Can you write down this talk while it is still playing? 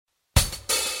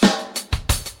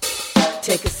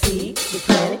Take a seed, you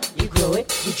plant it, you grow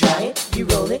it, you dry it, you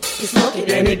roll it, you smoke it,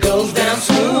 and it goes down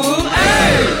smooth.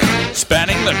 Hey!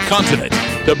 Spanning the continent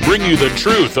to bring you the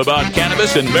truth about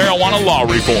cannabis and marijuana law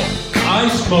reform. I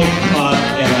smoke pot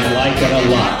and I like it a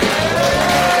lot.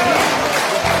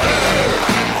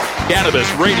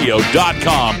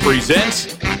 CannabisRadio.com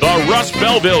presents The Russ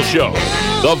Belville Show,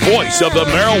 the voice of the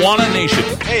marijuana nation.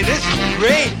 Hey, this is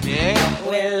great, man.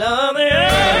 Well, on the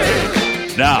earth.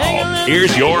 Now,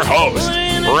 here's your host,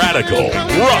 Radical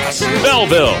Russ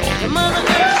Belville.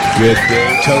 Good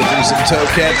day, tokers and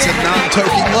tokettes and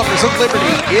non-toking lovers of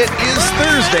liberty. It is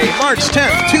Thursday, March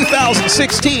 10th,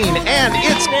 2016, and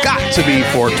it's got to be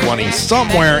 420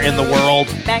 somewhere in the world.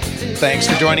 Thanks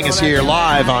for joining us here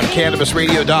live on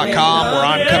CannabisRadio.com, where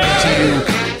I'm coming to you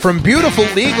from beautiful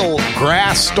legal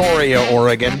Astoria,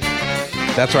 Oregon.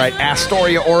 That's right,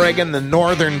 Astoria, Oregon, the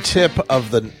northern tip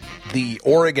of the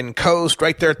Oregon coast,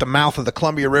 right there at the mouth of the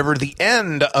Columbia River, the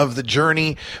end of the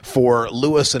journey for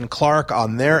Lewis and Clark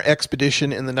on their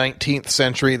expedition in the 19th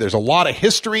century. There's a lot of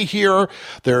history here.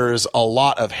 There's a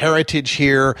lot of heritage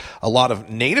here, a lot of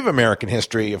Native American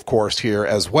history, of course, here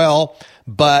as well.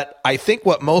 But I think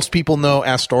what most people know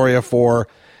Astoria for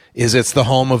is it's the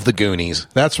home of the Goonies.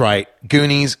 That's right.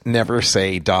 Goonies never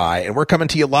say die. And we're coming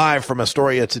to you live from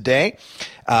Astoria today.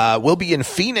 We'll be in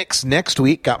Phoenix next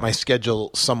week. Got my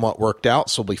schedule somewhat worked out,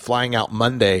 so we'll be flying out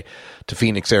Monday to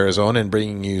Phoenix, Arizona, and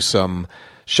bringing you some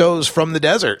shows from the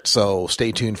desert. So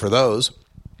stay tuned for those.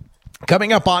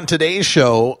 Coming up on today's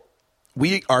show,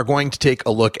 we are going to take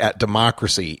a look at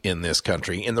democracy in this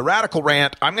country. In the Radical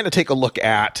Rant, I'm going to take a look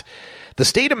at the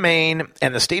state of Maine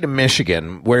and the state of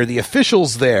Michigan, where the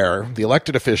officials there, the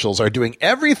elected officials, are doing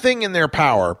everything in their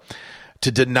power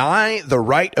to deny the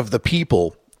right of the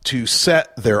people to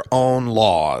set their own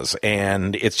laws.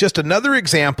 And it's just another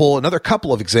example, another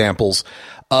couple of examples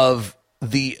of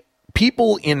the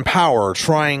people in power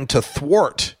trying to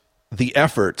thwart the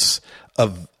efforts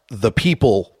of the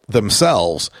people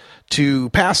themselves to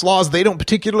pass laws they don't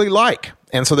particularly like.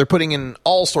 And so they're putting in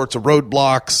all sorts of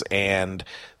roadblocks and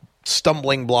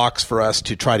stumbling blocks for us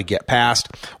to try to get past.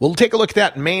 We'll take a look at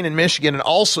that in Maine and Michigan and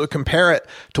also compare it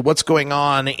to what's going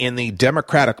on in the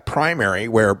Democratic primary,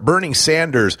 where Bernie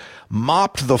Sanders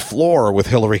mopped the floor with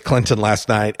Hillary Clinton last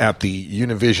night at the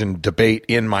Univision debate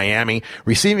in Miami,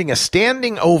 receiving a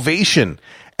standing ovation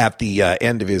at the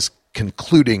end of his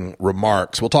concluding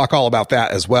remarks. We'll talk all about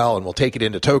that as well, and we'll take it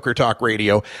into Toker Talk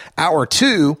Radio, Hour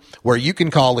 2, where you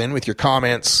can call in with your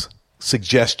comments,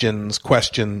 suggestions,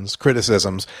 questions,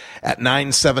 criticisms at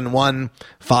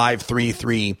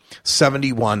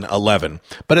 971-533-7111.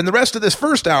 But in the rest of this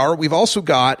first hour, we've also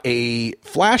got a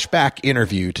flashback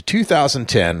interview to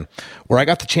 2010 where I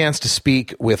got the chance to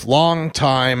speak with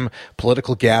longtime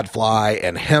political gadfly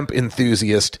and hemp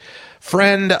enthusiast,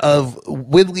 friend of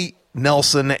Willie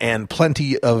Nelson and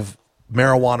plenty of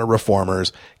marijuana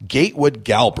reformers, Gatewood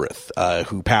Galbraith,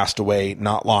 who passed away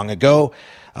not long ago.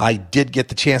 I did get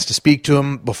the chance to speak to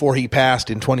him before he passed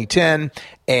in 2010,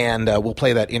 and we'll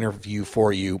play that interview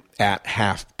for you at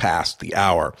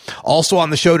 1:30. Also on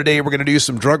the show today, we're going to do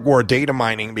some drug war data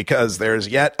mining because there's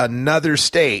yet another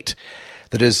state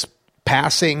that is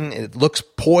passing, it looks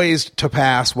poised to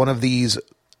pass one of these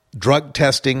drug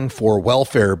testing for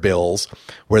welfare bills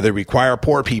where they require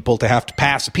poor people to have to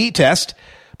pass a P-test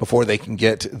before they can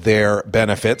get their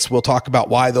benefits. We'll talk about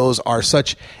why those are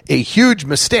such a huge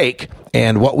mistake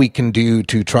and what we can do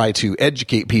to try to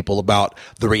educate people about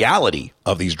the reality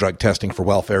of these drug testing for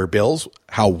welfare bills,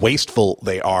 how wasteful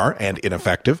they are and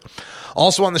ineffective.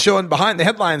 Also on the show and behind the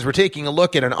headlines, we're taking a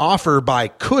look at an offer by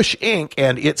Kush Inc.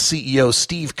 and its CEO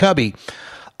Steve Cubby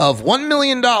of $1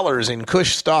 million in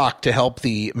Kush stock to help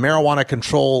the Marijuana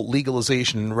Control,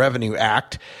 Legalization, and Revenue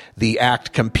Act, the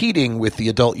act competing with the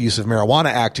Adult Use of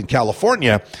Marijuana Act in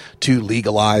California to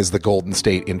legalize the Golden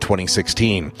State in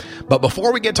 2016. But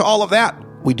before we get to all of that,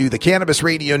 we do the Cannabis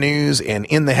Radio News, and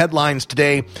in the headlines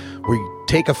today, we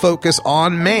take a focus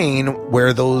on Maine,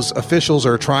 where those officials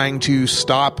are trying to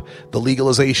stop the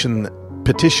legalization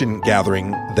petition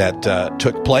gathering that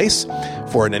took place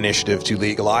for an initiative to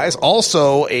legalize.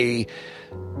 Also, a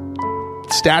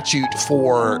statute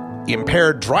for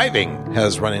impaired driving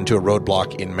has run into a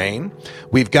roadblock in Maine.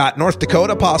 We've got North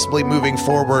Dakota possibly moving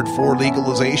forward for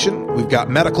legalization. We've got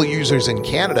medical users in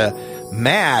Canada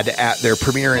mad at their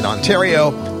premiere in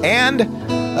Ontario, and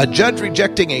a judge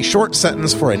rejecting a short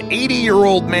sentence for an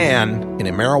 80-year-old man in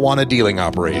a marijuana dealing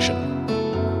operation.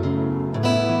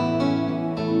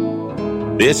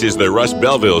 This is the Russ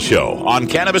Belville Show on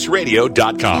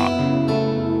CannabisRadio.com.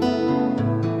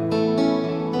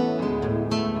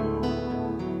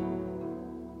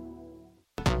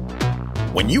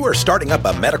 When you are starting up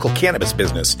a medical cannabis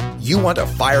business, you want a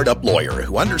fired-up lawyer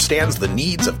who understands the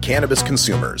needs of cannabis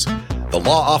consumers. The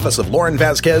law office of Lauren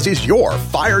Vasquez is your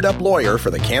fired-up lawyer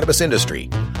for the cannabis industry.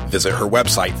 Visit her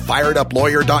website,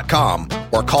 fireduplawyer.com,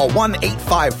 or call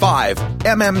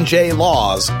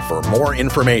 1-855-MMJ-LAWS for more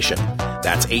information.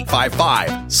 That's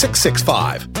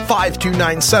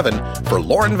 855-665-5297 for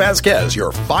Lauren Vasquez,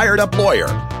 your fired-up lawyer,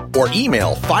 or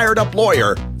email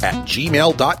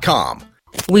fireduplawyer@gmail.com.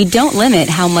 We don't limit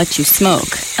how much you smoke,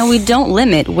 and we don't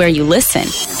limit where you listen.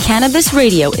 Cannabis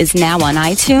Radio is now on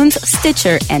iTunes,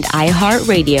 Stitcher, and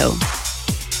iHeartRadio.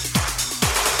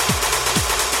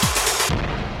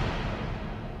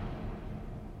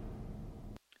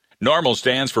 NORMAL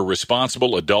stands for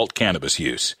Responsible Adult Cannabis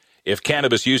Use. If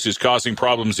cannabis use is causing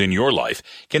problems in your life,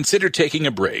 consider taking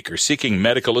a break or seeking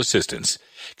medical assistance.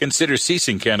 Consider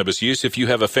ceasing cannabis use if you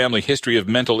have a family history of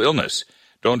mental illness.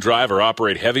 Don't drive or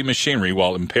operate heavy machinery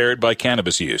while impaired by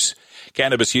cannabis use.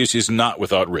 Cannabis use is not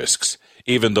without risks,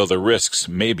 even though the risks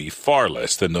may be far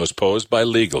less than those posed by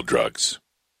legal drugs.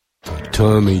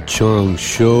 Tommy Chong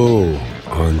Show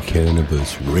on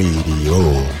Cannabis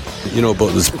Radio. You know,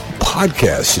 about this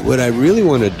podcast, what I really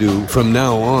want to do from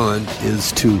now on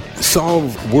is to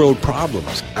solve world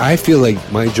problems. I feel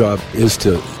like my job is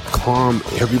to calm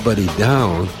everybody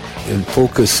down and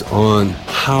focus on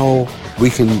how we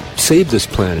can save this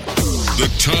planet. The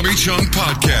Tommy Chong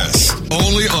Podcast,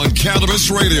 only on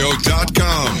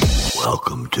CannabisRadio.com.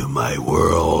 Welcome to my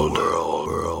world.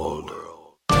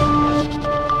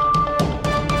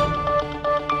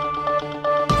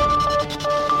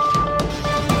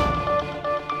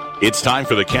 It's time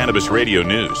for the Cannabis Radio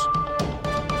News,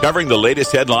 covering the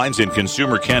latest headlines in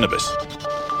consumer cannabis,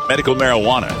 medical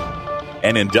marijuana,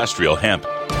 and industrial hemp.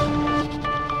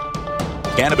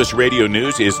 Cannabis Radio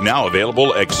News is now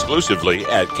available exclusively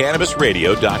at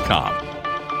CannabisRadio.com.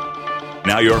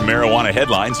 Now your marijuana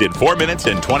headlines in 4 minutes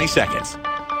and 20 seconds.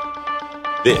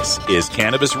 This is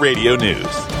Cannabis Radio News.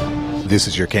 This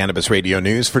is your Cannabis Radio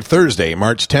News for Thursday,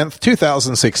 March 10th,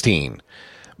 2016.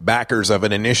 Backers of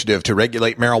an initiative to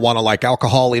regulate marijuana like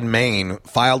alcohol in Maine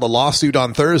filed a lawsuit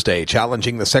on Thursday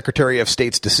challenging the Secretary of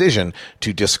State's decision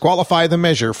to disqualify the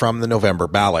measure from the November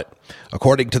ballot.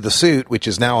 According to the suit, which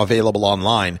is now available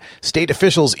online, state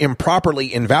officials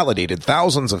improperly invalidated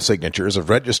thousands of signatures of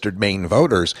registered Maine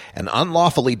voters and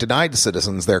unlawfully denied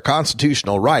citizens their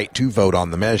constitutional right to vote on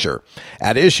the measure.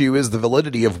 At issue is the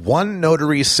validity of one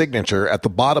notary's signature at the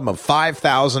bottom of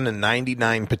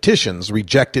 5,099 petitions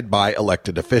rejected by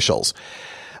elected officials.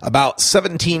 About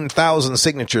 17,000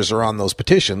 signatures are on those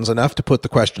petitions, enough to put the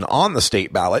question on the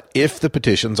state ballot if the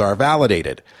petitions are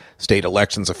validated. State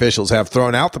elections officials have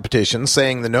thrown out the petition,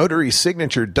 saying the notary's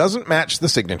signature doesn't match the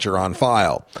signature on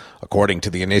file. According to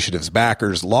the initiative's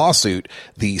backers' lawsuit,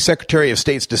 the Secretary of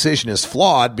State's decision is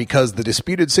flawed because the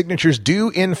disputed signatures do,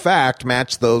 in fact,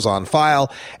 match those on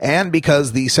file, and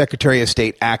because the Secretary of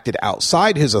State acted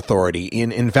outside his authority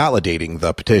in invalidating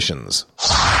the petitions.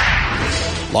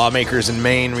 Lawmakers in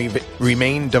Maine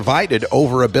remain divided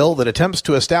over a bill that attempts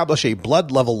to establish a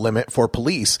blood level limit for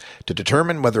police to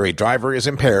determine whether a driver is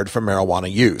impaired from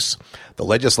marijuana use. The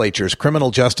legislature's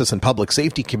Criminal Justice and Public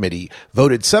Safety Committee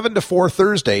voted 7-4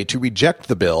 Thursday to reject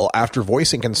the bill after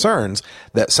voicing concerns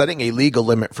that setting a legal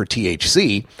limit for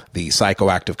THC, the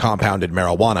psychoactive compound in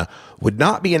marijuana, would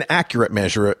not be an accurate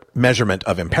measurement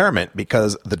of impairment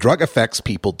because the drug affects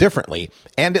people differently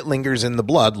and it lingers in the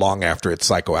blood long after its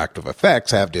psychoactive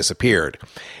effects have disappeared.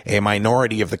 A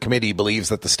minority of the committee believes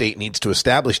that the state needs to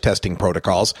establish testing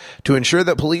protocols to ensure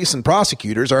that police and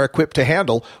prosecutors are equipped to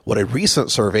handle what a recent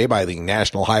survey by the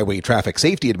National Highway Traffic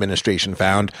Safety Administration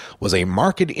found was a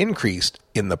marked increase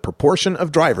in the proportion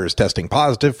of drivers testing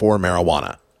positive for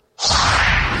marijuana.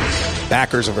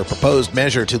 Backers of a proposed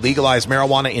measure to legalize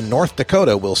marijuana in North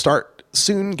Dakota will start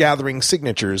soon gathering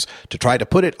signatures to try to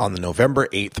put it on the November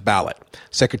 8th ballot.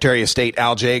 Secretary of State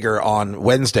Al Jaeger on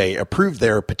Wednesday approved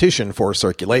their petition for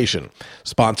circulation.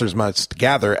 Sponsors must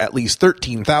gather at least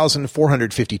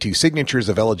 13,452 signatures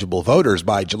of eligible voters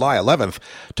by July 11th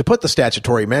to put the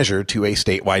statutory measure to a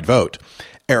statewide vote.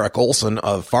 Eric Olson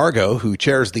of Fargo, who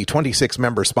chairs the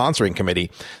 26-member sponsoring committee,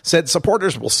 said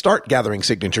supporters will start gathering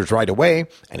signatures right away,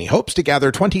 and he hopes to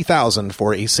gather 20,000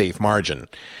 for a safe margin.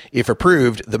 If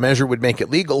approved, the measure would make it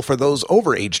legal for those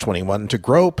over age 21 to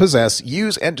grow, possess,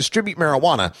 use, and distribute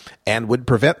marijuana, and would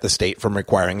prevent the state from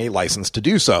requiring a license to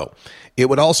do so. It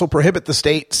would also prohibit the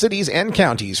state, cities, and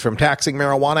counties from taxing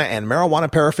marijuana and marijuana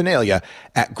paraphernalia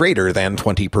at greater than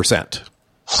 20%.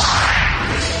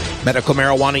 Medical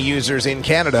marijuana users in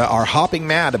Canada are hopping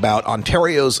mad about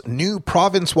Ontario's new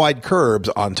province-wide curbs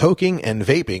on toking and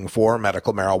vaping for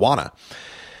medical marijuana.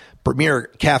 Premier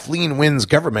Kathleen Wynne's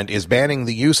government is banning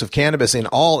the use of cannabis in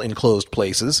all enclosed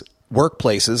places,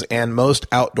 workplaces, and most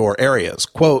outdoor areas.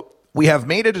 Quote, "We have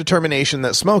made a determination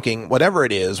that smoking, whatever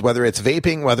it is, whether it's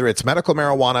vaping, whether it's medical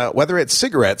marijuana, whether it's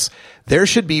cigarettes, there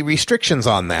should be restrictions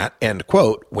on that," end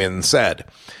quote, Wynne said.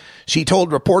 She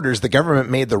told reporters the government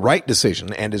made the right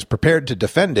decision and is prepared to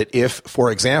defend it if,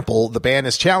 for example, the ban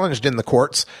is challenged in the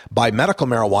courts by medical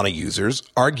marijuana users,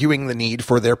 arguing the need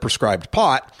for their prescribed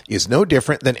pot is no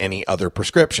different than any other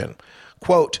prescription.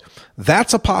 Quote,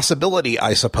 "That's a possibility,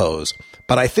 I suppose,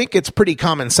 but I think it's pretty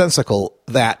commonsensical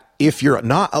that if you're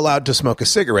not allowed to smoke a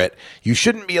cigarette, you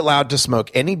shouldn't be allowed to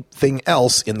smoke anything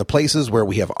else in the places where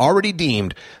we have already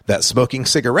deemed that smoking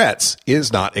cigarettes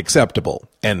is not acceptable,"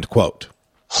 end quote.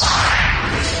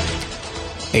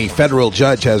 A federal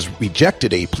judge has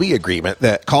rejected a plea agreement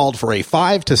that called for a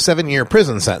 5 to 7 year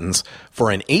prison sentence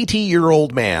for an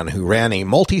 80-year-old man who ran a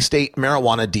multi-state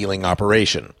marijuana dealing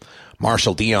operation.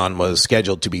 Marshall Dion was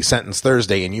scheduled to be sentenced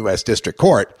Thursday in U.S. District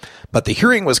Court, but the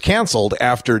hearing was canceled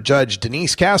after Judge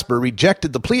Denise Casper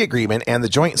rejected the plea agreement and the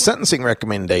joint sentencing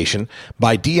recommendation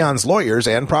by Dion's lawyers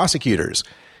and prosecutors.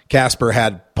 Casper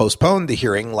had postponed the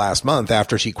hearing last month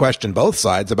after she questioned both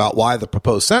sides about why the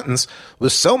proposed sentence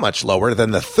was so much lower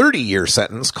than the 30-year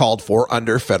sentence called for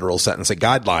under federal sentencing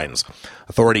guidelines.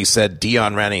 Authorities said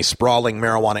Dion ran a sprawling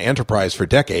marijuana enterprise for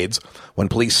decades. When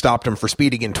police stopped him for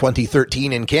speeding in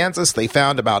 2013 in Kansas, they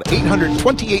found about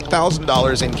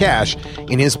 $828,000 in cash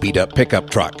in his beat-up pickup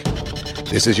truck.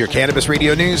 This is your Cannabis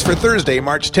Radio News for Thursday,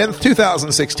 March 10th,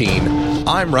 2016.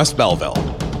 I'm Russ Belville.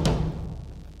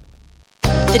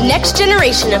 The next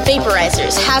generation of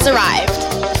vaporizers has arrived.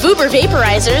 Vuber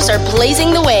vaporizers are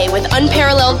blazing the way with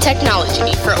unparalleled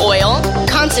technology for oil,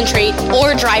 concentrate,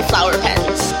 or dry flower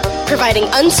pens. Providing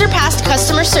unsurpassed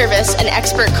customer service and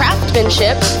expert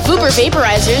craftsmanship, Vuber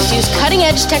vaporizers use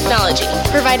cutting-edge technology,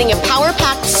 providing a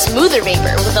power-packed, smoother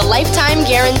vapor with a lifetime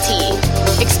guarantee.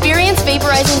 Experience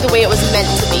vaporizing the way it was meant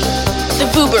to be. The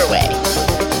Vuber way.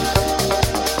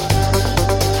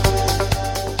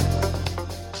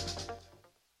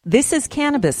 This is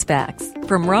Cannabis Facts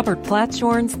from Robert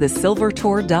Platshorn's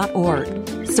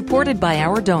thesilvertour.org, supported by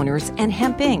our donors and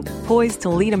Hemp Inc., poised to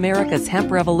lead America's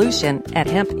hemp revolution at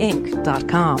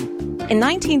hempinc.com. In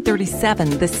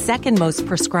 1937, the second most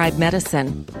prescribed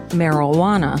medicine,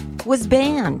 marijuana, was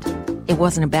banned. It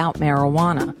wasn't about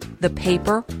marijuana. The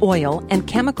paper, oil, and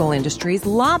chemical industries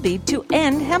lobbied to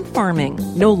end hemp farming.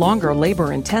 No longer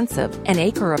labor-intensive, an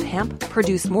acre of hemp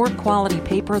produced more quality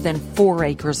paper than 4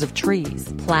 acres of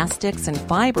trees. Plastics and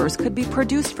fibers could be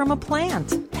produced from a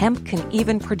plant. Hemp can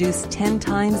even produce 10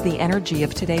 times the energy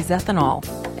of today's ethanol.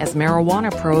 As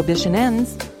marijuana prohibition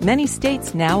ends, many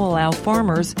states now allow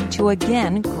farmers to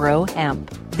again grow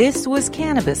hemp. This was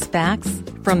Cannabis Facts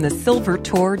from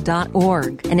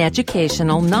thesilvertour.org, an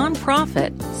educational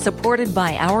nonprofit supported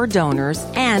by our donors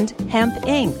and Hemp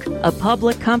Inc., a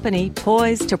public company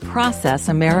poised to process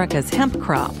America's hemp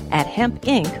crop at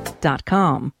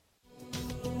hempinc.com.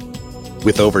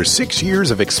 With over 6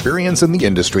 years of experience in the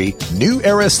industry, New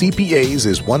Era CPAs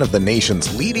is one of the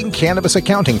nation's leading cannabis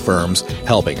accounting firms,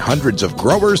 helping hundreds of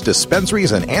growers,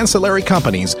 dispensaries, and ancillary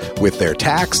companies with their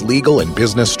tax, legal, and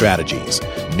business strategies.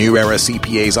 New Era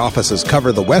CPA's offices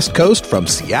cover the West Coast from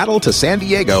Seattle to San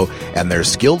Diego, and their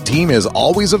skilled team is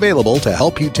always available to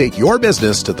help you take your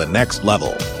business to the next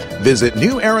level. Visit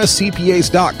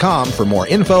neweracpas.com for more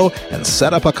info and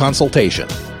set up a consultation.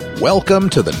 Welcome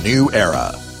to the New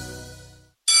Era.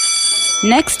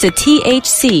 Next to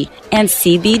THC and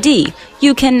CBD,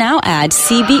 you can now add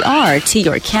CBR to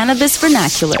your cannabis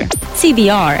vernacular.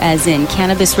 CBR as in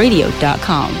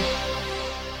cannabisradio.com.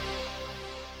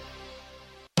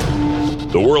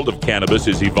 The world of cannabis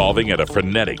is evolving at a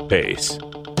frenetic pace.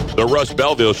 The Russ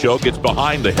Belville Show gets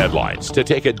behind the headlines to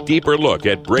take a deeper look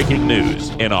at breaking news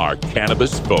in our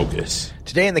Cannabis Focus.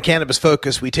 Today in the Cannabis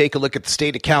Focus, we take a look at the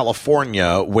state of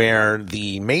California, where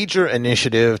the major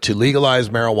initiative to legalize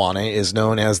marijuana is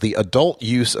known as the Adult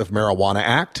Use of Marijuana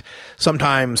Act,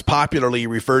 sometimes popularly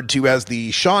referred to as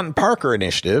the Sean Parker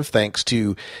Initiative, thanks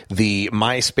to the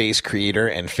MySpace creator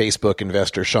and Facebook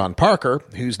investor Sean Parker,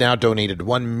 who's now donated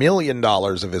 $1 million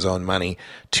of his own money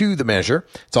to the measure.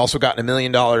 It's also gotten $1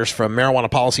 million from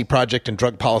Marijuana Policy Project and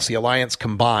Drug Policy Alliance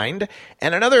combined,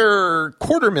 and another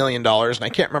 $250,000, and I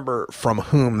can't remember from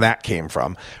whom that came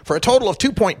from, for a total of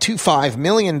 $2.25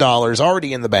 million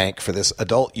already in the bank for this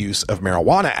Adult Use of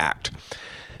Marijuana Act.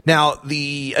 Now,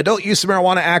 the Adult Use of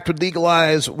Marijuana Act would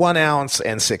legalize 1 ounce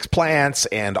and 6 plants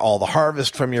and all the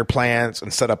harvest from your plants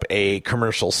and set up a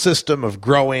commercial system of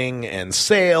growing and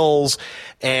sales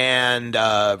and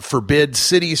forbid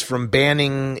cities from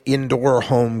banning indoor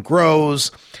home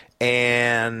grows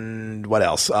And what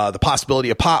else? The possibility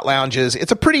of pot lounges.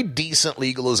 It's a pretty decent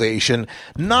legalization.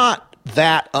 Not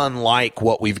that unlike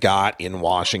what we've got in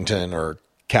Washington or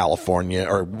California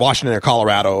or Washington or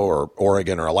Colorado or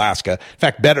Oregon or Alaska. In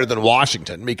fact, better than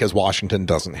Washington because Washington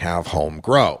doesn't have home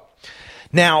grow.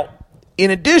 Now,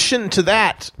 in addition to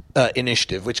that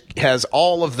initiative, which has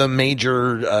all of the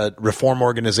major reform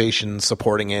organizations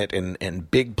supporting it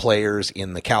and big players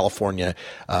in the California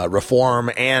reform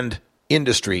and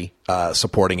industry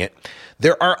supporting it,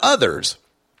 there are others.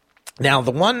 Now,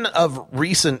 the one of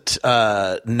recent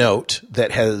note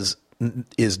that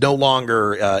is no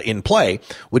longer in play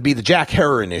would be the Jack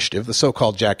Herer Initiative, the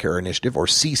so-called Jack Herer Initiative, or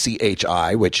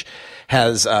CCHI, which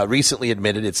has recently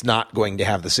admitted it's not going to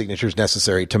have the signatures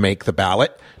necessary to make the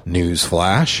ballot.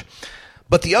 Newsflash.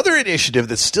 But the other initiative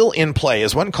that's still in play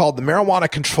is one called the Marijuana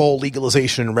Control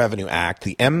Legalization and Revenue Act,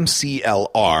 the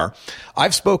MCLR.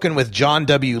 I've spoken with John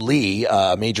W. Lee,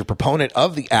 a major proponent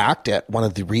of the act, at one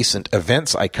of the recent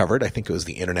events I covered. I think it was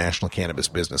the International Cannabis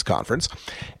Business Conference.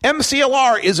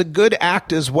 MCLR is a good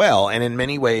act as well, and in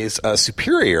many ways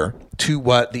superior to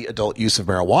what the Adult Use of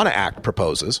Marijuana Act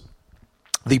proposes.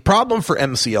 The problem for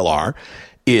MCLR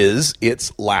is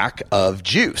its lack of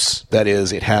juice. That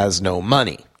is, it has no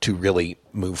money to really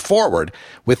move forward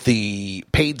with the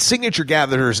paid signature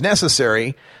gatherers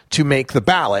necessary to make the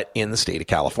ballot in the state of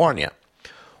California.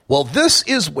 Well, this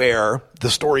is where the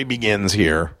story begins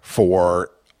here for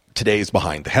today's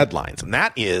Behind the Headlines, and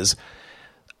that is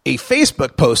a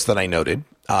Facebook post that I noted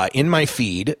in my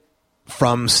feed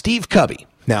from Steve Cubby.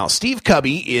 Now, Steve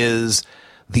Cubby is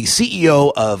the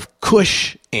CEO of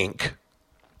Kush Inc.,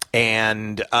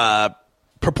 and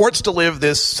purports to live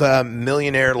this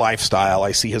millionaire lifestyle.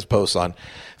 I see his posts on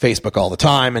Facebook all the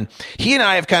time. And he and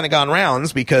I have kind of gone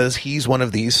rounds because he's one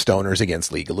of these stoners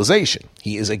against legalization.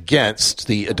 He is against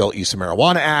the Adult Use of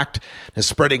Marijuana Act, is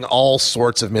spreading all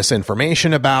sorts of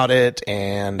misinformation about it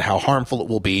and how harmful it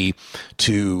will be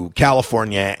to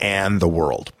California and the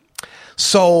world.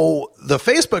 So the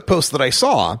Facebook post that I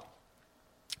saw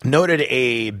noted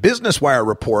a Business Wire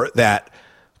report that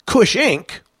Kush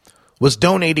Inc. was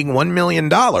donating $1 million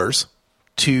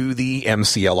to the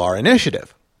MCLR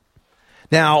initiative.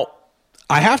 Now,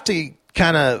 I have to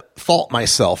kind of fault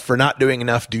myself for not doing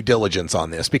enough due diligence on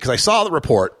this because I saw the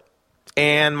report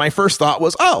and my first thought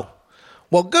was, oh,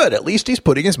 well, good. At least he's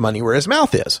putting his money where his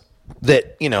mouth is.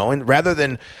 That, and rather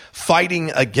than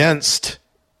fighting against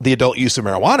the Adult Use of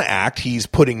Marijuana Act, he's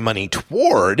putting money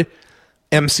toward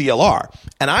MCLR.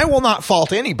 And I will not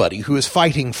fault anybody who is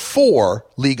fighting for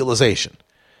legalization.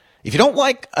 If you don't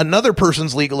like another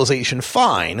person's legalization,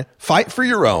 fine. Fight for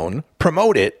your own,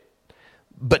 promote it,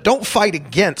 but don't fight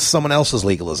against someone else's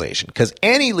legalization because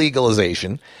any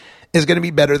legalization is going to be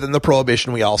better than the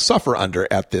prohibition we all suffer under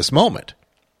at this moment.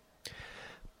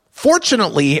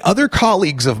 Fortunately, other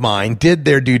colleagues of mine did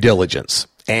their due diligence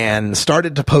and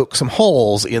started to poke some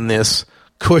holes in this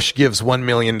Kush gives $1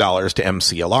 million to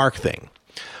MCLR thing.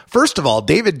 First of all,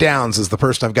 David Downs is the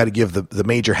person I've got to give the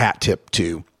major hat tip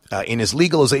to. In his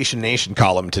Legalization Nation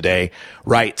column today,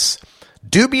 writes,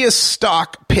 dubious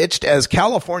stock pitched as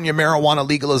California marijuana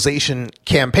legalization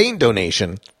campaign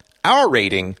donation, our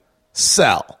rating,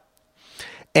 sell.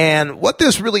 And what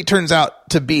this really turns out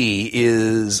to be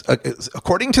is,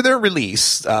 according to their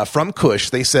release from Kush,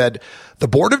 they said, the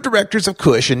board of directors of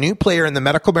Kush, a new player in the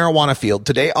medical marijuana field,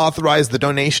 today authorized the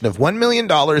donation of $1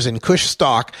 million in Kush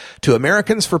stock to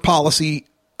Americans for Policy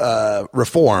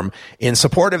reform in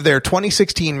support of their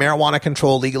 2016 Marijuana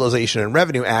Control Legalization and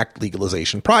Revenue Act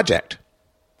legalization project.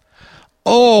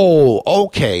 Oh,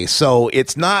 okay. So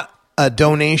it's not a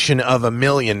donation of $1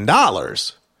 million.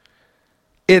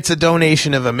 It's a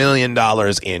donation of $1 million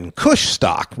in Kush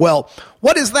stock. Well,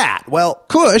 what is that? Well,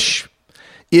 Kush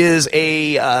is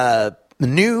a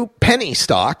new penny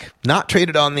stock, not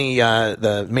traded on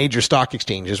the major stock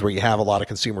exchanges where you have a lot of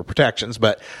consumer protections,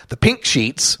 but the pink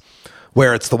sheets,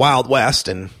 where it's the Wild West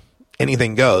and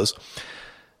anything goes.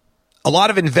 A lot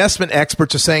of investment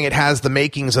experts are saying it has the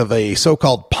makings of a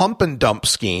so-called pump and dump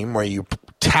scheme where you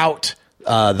tout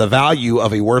the value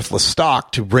of a worthless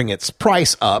stock to bring its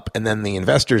price up, and then the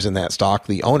investors in that stock,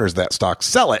 the owners of that stock,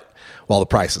 sell it while the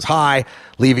price is high,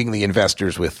 leaving the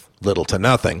investors with little to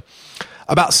nothing.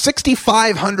 About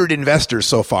 6,500 investors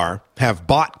so far have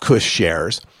bought Kush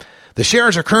shares. The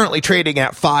shares are currently trading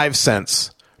at 5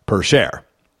 cents per share.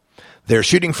 They're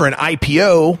shooting for an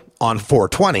IPO on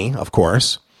 4/20, of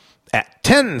course, at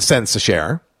 10 cents a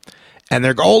share, and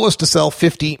their goal is to sell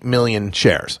 50 million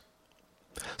shares.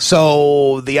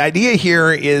 So the idea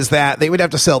here is that they would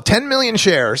have to sell 10 million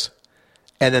shares,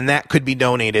 and then that could be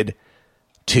donated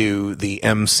to the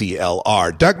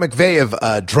MCLR. Doug McVeigh of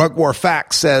Drug War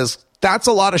Facts says that's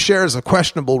a lot of shares of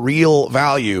questionable real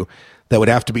value that would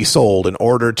have to be sold in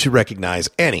order to recognize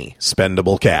any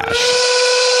spendable cash.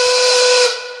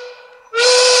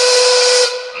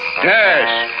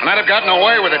 Yes, and I'd have gotten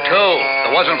away with it, too. If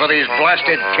it wasn't for these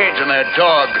blasted kids and their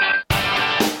dog.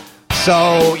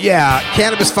 So, yeah,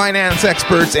 cannabis finance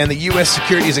experts and the U.S.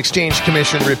 Securities Exchange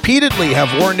Commission repeatedly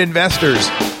have warned investors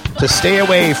to stay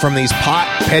away from these pot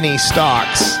penny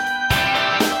stocks.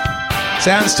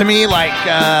 Sounds to me like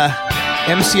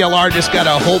MCLR just got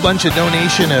a whole bunch of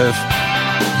donation of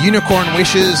unicorn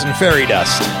wishes and fairy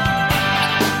dust.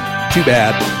 Too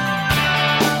bad.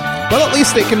 Well, at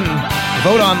least they can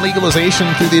vote on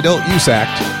legalization through the Adult Use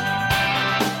Act.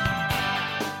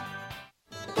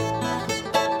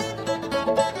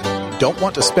 Don't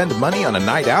want to spend money on a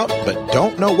night out, but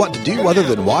don't know what to do other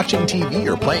than watching TV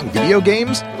or playing video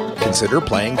games? Consider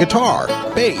playing guitar,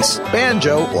 bass,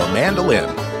 banjo, or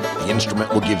mandolin. The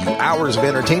instrument will give you hours of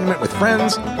entertainment with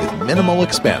friends with minimal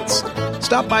expense.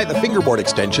 Stop by the Fingerboard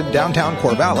Extension downtown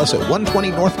Corvallis at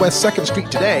 120 Northwest 2nd Street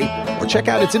today, or check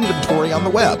out its inventory on the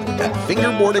web at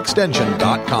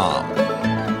fingerboardextension.com.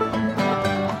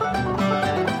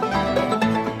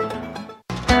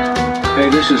 Hey,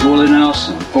 this is Willie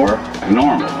Nelson for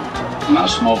Normal. And I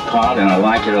smoke pot and I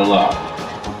like it a lot.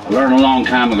 I learned a long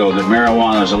time ago that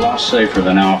marijuana is a lot safer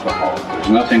than alcohol. There's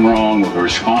nothing wrong with the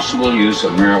responsible use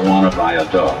of marijuana by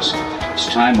adults. It's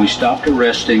time we stopped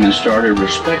arresting and started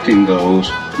respecting those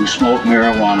who smoke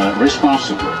marijuana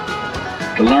responsibly.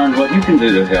 To learn what you can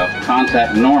do to help,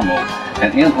 contact NORML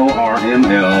at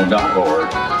NORML.org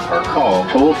or call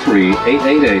toll-free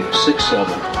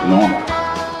 888-67-NORMAL.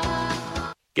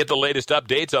 Get the latest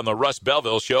updates on the Russ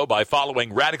Belville Show by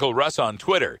following Radical Russ on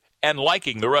Twitter and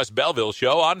liking the Russ Belville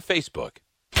Show on Facebook.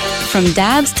 From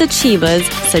dabs to chivas,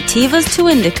 sativas to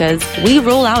indicas, we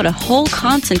roll out a whole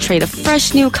concentrate of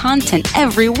fresh new content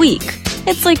every week.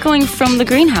 It's like going from the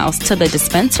greenhouse to the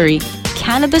dispensary.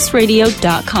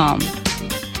 CannabisRadio.com.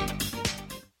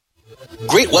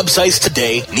 Great websites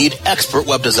today need expert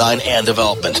web design and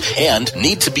development and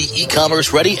need to be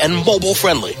e-commerce ready and mobile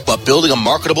friendly. But building a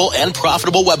marketable and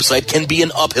profitable website can be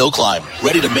an uphill climb.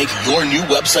 Ready to make your new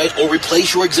website or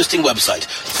replace your existing website?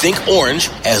 Think Orange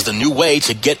as the new way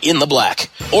to get in the black.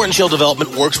 Orange Hill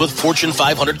Development works with Fortune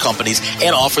 500 companies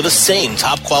and offer the same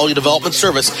top quality development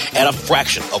service at a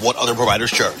fraction of what other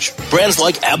providers charge. Brands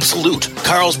like Absolute,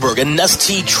 Carlsberg, and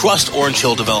Nestea trust Orange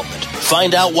Hill Development.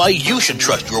 Find out why you should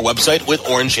trust your website with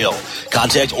Orange Hill.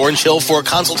 Contact Orange Hill for a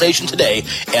consultation today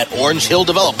at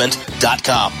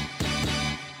orangehilldevelopment.com.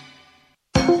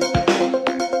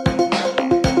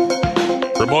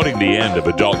 Promoting the end of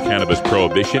adult cannabis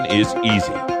prohibition is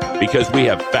easy because we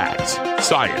have facts,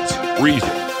 science, reason,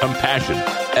 compassion,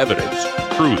 evidence,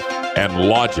 truth, and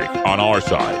logic on our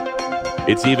side.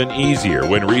 It's even easier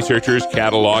when researchers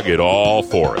catalog it all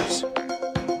for us.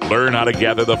 Learn how to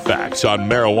gather the facts on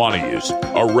marijuana use,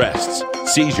 arrests,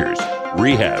 seizures,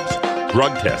 rehabs,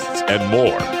 drug tests, and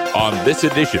more on this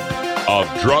edition of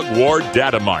Drug War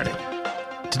Data Mining.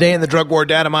 Today in the Drug War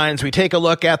Data Mines, we take a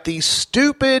look at the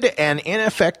stupid and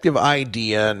ineffective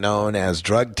idea known as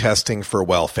drug testing for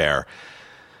welfare.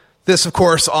 This, of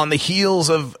course, on the heels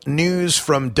of news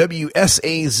from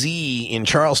WSAZ in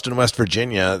Charleston, West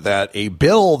Virginia, that a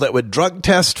bill that would drug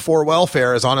test for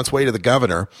welfare is on its way to the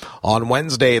governor. On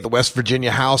Wednesday, the West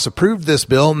Virginia House approved this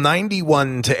bill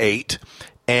 91-8.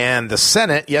 And the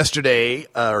Senate yesterday,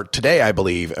 or today, I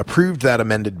believe, approved that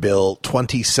amended bill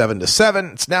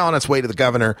 27-7. It's now on its way to the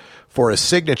governor for his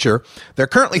signature. There are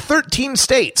currently 13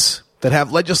 states that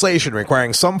have legislation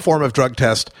requiring some form of drug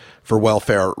test for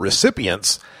welfare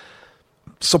recipients.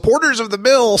 Supporters of the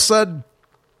bill said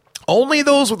only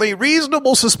those with a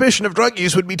reasonable suspicion of drug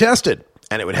use would be tested,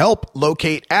 and it would help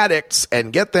locate addicts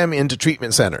and get them into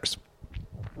treatment centers.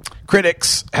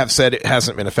 Critics have said it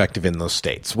hasn't been effective in those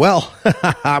states. Well,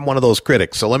 I'm one of those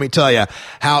critics, so let me tell you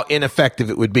how ineffective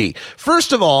it would be.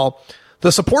 First of all,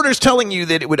 the supporters telling you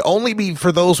that it would only be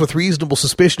for those with reasonable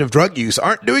suspicion of drug use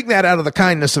aren't doing that out of the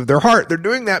kindness of their heart. They're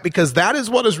doing that because that is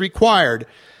what is required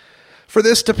for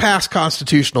this to pass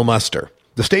constitutional muster.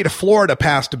 The state of Florida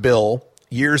passed a bill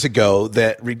years ago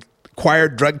that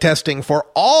required drug testing for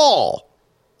all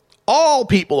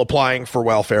people applying for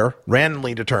welfare,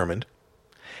 randomly determined.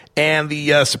 And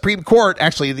the Supreme Court,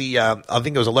 actually I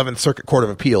think it was 11th Circuit Court of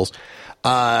Appeals,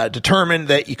 determined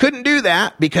that you couldn't do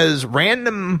that because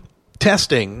random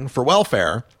testing for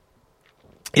welfare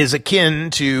is akin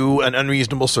to an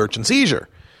unreasonable search and seizure.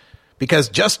 Because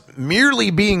just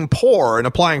merely being poor and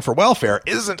applying for welfare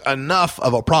isn't enough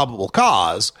of a probable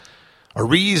cause, a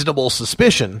reasonable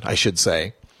suspicion, I should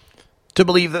say, to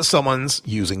believe that someone's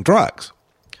using drugs.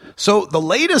 So the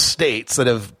latest states that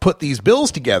have put these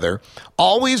bills together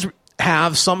always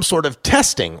have some sort of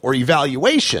testing or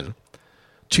evaluation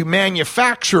to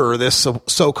manufacture this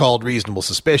so-called reasonable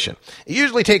suspicion. It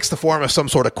usually takes the form of some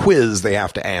sort of quiz they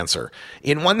have to answer.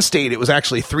 In one state, it was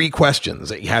actually 3 questions.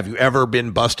 Have you ever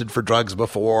been busted for drugs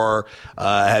before?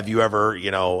 Have you ever,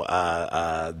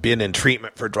 been in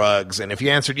treatment for drugs? And if you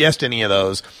answered yes to any of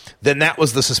those, then that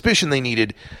was the suspicion they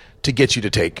needed to get you to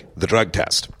take the drug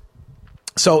test.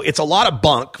 So it's a lot of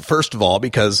bunk, first of all,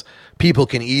 because people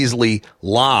can easily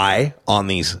lie on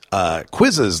these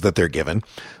quizzes that they're given.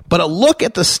 But a look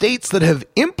at the states that have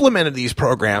implemented these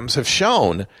programs have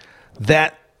shown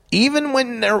that even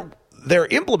when they're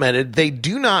implemented, they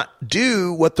do not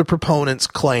do what the proponents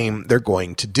claim they're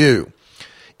going to do.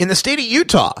 In the state of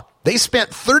Utah, they spent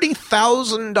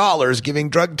 $30,000 giving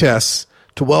drug tests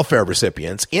to welfare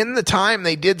recipients. In the time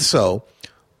they did so,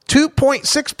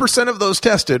 2.6% of those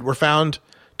tested were found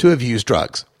to have used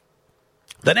drugs.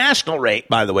 The national rate,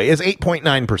 by the way, is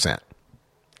 8.9%.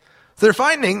 So they're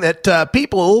finding that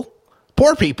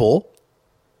poor people,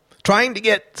 trying to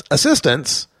get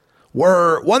assistance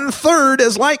were less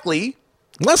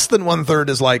than one third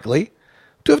as likely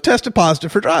to have tested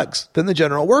positive for drugs than the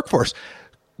general workforce.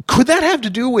 Could that have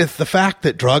to do with the fact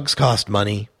that drugs cost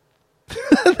money?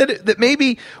 that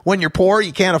maybe when you're poor,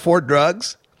 you can't afford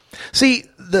drugs? See,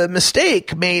 the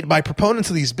mistake made by proponents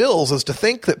of these bills is to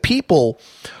think that people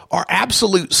are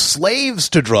absolute slaves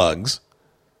to drugs.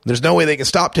 There's no way they can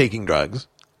stop taking drugs.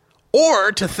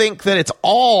 Or to think that it's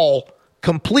all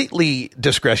completely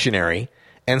discretionary,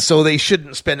 and so they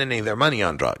shouldn't spend any of their money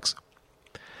on drugs.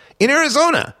 In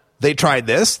Arizona, they tried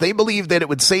this. They believed that it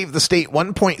would save the state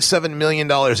 $1.7 million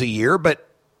a year, but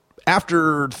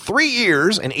after 3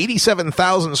 years and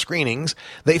 87,000 screenings,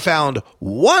 they found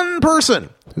one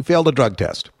person who failed a drug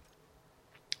test.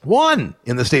 One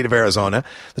in the state of Arizona.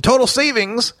 The total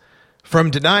savings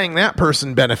from denying that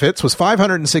person benefits was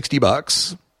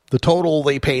 $560. The total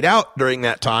they paid out during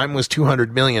that time was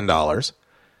 $200 million.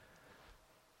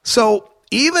 So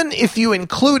even if you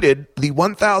included the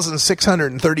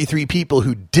 1,633 people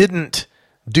who didn't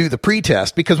do the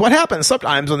pretest, because what happens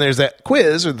sometimes when there's that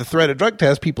quiz or the threat of drug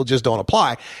test, people just don't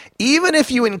apply. Even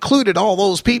if you included all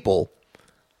those people,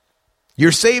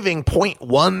 you're saving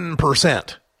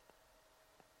 0.1%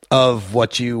 of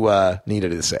what you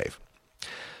needed to save.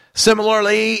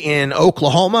 Similarly, in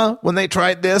Oklahoma, when they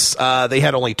tried this, they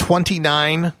had only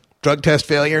 29 drug test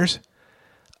failures.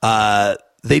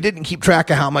 They didn't keep track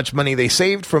of how much money they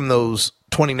saved from those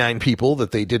 29 people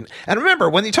that they didn't. And remember,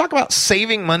 when you talk about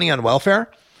saving money on welfare,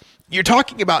 you're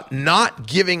talking about not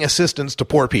giving assistance to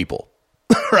poor people,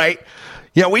 right?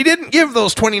 Yeah, we didn't give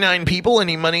those 29 people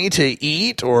any money to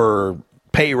eat or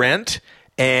pay rent.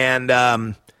 And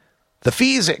the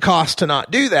fees it cost to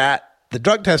not do that, the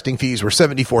drug testing fees were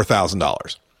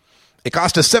 $74,000. It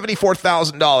cost us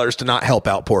 $74,000 to not help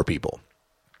out poor people.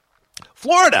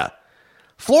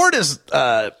 Florida's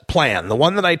plan, the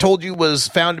one that I told you was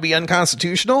found to be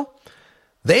unconstitutional,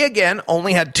 they again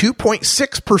only had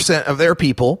 2.6% of their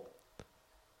people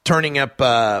turning up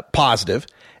positive,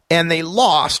 and they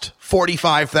lost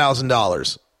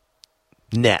 $45,000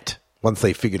 net once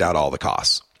they figured out all the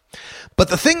costs. But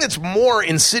the thing that's more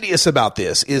insidious about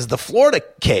this is the Florida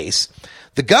case.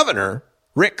 The governor,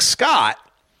 Rick Scott,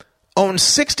 owns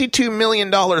 $62 million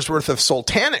worth of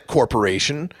Sultanic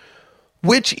Corporation,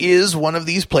 which is one of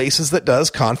these places that does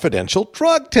confidential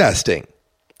drug testing.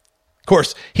 Of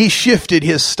course, he shifted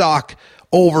his stock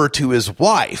over to his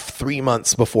wife 3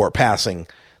 months before passing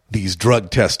these drug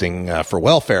testing for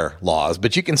welfare laws.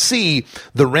 But you can see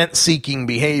the rent-seeking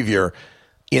behavior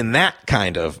in that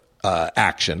kind of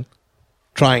action,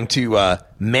 trying to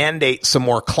mandate some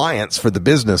more clients for the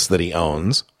business that he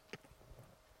owns.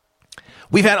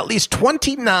 We've had at least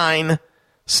 29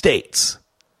 states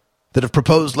that have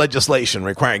proposed legislation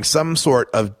requiring some sort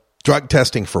of drug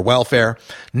testing for welfare.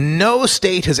 No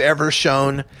state has ever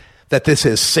shown that this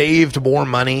has saved more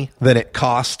money than it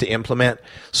costs to implement.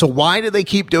 So why do they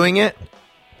keep doing it?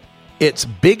 It's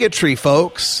bigotry,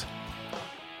 folks.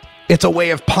 It's a way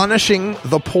of punishing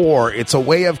the poor. It's a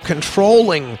way of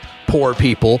controlling poor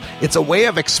people. It's a way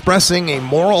of expressing a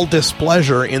moral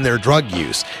displeasure in their drug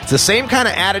use. It's the same kind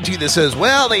of attitude that says,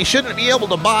 well, they shouldn't be able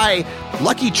to buy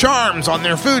Lucky Charms on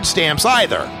their food stamps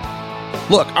either.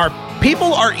 Look, our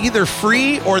people are either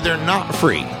free or they're not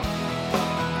free.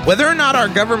 Whether or not our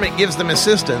government gives them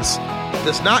assistance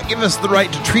does not give us the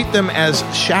right to treat them as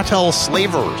chattel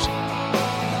slavers.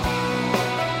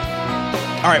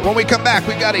 All right, when we come back,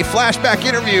 we've got a flashback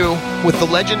interview with the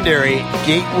legendary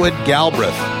Gatewood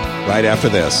Galbraith right after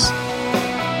this.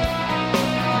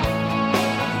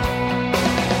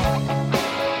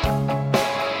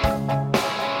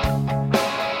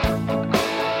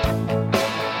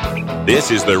 This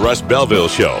is the Russ Belville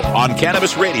Show on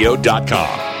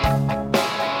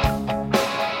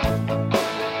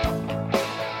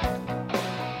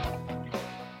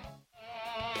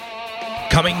CannabisRadio.com.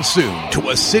 Coming soon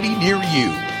to a city near you,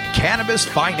 Cannabis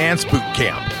Finance Boot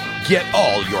Camp. Get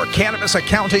all your cannabis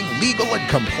accounting, legal, and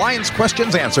compliance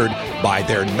questions answered by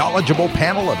their knowledgeable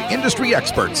panel of industry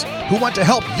experts who want to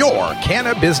help your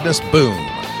cannabis business boom.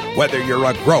 Whether you're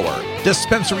a grower,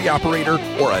 dispensary operator,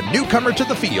 or a newcomer to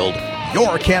the field,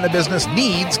 your cannabis business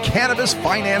needs Cannabis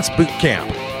Finance Boot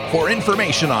Camp. For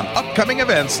information on upcoming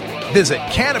events, visit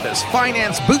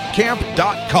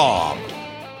CannabisFinanceBootCamp.com.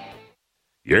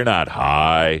 You're not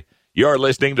high. You're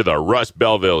listening to the Russ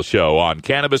Belville Show on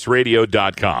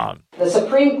CannabisRadio.com. The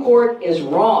Supreme Court is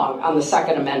wrong on the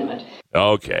Second Amendment.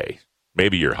 Okay,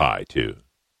 maybe you're high, too.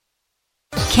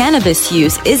 Cannabis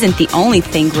use isn't the only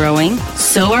thing growing.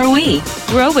 So are we.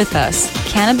 Grow with us.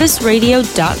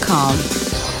 CannabisRadio.com.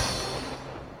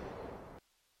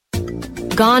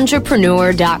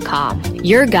 Ganjapreneur.com,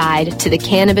 your guide to the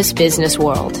cannabis business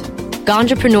world.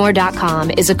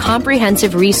 Ganjapreneur.com is a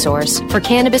comprehensive resource for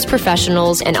cannabis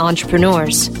professionals and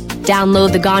entrepreneurs.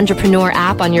 Download the Ganjapreneur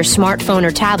app on your smartphone or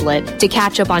tablet to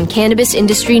catch up on cannabis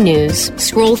industry news,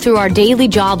 scroll through our daily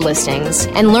job listings,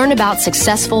 and learn about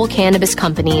successful cannabis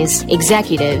companies,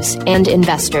 executives, and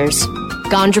investors.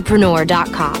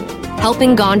 Ganjapreneur.com,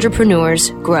 helping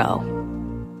ganjapreneurs grow.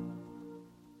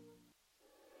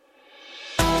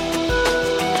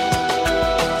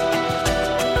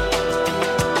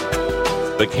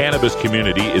 The cannabis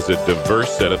community is a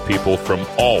diverse set of people from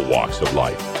all walks of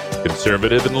life.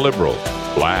 Conservative and liberal,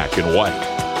 black and white,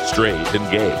 straight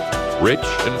and gay, rich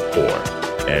and poor,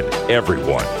 and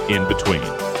everyone in between.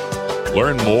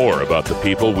 Learn more about the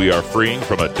people we are freeing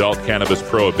from adult cannabis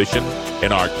prohibition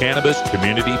in our Cannabis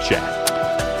Community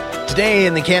Chat. Today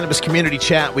in the Cannabis Community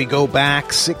Chat, we go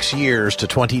back 6 years to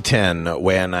 2010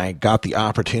 when I got the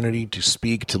opportunity to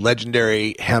speak to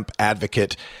legendary hemp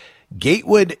advocate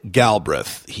Gatewood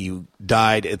Galbraith. He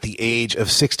died at the age of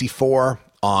 64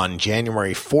 on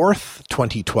January 4th,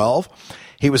 2012.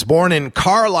 He was born in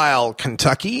Carlisle,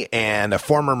 Kentucky, and a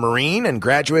former Marine and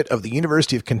graduate of the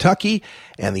University of Kentucky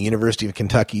and the University of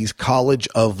Kentucky's College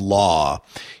of Law.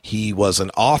 He was an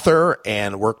author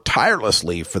and worked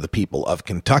tirelessly for the people of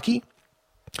Kentucky.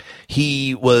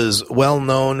 He was well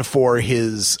known for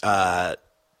his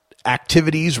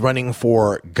activities running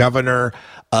for governor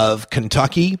of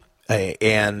Kentucky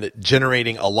and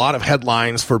generating a lot of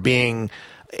headlines for being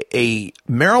a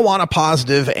marijuana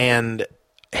positive and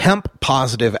hemp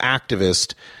positive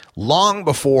activist long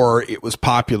before it was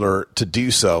popular to do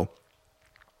so.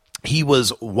 He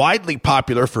was widely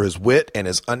popular for his wit and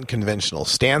his unconventional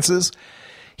stances.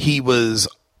 He was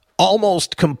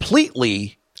almost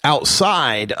completely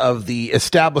outside of the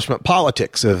establishment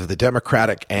politics of the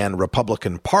Democratic and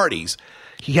Republican parties.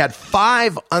 He had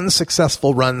 5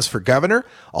 unsuccessful runs for governor,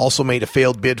 also made a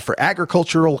failed bid for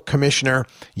agricultural commissioner,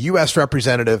 U.S.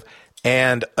 representative,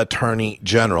 and attorney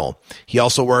general. He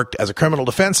also worked as a criminal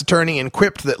defense attorney and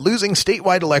quipped that losing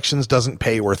statewide elections doesn't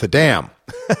pay worth a damn.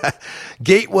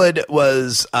 Gatewood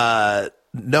was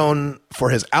known for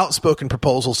his outspoken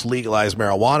proposals to legalize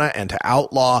marijuana and to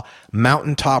outlaw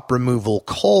mountaintop removal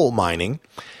coal mining.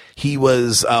 He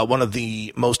was one of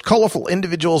the most colorful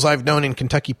individuals I've known in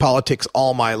Kentucky politics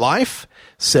all my life,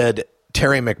 said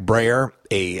Terry McBrayer,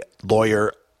 a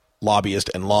lawyer,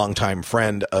 lobbyist, and longtime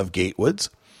friend of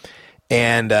Gatewood's.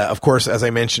 And, of course, as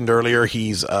I mentioned earlier,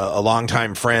 he's a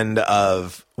longtime friend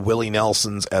of Willie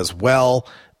Nelson's as well,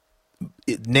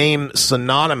 name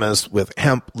synonymous with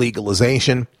hemp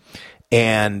legalization.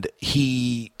 And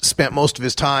he spent most of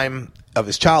his time of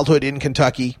his childhood in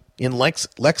Kentucky, in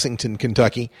Lexington,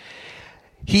 Kentucky.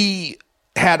 He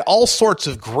had all sorts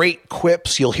of great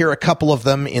quips. You'll hear a couple of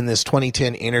them in this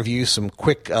 2010 interview, some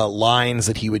quick lines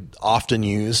that he would often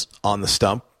use on the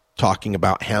stump, talking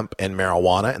about hemp and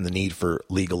marijuana and the need for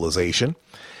legalization.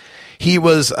 He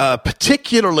was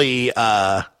particularly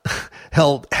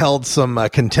held some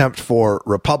contempt for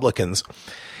Republicans.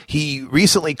 He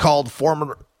recently called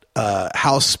former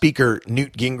House Speaker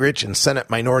Newt Gingrich and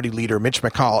Senate Minority Leader Mitch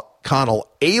McConnell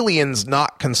aliens,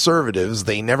 not conservatives.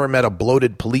 They never met a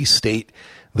bloated police state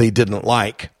they didn't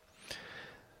like.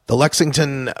 The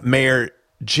Lexington Mayor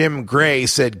Jim Gray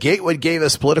said, Gatewood gave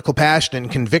us political passion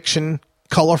and conviction,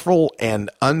 colorful and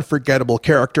unforgettable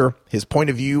character, his point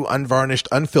of view unvarnished,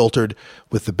 unfiltered,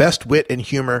 with the best wit and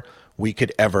humor we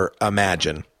could ever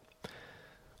imagine.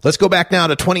 Let's go back now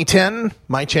to 2010,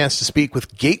 my chance to speak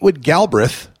with Gatewood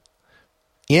Galbraith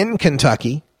in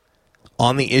Kentucky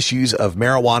on the issues of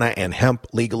marijuana and hemp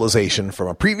legalization from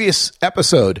a previous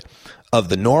episode of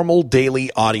the Normal Daily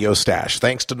Audio Stash.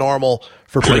 Thanks to Normal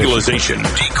for legalization,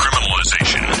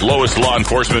 decriminalization, lowest law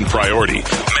enforcement priority,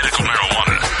 medical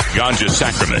marijuana, ganja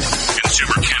sacrament,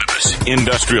 consumer cannabis,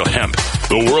 industrial hemp.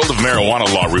 The world of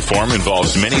marijuana law reform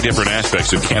involves many different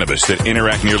aspects of cannabis that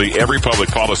interact nearly every public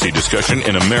policy discussion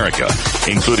in America,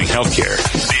 including healthcare,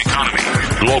 the economy,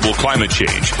 global climate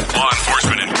change, law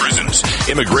enforcement in prisons,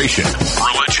 immigration,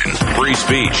 religion, free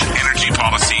speech, energy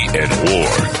policy, and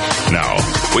war. Now,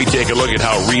 we take a look at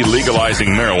how re-legalizing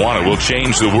marijuana will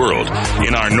change the world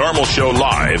in our Normal Show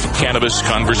Live Cannabis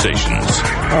Conversations.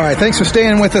 All right, thanks for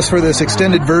staying with us for this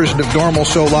extended version of Normal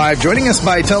Show Live. Joining us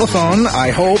by telephone,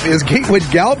 I hope, is Gatewood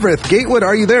Galbraith. Gatewood,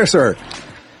 are you there, sir?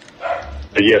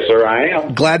 Yes, sir, I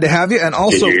am. Glad to have you. And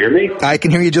also, can you hear me? I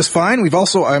can hear you just fine. We've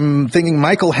also, I'm thinking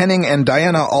Michael Henning and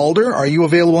Diana Alder. Are you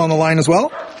available on the line as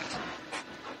well?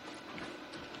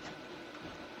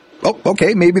 Oh,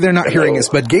 okay. Maybe they're not hearing us,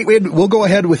 but Gateway, we'll go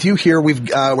ahead with you here.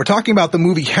 We're talking about the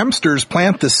movie Hempsters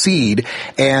Plant the Seed,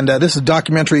 and this is a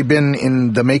documentary been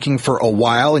in the making for a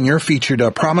while, and you're featured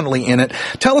prominently in it.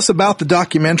 Tell us about the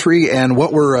documentary and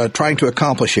what we're trying to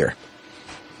accomplish here.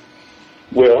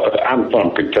 Well, I'm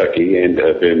from Kentucky and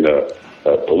have been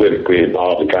politically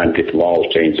involved in trying to get the laws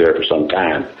changed there for some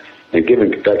time. And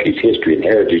given Kentucky's history and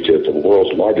heritage as the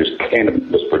world's largest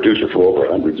cannabis producer for over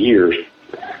 100 years,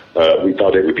 we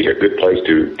thought it would be a good place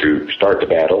to start the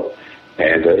battle.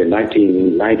 And in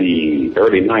 1990,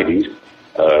 early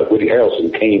 90s, Woody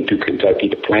Harrelson came to Kentucky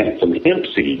to plant some hemp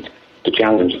seeds to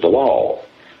challenge the law.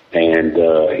 And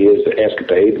his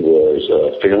escapade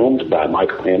was filmed by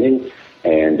Michael Henning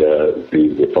and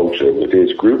the folks with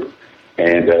his group.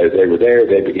 And as they were there,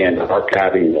 they began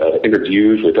archiving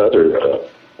interviews with other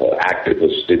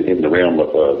activists in the realm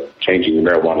of changing the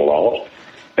marijuana laws.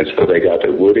 And so they got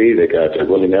to Woody, they got to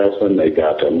Willie Nelson, they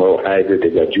got to Merle Haggard, they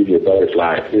got Julia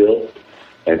Butterfly Hill,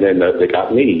 and then they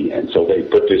got me. And so they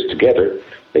put this together.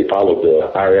 They followed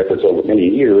our efforts over many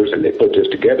years, and they put this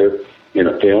together in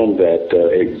a film that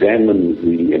examined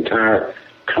the entire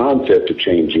concept of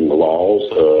changing the laws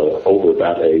over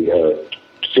about a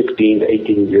 16 to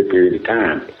 18-year period of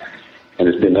time. And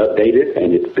it's been updated,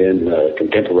 and it's been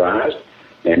contemporized,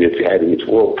 and it's having its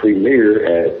world premiere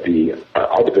at the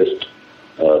Artivist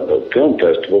Film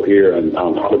Festival here on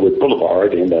Hollywood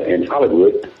Boulevard in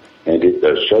Hollywood, and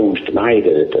it shows tonight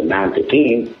at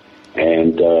 9:15,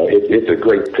 and it's a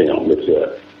great film.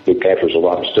 It captures a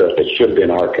lot of stuff that should have been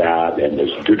archived and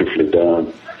is beautifully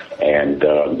done, and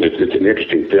it's an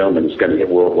interesting film, and it's going to get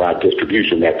worldwide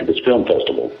distribution after this film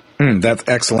festival. That's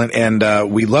excellent,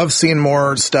 and we love seeing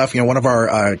more stuff. You know, one of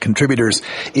our contributors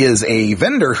is a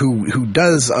vendor who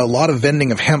does a lot of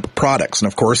vending of hemp products, and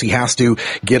of course he has to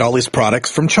get all his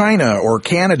products from China or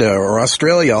Canada or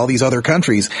Australia, all these other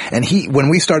countries. And when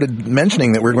we started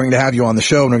mentioning that we're going to have you on the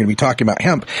show and we're going to be talking about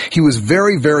hemp, he was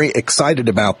very, very excited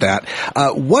about that.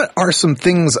 What are some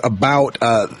things about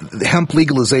hemp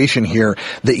legalization here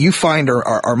that you find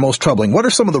are most troubling? What are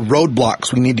some of the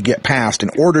roadblocks we need to get past in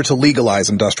order to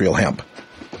legalize industrial hemp?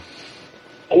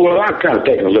 Well, I've kind of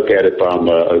taken a look at it from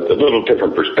a little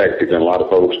different perspective than a lot of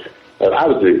folks. I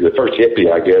was the first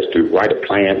hippie, I guess, to write a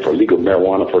plan for legal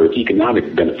marijuana for its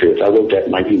economic benefits. I wrote that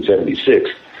in 1976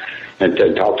 and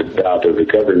talked about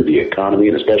recovering the economy,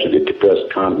 and especially the depressed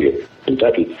economy of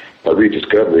Kentucky,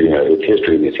 rediscovering its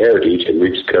history and its heritage, and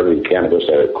rediscovering cannabis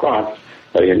as a crop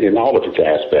in all of its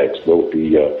aspects, both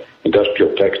the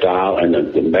industrial, textile, and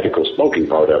the medical smoking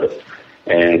part of it.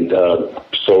 And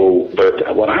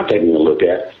but what I'm taking a look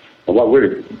at, and what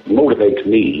really motivates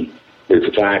me, is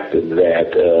the fact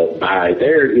that by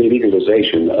their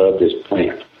illegalization of this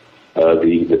plant,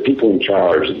 the people in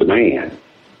charge, the man,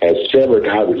 has severed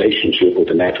our relationship with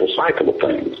the natural cycle of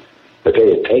things. That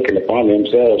they have taken upon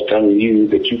themselves telling you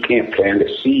that you can't plant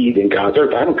a seed in God's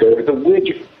earth. I don't care if it's a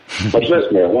widget, much less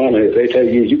marijuana. If they tell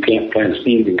you you can't plant a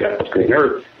seed in God's green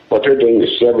earth, what they're doing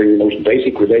is severing the most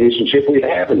basic relationship we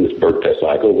have in this birth test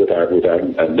cycle with our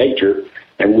nature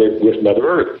and with Mother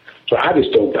Earth. So I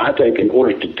think in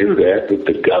order to do that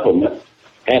the government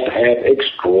has to have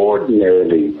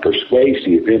extraordinarily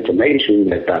persuasive information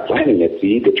that by planting that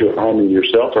seed that you're harming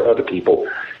yourself or other people.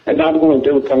 And not going to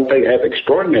do it, they have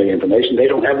extraordinary information. They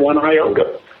don't have one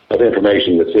iota of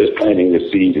information that says planting the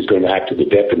seed is going to act to the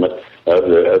detriment of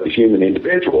the human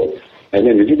individual. And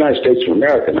in the United States of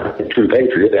America, a true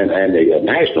patriot and a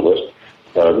nationalist,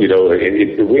 we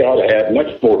ought to have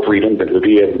much more freedom than to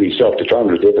be able to be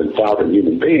self-determinative and sovereign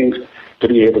human beings to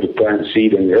be able to plant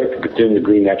seed in the earth and consume the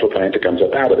green natural plant that comes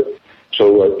up out of it.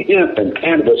 So hemp and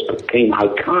cannabis became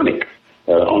iconic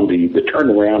on the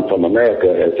turnaround from America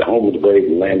as the home of the brave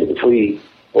and land of the free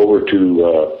over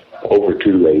to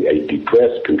a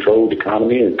depressed, controlled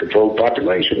economy and controlled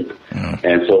population.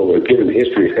 And so, given the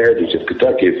history and heritage of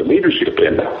Kentucky as the leadership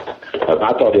in that,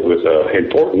 I thought it was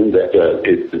important that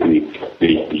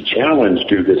the challenge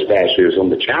to this fascism,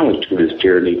 the challenge to this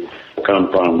tyranny,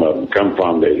 come from a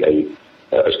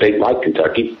state like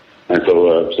Kentucky. And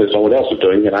so, since someone else was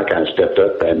doing it, I kind of stepped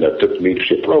up and took the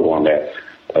leadership role on that.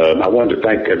 I wanted to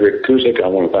thank Rick Cusick. I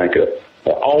want to thank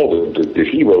all the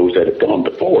heroes that have gone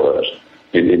before us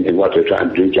in what they're trying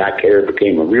to do. Jack Hare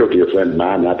became a real dear friend of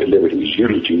mine, and I delivered his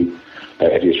eulogy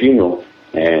at his funeral.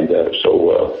 And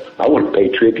so I want to pay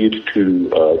tribute to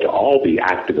all the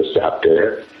activists out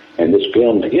there. And this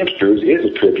film, The Hipsters, is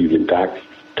a tribute, in fact,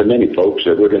 to many folks.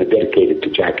 We're going to dedicate it to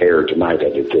Jack Hare tonight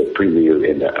at the premiere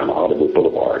on Hollywood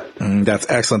Boulevard. That's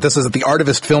excellent. This is at the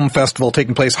Artivist Film Festival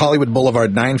taking place Hollywood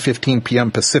Boulevard, 9:15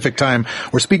 p.m. Pacific time.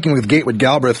 We're speaking with Gatewood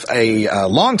Galbraith, a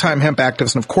longtime hemp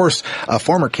activist and, of course, a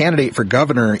former candidate for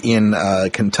governor in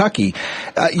Kentucky.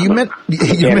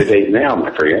 Candidate now,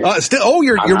 my friend.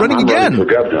 You're running again. Running for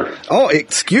governor. Oh,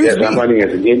 excuse me. I'm running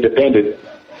as an independent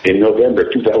in November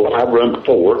 2000. Well, I've run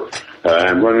before.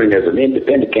 I'm running as an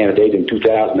independent candidate in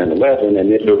 2011,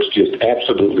 and it looks just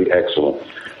absolutely excellent.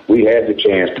 We had the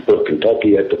chance to put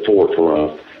Kentucky at the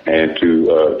forefront and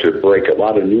to break a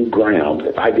lot of new ground.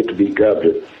 If I get to be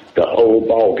governor, the whole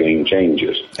ball game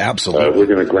changes. Absolutely. We're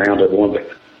going to ground at one of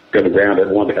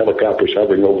the helicopters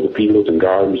hovering over the fields and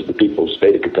gardens of the people of the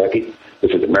state of Kentucky. This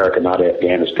is America, not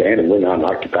Afghanistan, and we're not an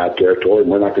occupied territory,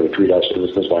 and we're not going to treat our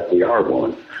citizens like we are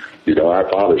one. You know, our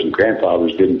fathers and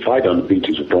grandfathers didn't fight on the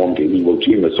beaches of Normandy and Iwo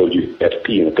Jima, so you had to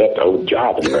pee in a cup to hold a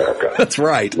job in America. That's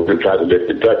right. We're going to try to lift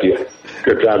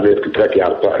Kentucky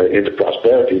out into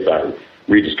prosperity by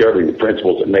rediscovering the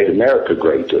principles that made America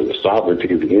great, the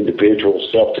sovereignty of the individual,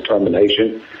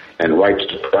 self-determination, and rights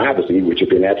to privacy, which have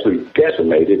been absolutely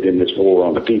decimated in this war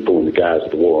on the people in the guise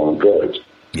of the war on drugs.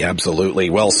 Yeah, absolutely.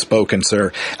 Well spoken,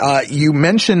 sir. You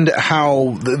mentioned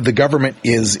how the government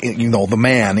is, the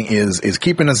man is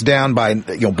keeping us down by,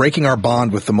 breaking our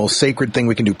bond with the most sacred thing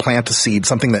we can do, plant a seed,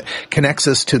 something that connects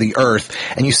us to the earth.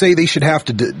 And you say they should have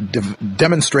to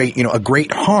demonstrate, a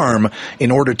great harm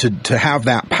in order to have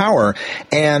that power.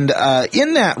 And,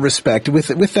 in that respect,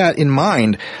 with that in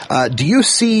mind, do you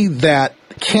see that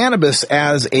cannabis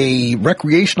as a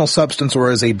recreational substance or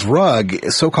as a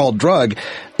drug, so-called drug,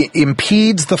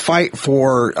 impedes the fight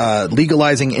for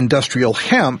legalizing industrial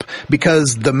hemp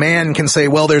because the man can say,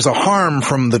 well, there's a harm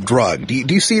from the drug. Do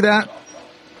you see that?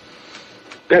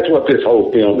 That's what this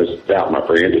whole film is about, my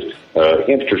friend, is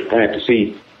hipsters plant the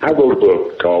seed. I wrote a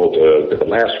book called The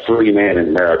Last Free Man in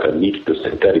America Meets the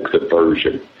Synthetic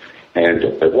Subversion. And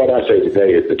what I say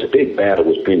today is it's a big battle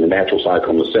between the natural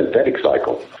cycle and the synthetic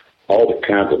cycle. All the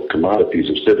kinds of commodities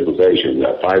of civilization,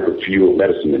 fiber, fuel,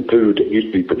 medicine, and food that used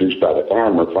to be produced by the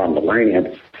farmer from the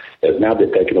land has now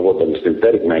been taken over by the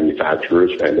synthetic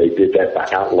manufacturers, and they did that by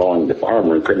outlawing the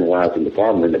farmer and criminalizing the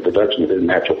farmer in the production of his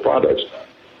natural products.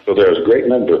 So there's a great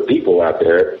number of people out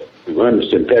there who run the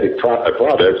synthetic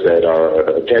products that are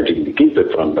attempting to keep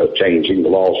it from changing, the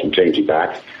laws from changing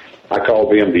back. I call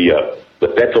them the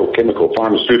petrochemical,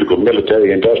 pharmaceutical,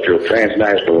 military, industrial,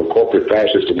 transnational, and corporate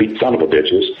fascist elite son of a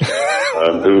bitches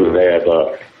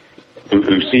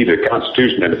who see the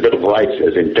Constitution and the Bill of Rights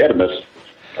as impediments.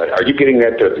 Are you getting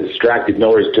that distracted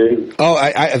noise too? Oh,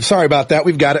 I'm sorry about that.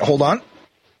 We've got it. Hold on.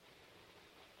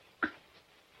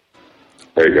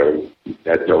 There you go.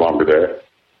 That's no longer there.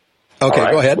 Okay,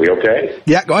 right. Go ahead. We okay?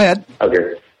 Yeah, go ahead.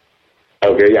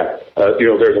 Okay, yeah.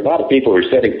 There's a lot of people who are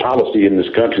setting policy in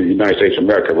this country, the United States of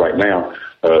America right now,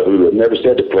 who have never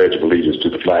said the Pledge of Allegiance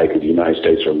to the flag of the United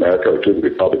States of America or to the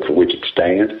republic for which it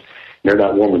stands. They're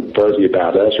not warm and fuzzy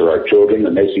about us or our children,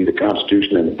 and they see the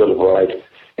Constitution and the Bill of Rights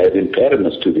as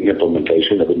impediments to the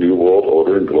implementation of a new world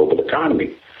order and global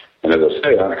economy. And as I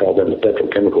say, I call them the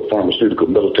petrochemical, pharmaceutical,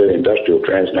 military, industrial,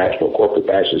 transnational, corporate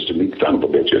fascist elite son of a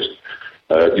bitches,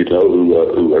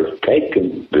 who are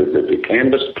taking the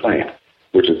cannabis plant,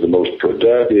 which is the most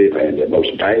productive and the most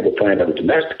valuable plant ever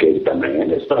domesticated by man.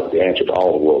 It's not the answer to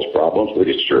all the world's problems, but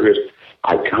it sure is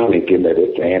iconic in that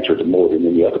it's the answer to more than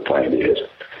any other plant is.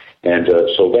 And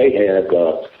so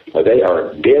they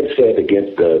are dead set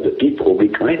against the people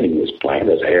reclaiming this plant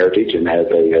as a heritage and as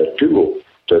a tool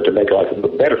to make life a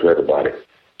little better for everybody.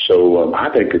 So I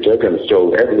think that they're going to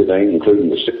throw everything, including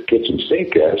the kitchen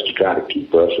sink, at us to try to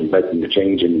keep us from making the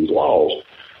change in these laws.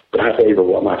 But I favor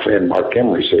what my friend Mark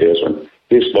Emery says when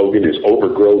his slogan is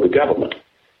 "Overgrow the government,"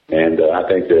 and I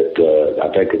think that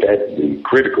the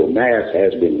critical mass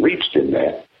has been reached in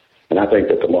that, and I think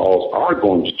that the laws are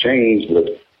going to change,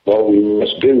 but What we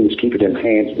must do is keep it in the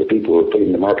hands of the people who are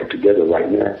putting the market together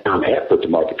right now and have put the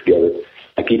market together,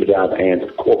 and keep it out of the hands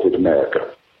of corporate America.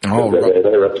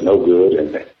 They're up to no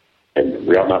good, and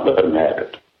we ought not let them have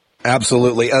it.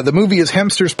 Absolutely. The movie is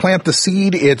Hempsters Plant the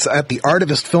Seed. It's at the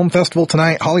Artivist Film Festival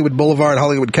tonight, Hollywood Boulevard,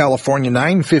 Hollywood, California,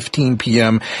 9:15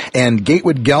 p.m. And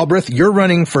Gatewood Galbraith, you're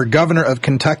running for governor of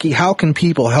Kentucky. How can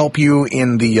people help you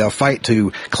in the fight to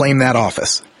claim that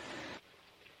office?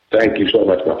 Thank you so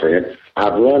much, my friend.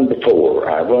 I've run before,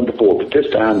 but this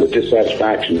time the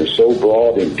dissatisfaction is so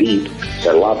broad and deep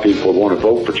that a lot of people want to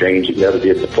vote for change that never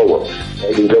did before.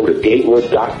 They can go to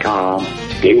gatewood.com,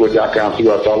 see what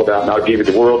it's all about, and I'll give you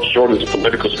the world's shortest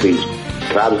political speech.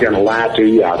 If I was going to lie to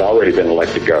you, I'd already been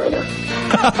elected governor.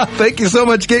 Thank you so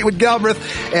much, Gatewood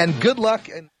Galbraith, and good luck.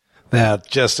 That's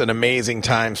just an amazing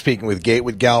time speaking with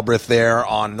Gatewood Galbraith there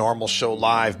on Normal Show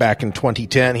Live back in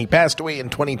 2010. He passed away in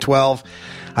 2012.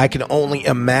 I can only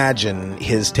imagine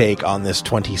his take on this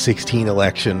 2016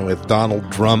 election with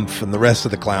Donald Trump and the rest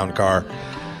of the clown car.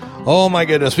 Oh my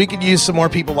goodness, we could use some more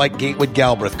people like Gatewood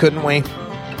Galbraith, couldn't we?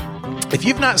 If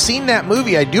you've not seen that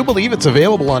movie, I do believe it's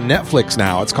available on Netflix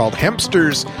now. It's called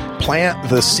Hempsters Plant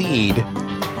the Seed.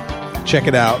 Check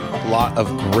it out. A lot of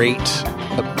great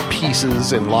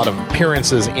pieces and a lot of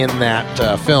appearances in that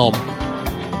film.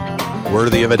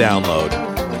 Worthy of a download.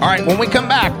 All right, when we come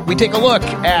back, we take a look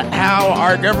at how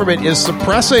our government is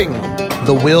suppressing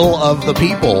the will of the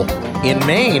people in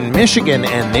Maine, Michigan,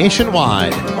 and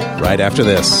nationwide right after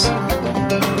this.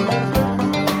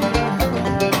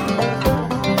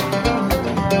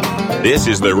 This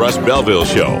is the Russ Belville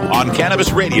Show on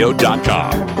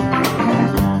CannabisRadio.com.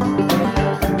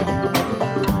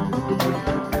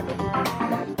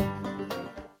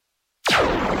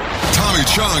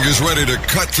 Chung is ready to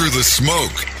cut through the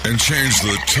smoke and change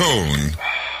the tone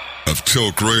of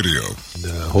Tilk Radio.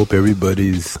 I hope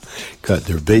everybody's got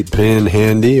their vape pen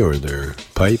handy, or their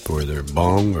pipe, or their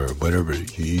bong, or whatever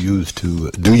you use to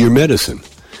do your medicine.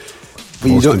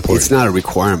 But you don't, it's not a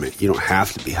requirement. You don't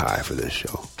have to be high for this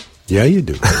show. Yeah, you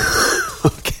do.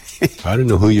 Okay. I don't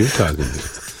know who you're talking to.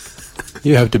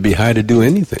 You have to be high to do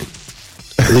anything.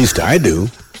 At least I do.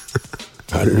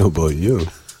 I don't know about you.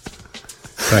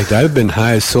 In fact, I've been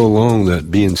high so long that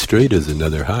being straight is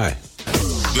another high.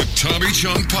 The Tommy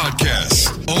Chung Podcast,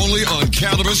 only on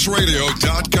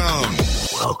CannabisRadio.com.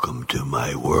 Welcome to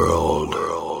my world.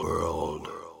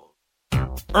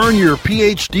 Earn your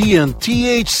PhD in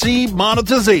THC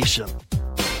monetization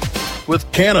with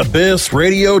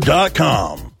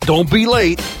CannabisRadio.com. Don't be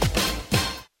late.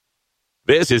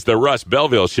 This is the Russ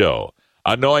Belville Show,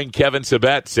 annoying Kevin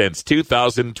Sabet since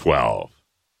 2012.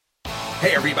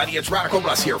 Hey everybody, it's Radical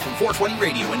Russ here from 420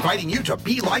 Radio, inviting you to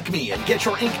be like me and get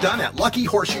your ink done at Lucky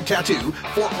Horseshoe Tattoo,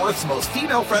 Fort Worth's most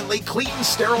female-friendly, clean,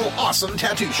 sterile, awesome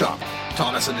tattoo shop.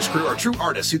 Thomas and his crew are true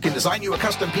artists who can design you a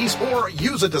custom piece or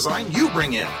use a design you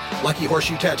bring in. Lucky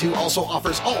Horseshoe Tattoo also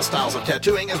offers all styles of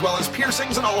tattooing as well as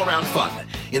piercings and all-around fun.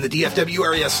 In the DFW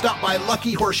area, stop by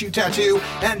Lucky Horseshoe Tattoo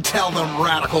and tell them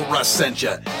Radical Russ sent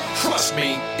you. Trust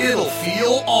me, it'll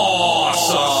feel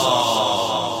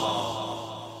awesome.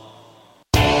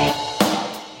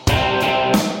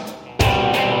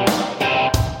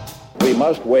 We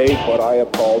must wage what I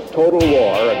have called total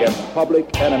war against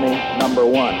public enemy number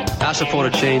one. I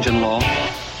support a change in law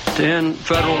to end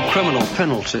federal criminal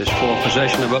penalties for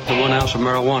possession of up to 1 ounce of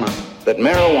marijuana. That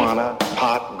marijuana,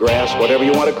 pot, grass, whatever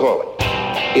you want to call it,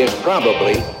 is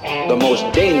probably the most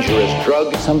dangerous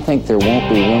drug. Some think there won't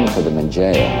be room for them in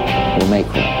jail. We'll make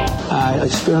room. I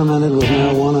experimented with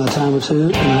marijuana a time or two,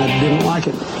 and I didn't like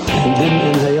it and didn't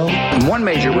inhale. And one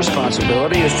major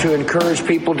responsibility is to encourage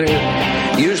people to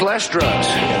use less drugs.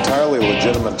 Entirely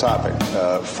legitimate topic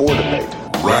for debate.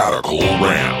 Radical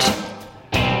Rant.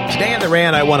 Today in the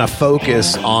rant, I want to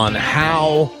focus on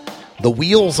how the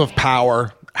wheels of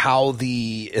power, how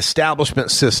the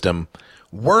establishment system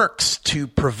works to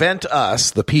prevent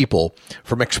us, the people,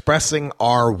 from expressing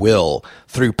our will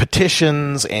through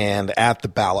petitions and at the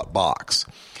ballot box.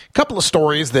 A couple of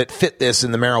stories that fit this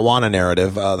in the marijuana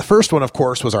narrative. The first one, of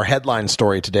course, was our headline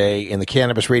story today in the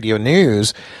Cannabis Radio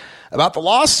News about the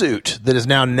lawsuit that is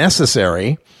now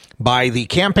necessary by the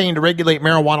Campaign to Regulate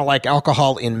Marijuana Like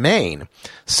Alcohol in Maine.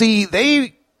 See,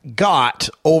 they got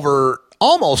over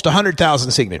almost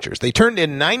 100,000 signatures. They turned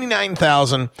in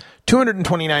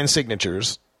 99,229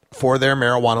 signatures for their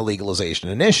marijuana legalization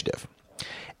initiative.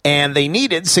 And they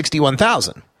needed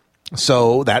 61,000.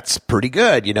 So that's pretty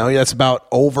good. You know, that's about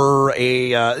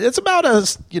it's about a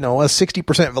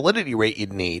 60% validity rate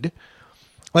you'd need.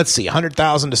 Let's see,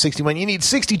 100,000 to 61. You need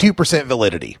 62%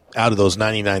 validity out of those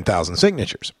 99,000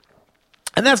 signatures.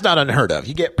 And that's not unheard of.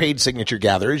 You get paid signature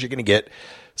gatherers, you're going to get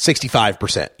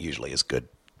 65% usually is good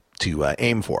to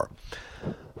aim for.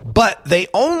 But they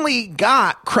only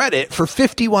got credit for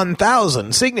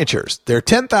 51,000 signatures. They're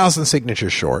 10,000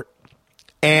 signatures short.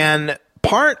 And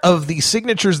part of the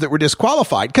signatures that were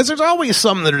disqualified, because there's always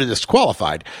some that are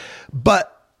disqualified,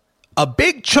 but a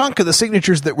big chunk of the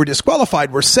signatures that were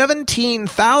disqualified were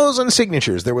 17,000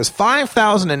 signatures. There was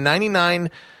 5,099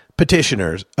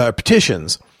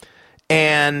 petitions,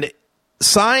 and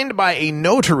signed by a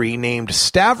notary named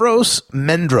Stavros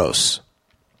Mendros.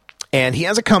 And he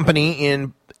has a company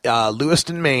in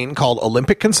Lewiston, Maine called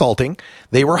Olympic Consulting.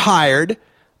 They were hired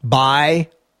by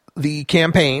the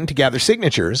campaign to gather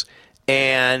signatures,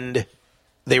 and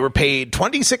they were paid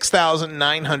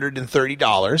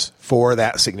 $26,930 for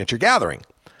that signature gathering.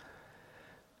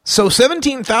 So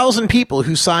 17,000 people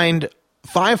who signed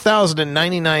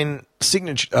 5,099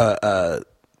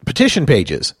 petition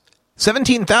pages,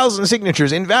 17,000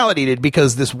 signatures invalidated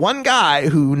because this one guy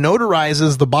who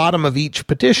notarizes the bottom of each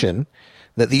petition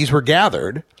that these were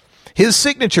gathered, his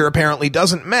signature apparently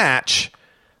doesn't match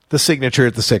the signature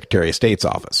at the Secretary of State's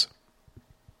office.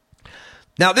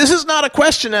 Now, this is not a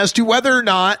question as to whether or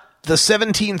not the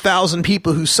 17,000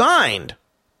 people who signed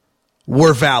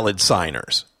were valid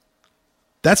signers.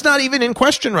 That's not even in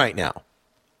question right now.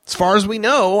 As far as we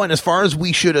know, and as far as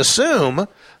we should assume,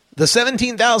 the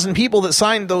 17,000 people that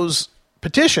signed those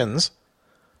petitions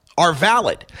are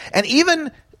valid. And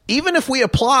even if we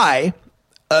apply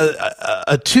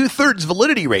a 2/3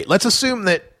 validity rate, let's assume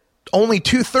that only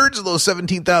 2/3 of those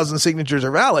 17,000 signatures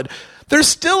are valid, there's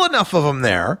still enough of them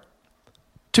there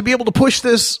to be able to push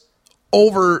this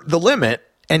over the limit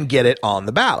and get it on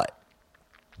the ballot.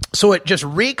 So it just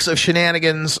reeks of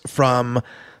shenanigans from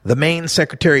the Maine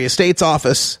Secretary of State's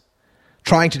office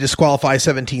trying to disqualify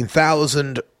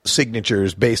 17,000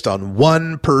 signatures based on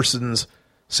one person's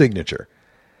signature.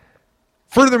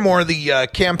 Furthermore, the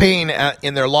campaign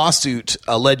in their lawsuit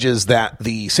alleges that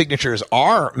the signatures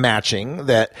are matching,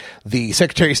 that the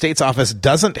Secretary of State's office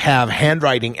doesn't have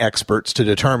handwriting experts to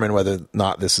determine whether or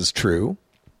not this is true.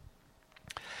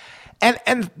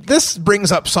 And this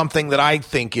brings up something that I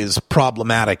think is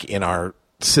problematic in our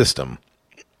system.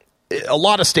 A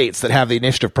lot of states that have the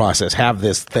initiative process have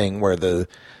this thing where the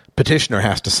petitioner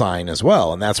has to sign as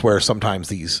well, and that's where sometimes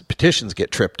these petitions get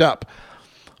tripped up.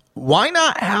 Why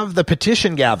not have the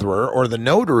petition gatherer or the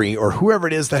notary or whoever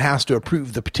it is that has to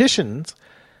approve the petitions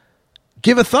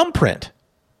give a thumbprint?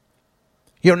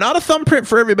 You know, not a thumbprint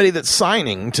for everybody that's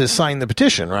signing to sign the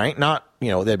petition, right? Not,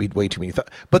 that'd be way too many.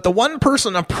 But the one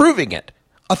person approving it,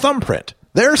 a thumbprint.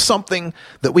 There's something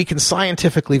that we can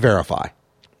scientifically verify.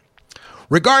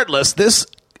 Regardless, this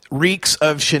reeks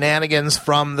of shenanigans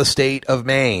from the state of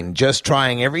Maine, just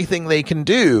trying everything they can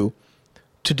do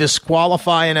to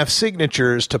disqualify enough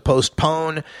signatures to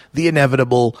postpone the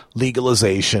inevitable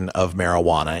legalization of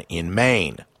marijuana in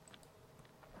Maine.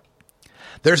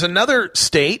 There's another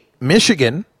state,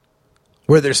 Michigan,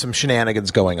 where there's some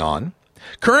shenanigans going on.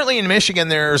 Currently in Michigan,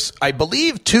 there's, I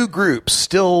believe, 2 groups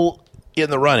still in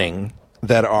the running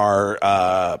that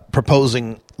are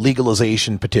proposing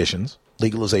legalization petitions,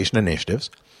 legalization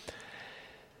initiatives,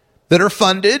 that are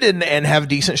funded and have a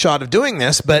decent shot of doing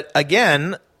this. But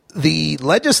again, the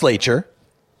legislature,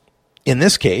 in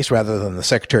this case, rather than the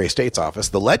Secretary of State's office,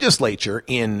 the legislature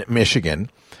in Michigan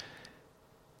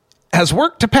has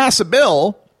worked to pass a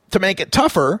bill to make it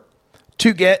tougher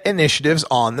to get initiatives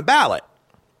on the ballot.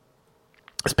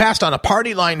 It's passed on a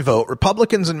party line vote,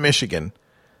 Republicans in Michigan,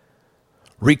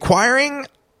 requiring,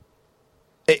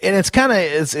 and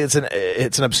it's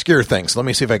an obscure thing, so let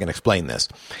me see if I can explain this.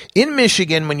 In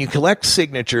Michigan, when you collect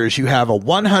signatures, you have a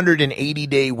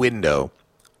 180-day window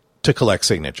to collect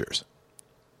signatures.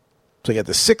 So you get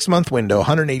the 6-month window,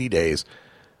 180 days,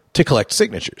 to collect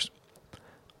signatures.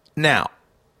 Now,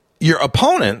 your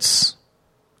opponents,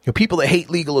 people that hate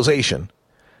legalization,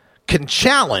 can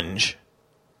challenge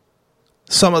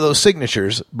some of those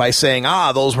signatures by saying,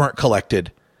 those weren't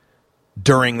collected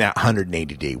during that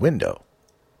 180-day window,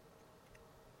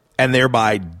 and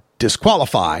thereby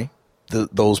disqualify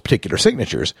those particular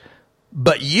signatures.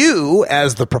 But you,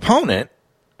 as the proponent,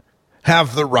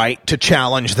 have the right to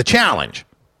challenge the challenge,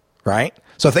 right?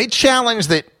 So if they challenge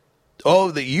that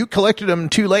you collected them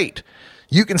too late,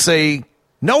 you can say,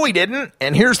 no, we didn't,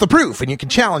 and here's the proof, and you can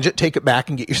challenge it, take it back,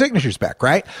 and get your signatures back,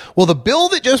 right? Well, the bill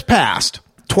that just passed,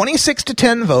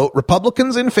 26-10 vote,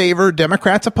 Republicans in favor,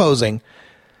 Democrats opposing,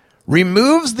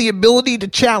 removes the ability to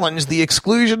challenge the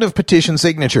exclusion of petition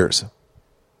signatures.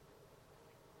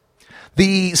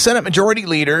 The Senate Majority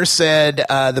Leader said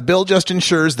the bill just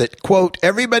ensures that, quote,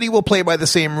 everybody will play by the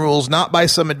same rules, not by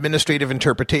some administrative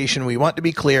interpretation. We want to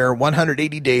be clear,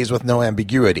 180 days with no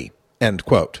ambiguity, end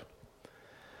quote.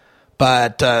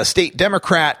 But State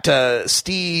Democrat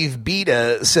Steve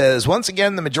Beta says, once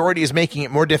again, the majority is making it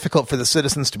more difficult for the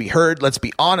citizens to be heard. Let's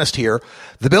be honest here.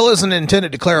 The bill isn't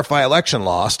intended to clarify election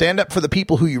law. Stand up for the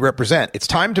people who you represent. It's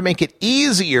time to make it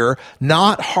easier,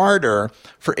 not harder,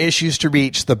 for issues to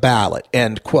reach the ballot,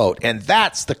 end quote. And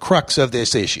that's the crux of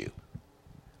this issue.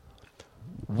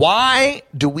 Why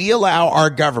do we allow our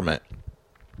government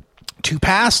to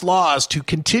pass laws to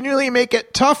continually make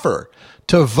it tougher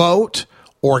to vote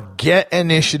or get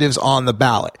initiatives on the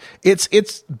ballot?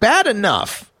 It's bad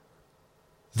enough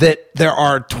that there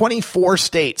are 24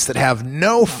 states that have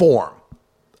no form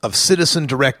of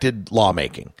citizen-directed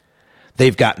lawmaking.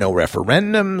 They've got no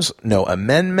referendums, no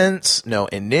amendments, no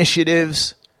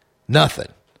initiatives, nothing.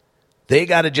 They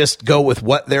got to just go with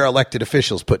what their elected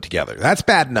officials put together. That's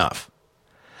bad enough.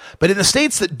 But in the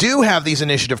states that do have these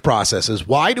initiative processes,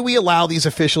 why do we allow these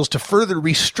officials to further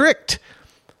restrict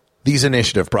these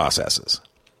initiative processes?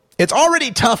 It's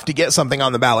already tough to get something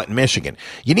on the ballot in Michigan.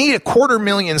 You need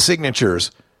 250,000 signatures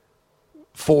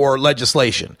for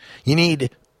legislation. You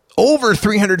need over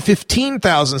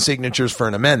 315,000 signatures for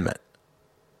an amendment.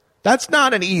 That's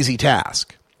not an easy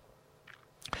task.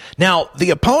 Now,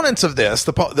 the opponents of this,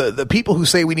 the people who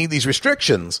say we need these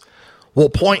restrictions, will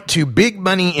point to big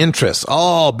money interests.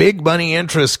 Oh, big money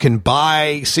interests can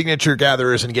buy signature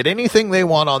gatherers and get anything they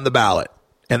want on the ballot.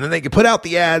 And then they can put out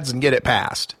the ads and get it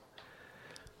passed.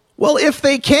 Well, if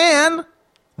they can,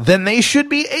 then they should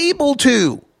be able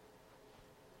to.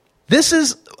 This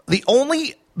is the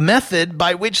only method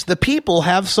by which the people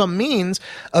have some means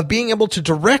of being able to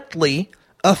directly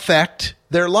affect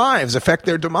their lives, affect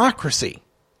their democracy.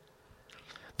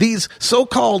 These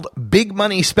so-called big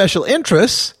money special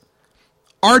interests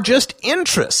are just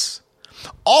interests.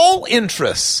 All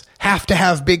interests have to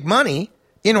have big money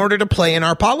in order to play in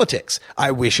our politics. I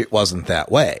wish it wasn't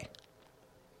that way.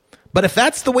 But if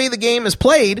that's the way the game is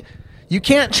played, you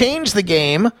can't change the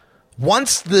game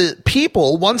once the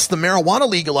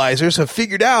marijuana legalizers have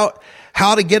figured out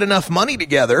how to get enough money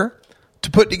together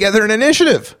to put together an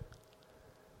initiative.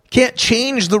 Can't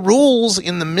change the rules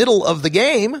in the middle of the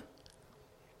game.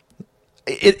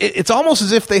 It's almost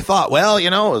as if they thought, well,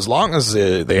 as long as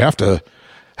they have to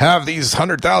have these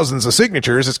 100,000s of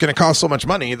signatures, it's going to cost so much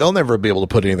money, they'll never be able to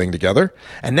put anything together.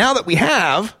 And now that we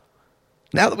have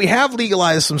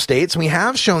legalized some states, and we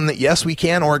have shown that, yes, we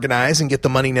can organize and get the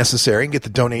money necessary and get the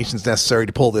donations necessary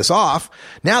to pull this off.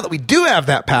 Now that we do have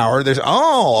that power, there's,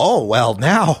 now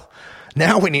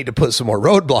we need to put some more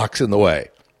roadblocks in the way.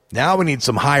 Now we need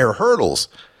some higher hurdles,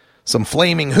 some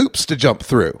flaming hoops to jump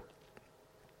through.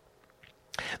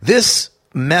 This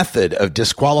method of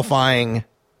disqualifying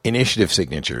initiative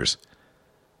signatures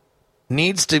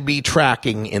needs to be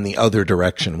tracking in the other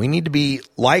direction. We need to be,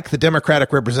 like the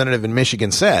Democratic representative in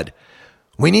Michigan said,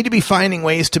 we need to be finding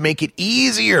ways to make it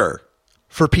easier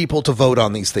for people to vote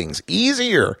on these things,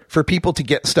 easier for people to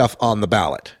get stuff on the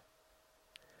ballot,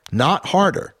 not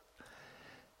harder.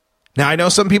 Now, I know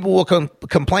some people will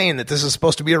complain that this is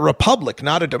supposed to be a republic,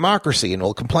 not a democracy, and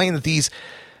will complain that these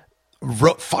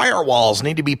firewalls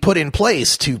need to be put in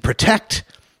place to protect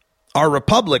our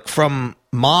republic from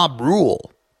mob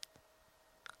rule.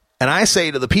 And I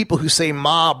say to the people who say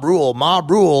mob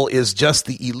rule is just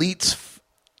the elite's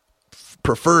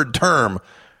preferred term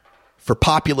for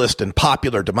populist and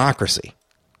popular democracy.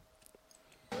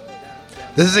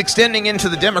 This is extending into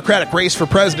the Democratic race for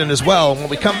president as well. And when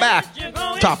we come back,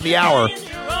 top of the hour,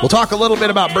 we'll talk a little bit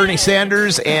about Bernie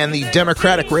Sanders and the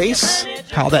Democratic race,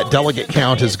 how that delegate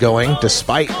count is going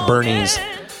despite Bernie's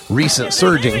recent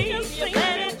surging.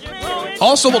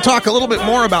 Also, we'll talk a little bit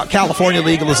more about California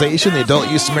legalization, the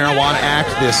Adult Use of Marijuana Act,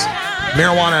 this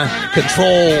Marijuana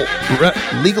Control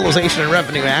Legalization and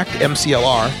Revenue Act,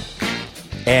 MCLR,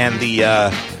 and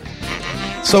the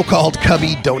so-called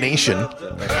Cubby donation.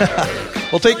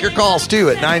 We'll take your calls, too,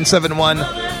 at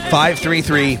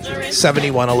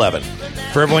 971-533-7111.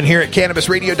 For everyone here at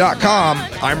CannabisRadio.com,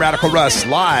 I'm Radical Russ,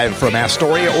 live from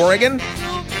Astoria, Oregon.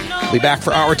 We'll be back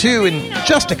for hour 2 in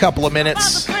just a couple of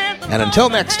minutes. And until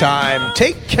next time,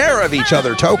 take care of each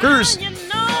other, tokers.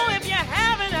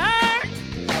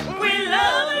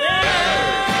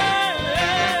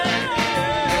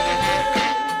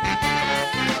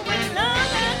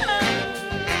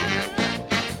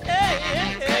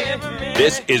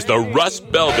 This is the Russ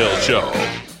Belville Show.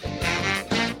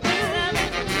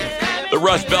 The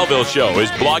Russ Belville Show is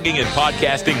blogging and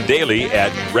podcasting daily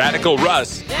at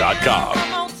RadicalRuss.com.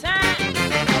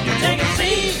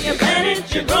 You plant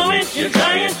it, you grow it, you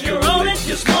dry it, you roll it,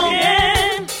 you smoke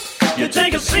it. You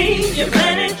take a seed, you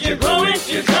plant it, you grow it,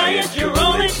 you dry it, you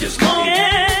roll it, you smoke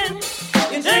it.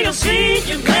 take a seed,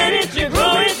 you plant it, you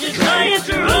grow it, you try it,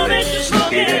 you roll it, you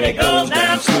smoke it, and it goes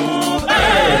down smoother.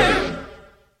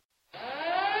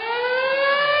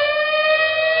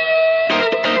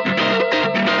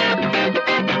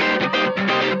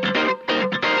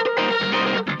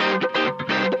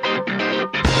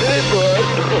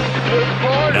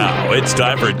 Now it's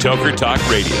time for Toker Talk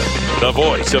Radio, the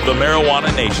voice of the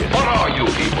marijuana nation. What are you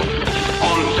people?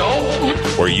 On dope?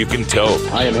 Where you can toke.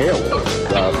 I inhale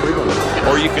frequently.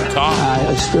 Or you can talk.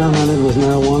 I experimented with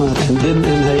marijuana and didn't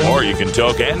inhale. Or you can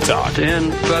toke and talk.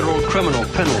 10 federal criminal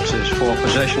penalties for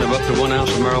possession of up to 1 ounce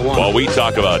of marijuana. While we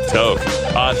talk about toke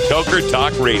on Toker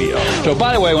Talk Radio. So,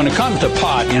 by the way, when it comes to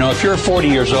pot, if you're 40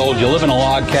 years old, you live in a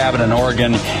log cabin in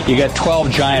Oregon, you got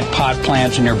 12 giant pot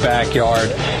plants in your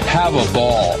backyard, have a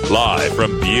ball. Live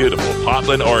from beautiful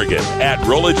Portland, Oregon at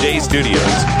Rolla J Studios.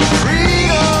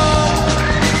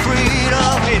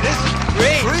 Hey, this is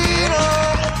great.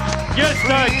 Get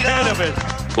that cannabis.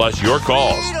 Plus your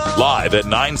calls live at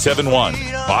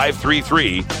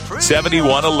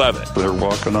 971-533-7111. They're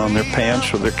walking on their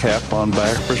pants with their cap on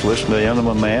backwards, listening to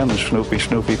Enema Man and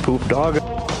Snoopy Poop Dog.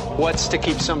 What's to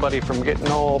keep somebody from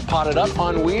getting all potted up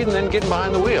on weed and then getting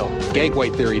behind the wheel? Gateway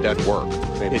theory doesn't work.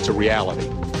 It's a reality.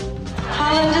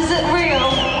 Holland, is it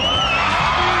real?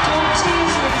 Don't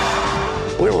tease me.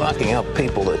 We're locking up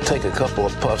people that take a couple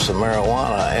of puffs of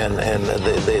marijuana, and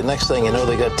the next thing you know,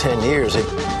 they got 10 years.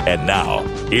 And now,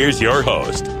 here's your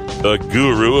host, the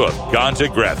guru of ganja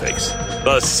graphics,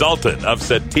 the sultan of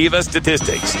sativa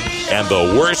statistics, and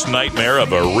the worst nightmare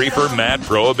of a reefer-mad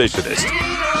prohibitionist.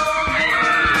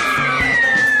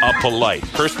 A polite,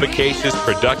 perspicacious,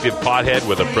 productive pothead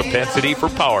with a propensity for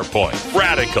PowerPoint.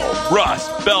 Radical Russ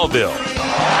Belville.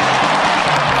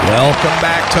 Welcome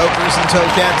back, tokers and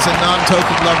tokettes and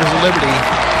non-toking lovers of liberty.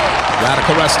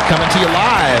 Radical Russ coming to you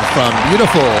live from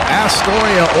beautiful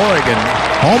Astoria, Oregon,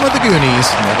 home of the Goonies.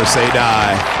 Never say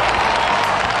die.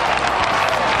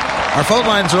 Our phone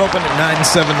lines are open at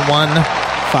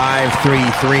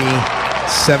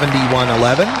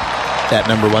 971-533-7111. That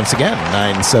number once again,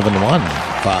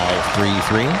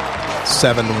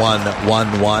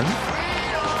 971-533-7111.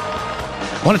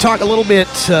 I want to talk a little bit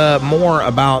more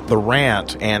about the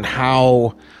rant and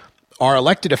how our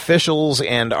elected officials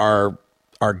and our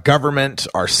government,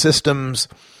 our systems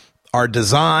are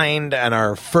designed and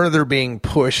are further being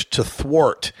pushed to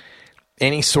thwart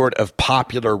any sort of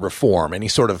popular reform, any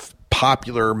sort of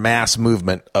popular mass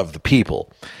movement of the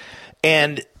people.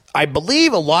 And I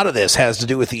believe a lot of this has to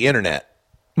do with the internet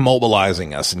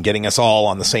mobilizing us and getting us all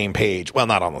on the same page. Well,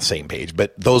 not on the same page,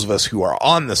 but those of us who are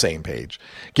on the same page,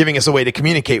 giving us a way to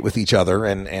communicate with each other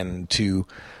and to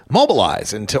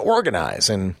mobilize and to organize.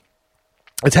 And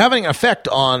it's having an effect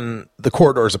on the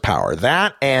corridors of power.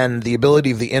 That and the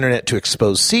ability of the internet to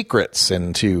expose secrets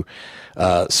and to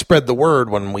spread the word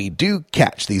when we do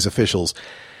catch these officials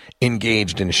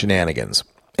engaged in shenanigans.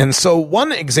 And so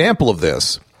one example of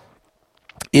this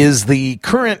is the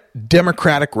current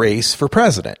Democratic race for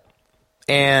president.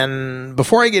 And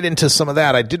before I get into some of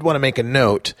that, I did want to make a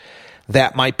note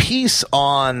that my piece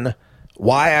on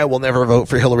why I will never vote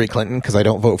for Hillary Clinton, because I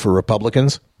don't vote for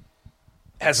Republicans,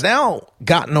 has now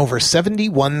gotten over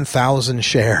 71,000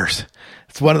 shares.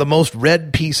 It's one of the most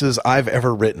read pieces I've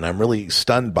ever written. I'm really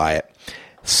stunned by it.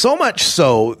 So much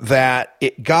so that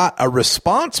it got a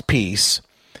response piece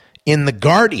in The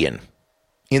Guardian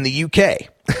in the UK.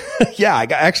 Yeah, I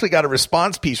actually got a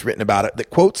response piece written about it that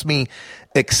quotes me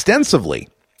extensively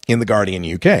in The Guardian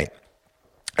UK.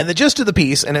 And the gist of the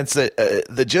piece, and it's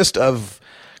the gist of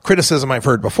criticism I've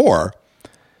heard before,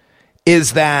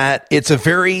 is that it's a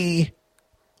very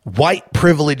white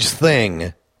privilege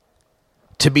thing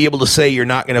to be able to say you're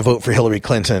not going to vote for Hillary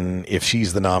Clinton if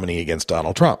she's the nominee against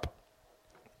Donald Trump.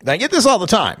 Now, I get this all the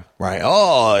time, right?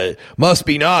 Oh, it must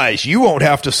be nice. You won't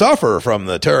have to suffer from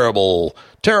the terrible,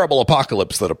 terrible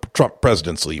apocalypse that a Trump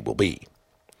presidency will be.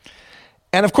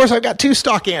 And, of course, I've got two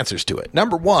stock answers to it.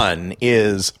 Number one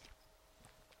is,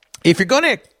 if you're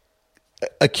going to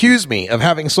accuse me of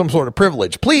having some sort of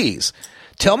privilege, please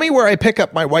tell me where I pick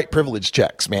up my white privilege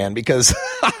checks, man, because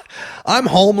I'm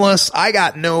homeless. I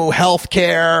got no health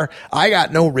care. I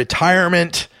got no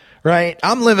retirement. Right?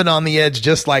 I'm living on the edge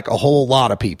just like a whole lot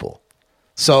of people.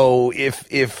 So if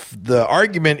the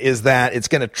argument is that it's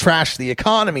going to trash the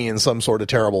economy in some sort of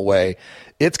terrible way,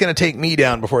 it's going to take me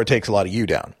down before it takes a lot of you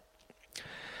down.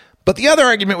 But the other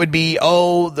argument would be,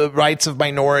 the rights of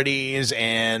minorities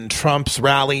and Trump's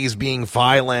rallies being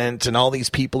violent and all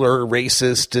these people are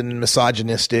racist and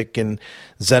misogynistic and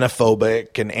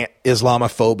xenophobic and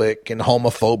Islamophobic and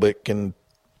homophobic and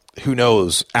who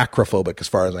knows, acrophobic as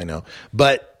far as I know.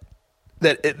 But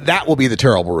that will be the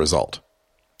terrible result.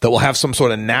 that we'll have some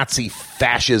sort of Nazi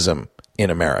fascism in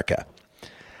America.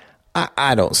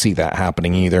 I don't see that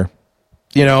happening either.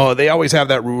 You know, they always have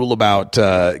that rule about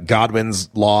Godwin's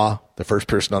law, the first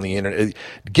person on the internet.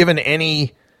 Given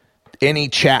any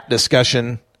chat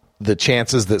discussion, the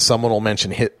chances that someone will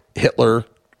mention Hitler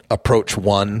approach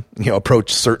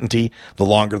certainty the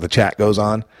longer the chat goes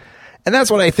on. And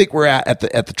that's what I think we're at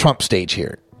the Trump stage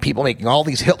here. People making all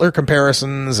these Hitler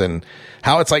comparisons and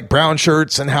how it's like brown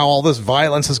shirts and how all this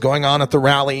violence is going on at the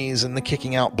rallies and the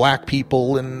kicking out black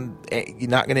people and you're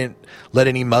not going to let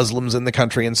any Muslims in the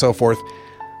country and so forth.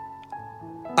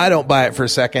 I don't buy it for a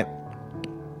second.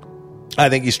 I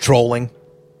think he's trolling.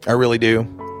 I really do.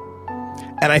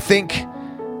 And I think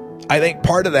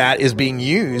part of that is being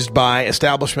used by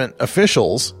establishment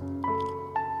officials.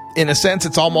 In a sense,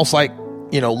 it's almost like,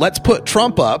 let's put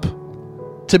Trump up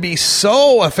to be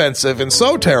so offensive and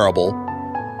so terrible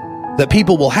that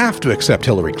people will have to accept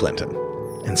Hillary Clinton.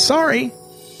 And sorry,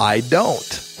 I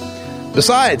don't.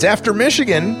 Besides, after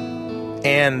Michigan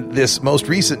and this most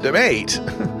recent debate,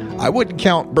 I wouldn't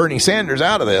count Bernie Sanders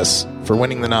out of this for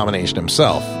winning the nomination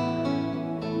himself.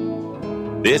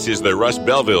 This is the Russ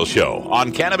Belville Show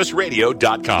on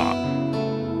CannabisRadio.com.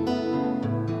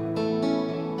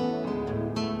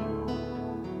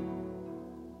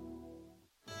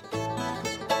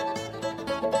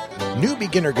 New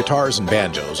beginner guitars and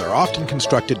banjos are often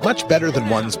constructed much better than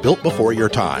ones built before your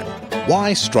time.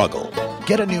 Why struggle?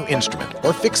 Get a new instrument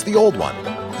or fix the old one.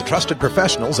 The trusted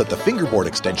professionals at the Fingerboard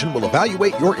Extension will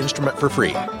evaluate your instrument for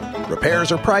free.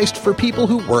 Repairs are priced for people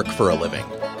who work for a living.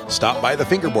 Stop by the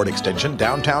Fingerboard Extension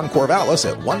downtown Corvallis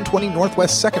at 120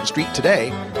 Northwest 2nd Street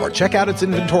today or check out its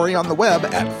inventory on the web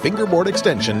at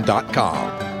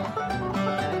fingerboardextension.com.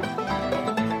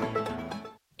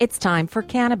 It's time for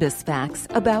Cannabis Facts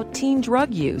about teen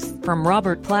drug use from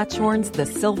Robert Platshorn's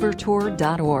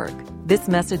thesilvertour.org. This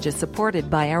message is supported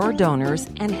by our donors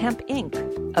and Hemp Inc.,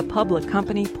 a public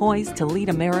company poised to lead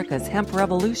America's hemp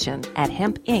revolution at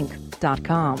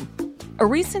hempinc.com. A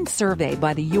recent survey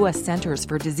by the U.S. Centers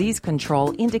for Disease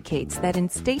Control indicates that in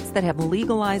states that have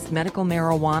legalized medical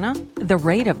marijuana, the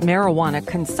rate of marijuana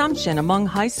consumption among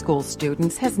high school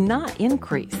students has not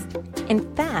increased.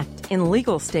 In fact, in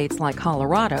legal states like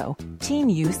Colorado, teen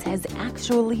use has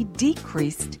actually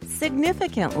decreased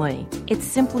significantly. It's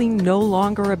simply no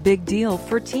longer a big deal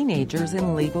for teenagers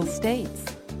in legal states.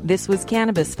 This was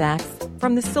Cannabis Facts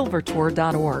from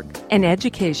thesilvertour.org, an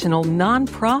educational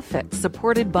nonprofit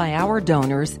supported by our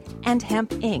donors and Hemp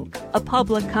Inc., a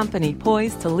public company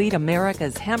poised to lead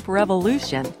America's hemp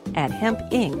revolution at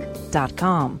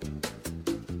hempinc.com.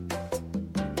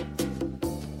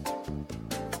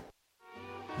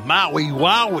 Maui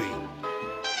Wowie,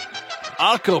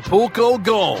 Acapulco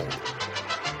Gold,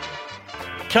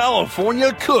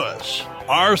 California Kush.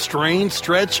 Our strains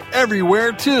stretch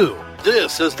everywhere too.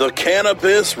 This is the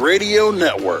Cannabis Radio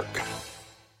Network.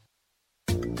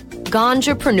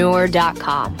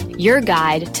 Ganjapreneur.com, your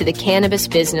guide to the cannabis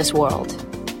business world.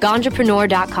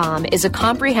 Ganjapreneur.com is a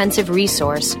comprehensive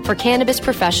resource for cannabis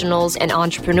professionals and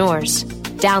entrepreneurs.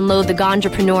 Download the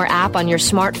Ganjapreneur app on your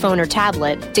smartphone or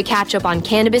tablet to catch up on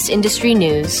cannabis industry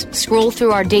news, scroll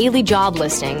through our daily job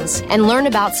listings, and learn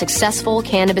about successful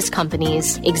cannabis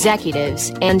companies,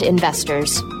 executives, and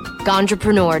investors.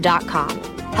 Ganjapreneur.com,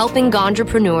 helping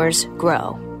ganjapreneurs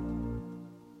grow.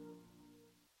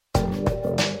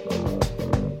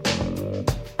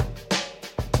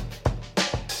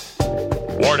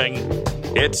 Warning,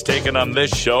 hits taken on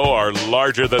this show are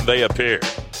larger than they appear.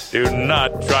 Do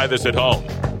not try this at home.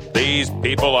 These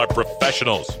people are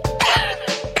professionals.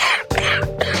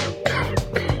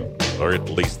 Or at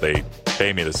least they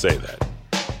pay me to say that.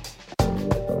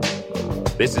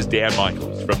 This is Dan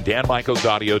Michaels from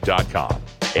danmichaelsaudio.com,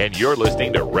 and you're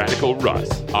listening to Radical Russ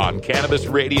on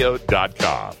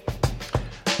CannabisRadio.com.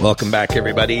 Welcome back,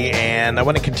 everybody, and I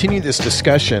want to continue this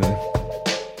discussion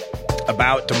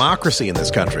about democracy in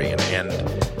this country and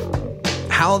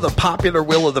how the popular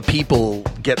will of the people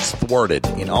gets thwarted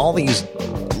in all these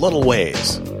little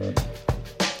ways.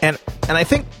 And I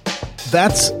think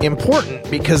that's important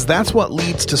because that's what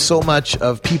leads to so much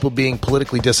of people being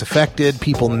politically disaffected,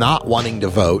 people not wanting to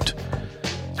vote.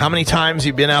 How many times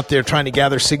you've been out there trying to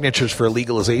gather signatures for a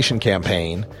legalization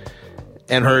campaign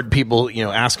and heard people,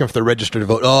 ask them if they're registered to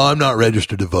vote. Oh, I'm not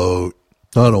registered to vote.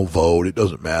 I don't vote. It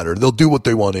doesn't matter. They'll do what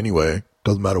they want anyway.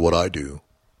 Doesn't matter what I do.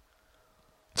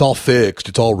 It's all fixed.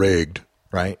 It's all rigged,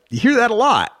 right? You hear that a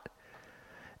lot.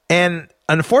 And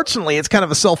unfortunately, it's kind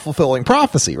of a self-fulfilling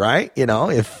prophecy, right?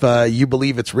 If you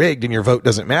believe it's rigged and your vote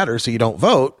doesn't matter, so you don't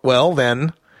vote, well,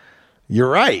 then you're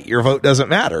right. Your vote doesn't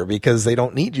matter because they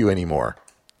don't need you anymore.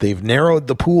 They've narrowed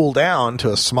the pool down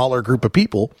to a smaller group of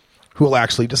people who will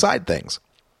actually decide things.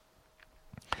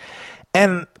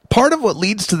 And part of what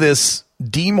leads to this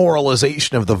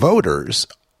demoralization of the voters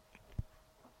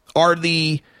are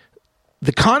the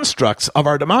constructs of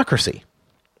our democracy.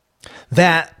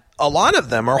 That a lot of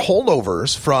them are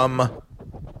holdovers from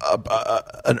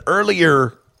an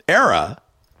earlier era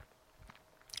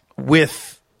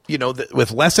with,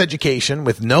 with less education,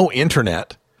 with no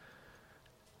internet.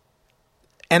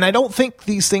 And I don't think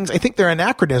these things, I think they're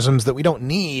anachronisms that we don't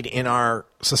need in our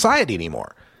society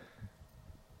anymore.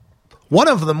 One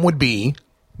of them would be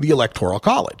the Electoral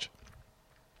College.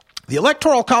 The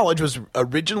Electoral College was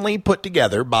originally put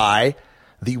together by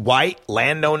the white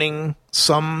landowning,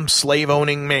 some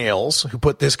slave-owning males who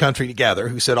put this country together,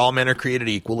 who said all men are created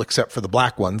equal except for the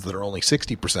black ones that are only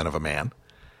 60% of a man.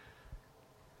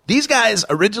 These guys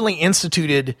originally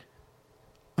instituted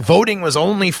voting was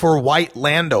only for white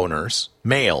landowners,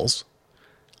 males,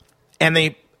 and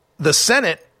the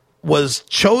Senate was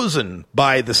chosen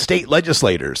by the state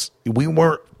legislators. We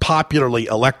weren't popularly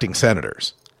electing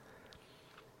senators.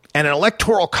 And an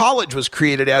electoral college was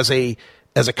created as a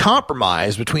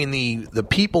compromise between the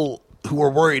people who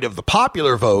were worried of the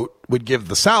popular vote would give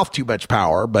the South too much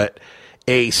power, but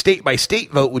a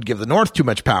state-by-state vote would give the North too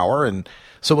much power. And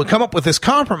so we come up with this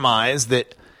compromise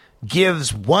that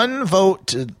gives one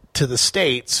vote to the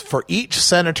states for each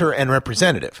senator and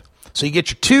representative. So you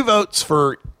get your 2 votes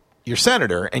for your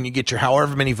senator, and you get your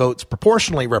however many votes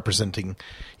proportionally representing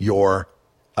your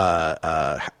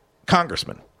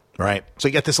congressman, right? So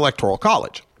you get this electoral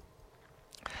college.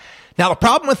 Now, the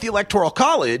problem with the Electoral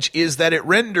College is that it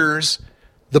renders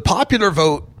the popular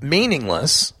vote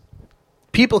meaningless.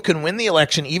 People can win the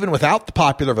election even without the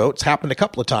popular vote. It's happened a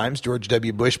couple of times, George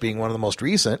W. Bush being one of the most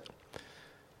recent.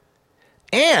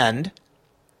 And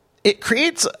it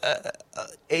creates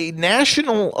a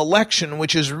national election,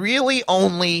 which is really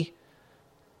only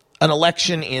an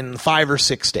election in 5 or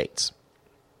 6 states.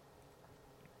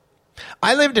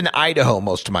 I lived in Idaho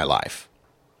most of my life,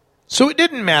 so it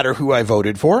didn't matter who I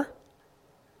voted for.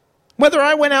 Whether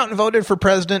I went out and voted for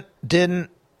president didn't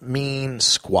mean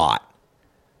squat,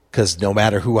 because no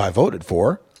matter who I voted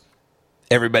for,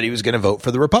 everybody was going to vote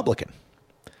for the Republican.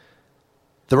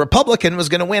 The Republican was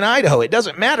going to win Idaho. It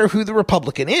doesn't matter who the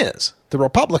Republican is. The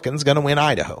Republican's going to win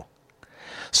Idaho.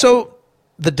 So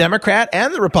the Democrat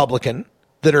and the Republican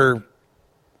that are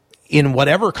in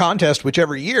whatever contest,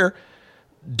 whichever year,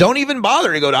 don't even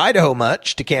bother to go to Idaho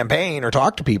much to campaign or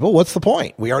talk to people. What's the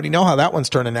point? We already know how that one's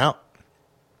turning out.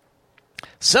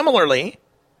 Similarly,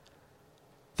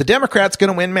 the Democrat's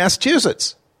going to win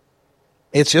Massachusetts.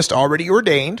 It's just already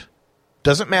ordained.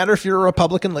 Doesn't matter if you're a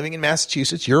Republican living in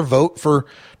Massachusetts, your vote for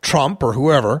Trump or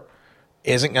whoever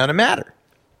isn't going to matter.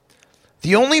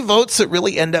 The only votes that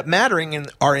really end up mattering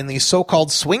are in these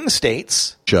so-called swing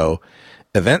states, show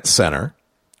event center.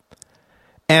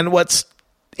 And what's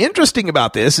interesting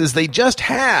about this is they just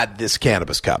had this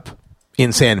Cannabis Cup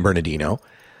in San Bernardino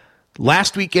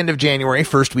last weekend of January,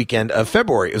 first weekend of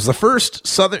February. It was the first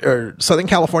Southern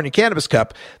California Cannabis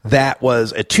Cup that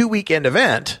was a 2-weekend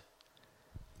event.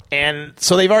 And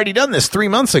so they've already done this 3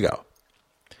 months ago.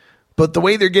 But the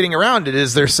way they're getting around it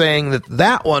is they're saying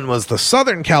that one was the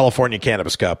Southern California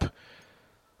Cannabis Cup.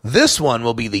 This one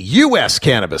will be the U.S.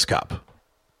 Cannabis Cup.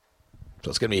 So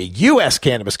it's going to be a U.S.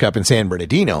 Cannabis Cup in San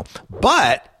Bernardino.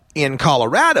 But in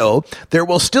Colorado, there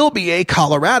will still be a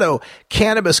Colorado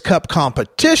Cannabis Cup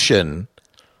competition,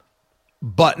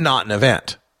 but not an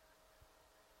event.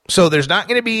 So there's not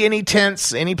going to be any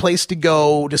tents, any place to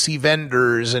go to see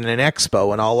vendors and an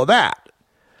expo and all of that.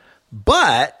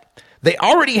 But they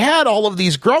already had all of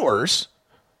these growers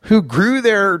who grew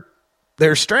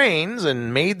their strains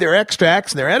and made their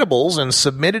extracts and their edibles and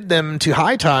submitted them to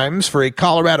High Times for a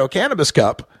Colorado Cannabis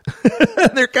Cup.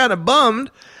 They're kind of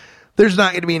bummed there's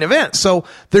not going to be an event. So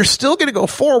they're still going to go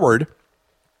forward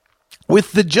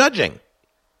with the judging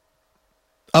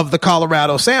of the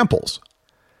Colorado samples.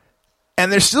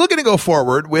 And they're still going to go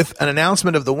forward with an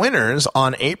announcement of the winners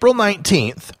on April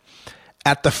 19th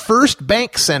at the First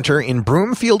Bank Center in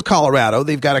Broomfield, Colorado.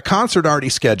 They've got a concert already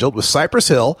scheduled with Cypress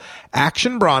Hill,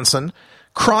 Action Bronson,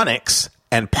 Chronix,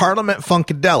 and Parliament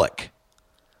Funkadelic.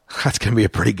 That's going to be a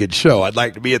pretty good show. I'd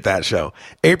like to be at that show.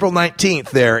 April 19th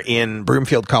there in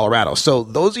Broomfield, Colorado. So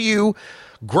those of you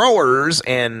growers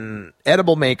and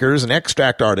edible makers and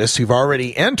extract artists who've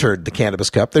already entered the Cannabis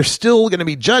Cup, they're still going to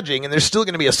be judging, and there's still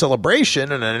going to be a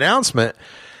celebration and an announcement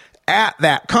at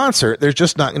that concert. There's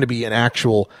just not going to be an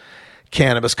actual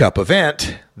Cannabis Cup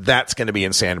event. That's going to be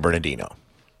in San Bernardino.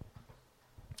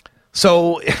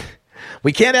 So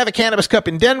We can't have a cannabis cup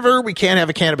in Denver. We can't have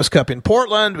a cannabis cup in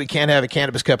Portland. We can't have a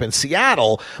cannabis cup in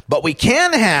Seattle. But we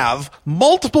can have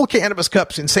multiple cannabis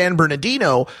cups in San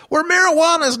Bernardino where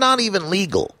marijuana is not even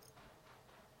legal.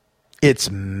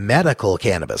 It's medical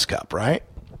cannabis cup, right?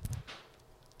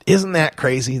 Isn't that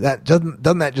crazy? Doesn't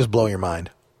that just blow your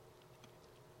mind?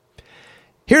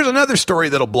 Here's another story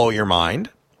that'll blow your mind.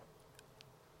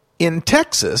 In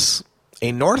Texas,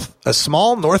 a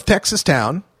small North Texas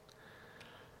town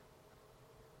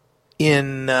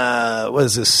in, what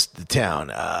is this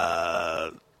town?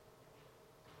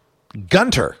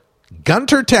 Gunter,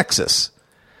 Texas.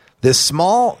 This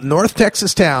small North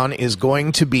Texas town is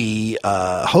going to be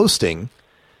hosting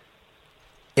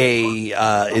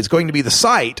is going to be the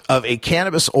site of a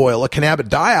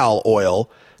cannabidiol oil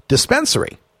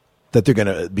dispensary that they're going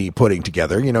to be putting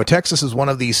together. You know, Texas is one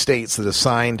of these states that has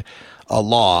signed a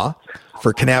law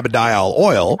for cannabidiol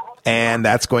oil, and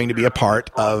that's going to be a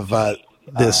part of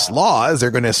this law, as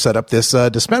they're going to set up this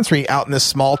dispensary out in this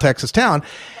small Texas town.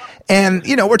 And,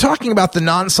 you know, we're talking about the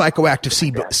non-psychoactive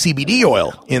CBD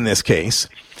oil in this case.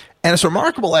 And it's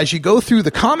remarkable as you go through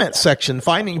the comment section,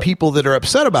 finding people that are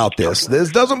upset about this.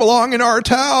 This doesn't belong in our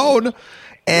town.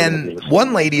 And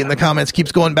one lady in the comments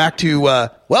keeps going back to,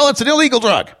 well, it's an illegal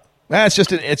drug.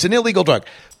 It's an illegal drug.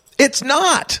 It's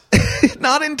not.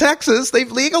 Not in Texas.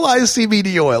 They've legalized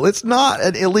CBD oil. It's not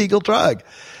an illegal drug.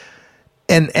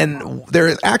 And there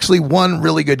is actually one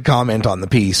really good comment on the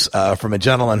piece from a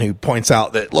gentleman who points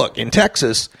out that, look, in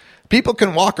Texas, people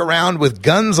can walk around with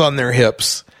guns on their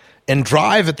hips and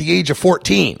drive at the age of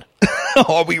 14.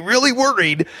 Are we really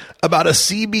worried about a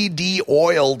CBD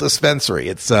oil dispensary?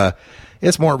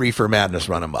 It's more reefer madness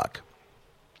run amok.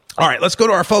 All right, let's go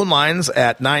to our phone lines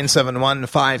at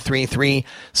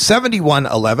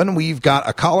 971-533-7111. We've got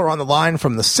a caller on the line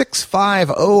from the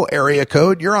 650 area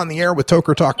code. You're on the air with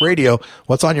Toker Talk Radio.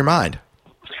 What's on your mind?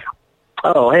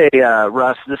 Oh, hey,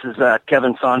 Russ. This is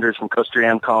Kevin Saunders from Costa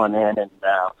Rica calling in, and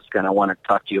I was going to want to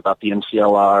talk to you about the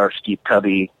MCLR Steve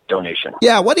Cubby donation.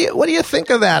 Yeah, what do you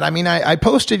think of that? I mean, I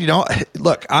posted, you know,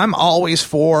 look, I'm always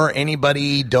for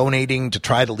anybody donating to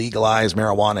try to legalize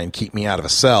marijuana and keep me out of a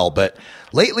cell, but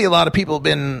lately a lot of people have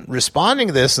been responding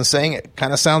to this and saying it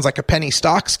kind of sounds like a penny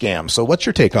stock scam. So what's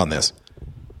your take on this?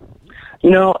 You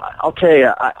know, I'll tell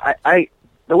you, I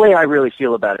the way I really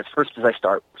feel about it, first is I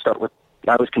start with,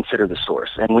 I always consider the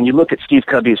source. And when you look at Steve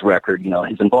Cubby's record, you know,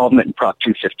 his involvement in Prop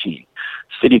 215,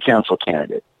 city council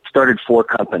candidate, started 4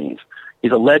 companies.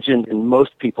 He's a legend in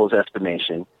most people's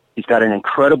estimation. He's got an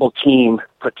incredible team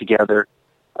put together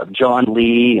of John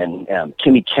Lee and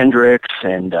Kimmy Kendricks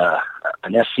and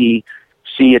an SEC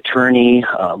attorney,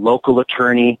 local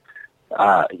attorney.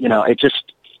 You know,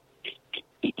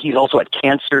 he's also had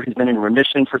cancer. He's been in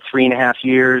remission for 3.5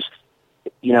 years.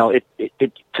 You know,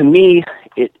 to me,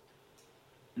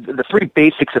 the 3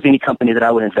 basics of any company that I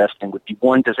would invest in would be,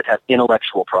 1, does it have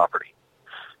intellectual property?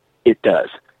 It does.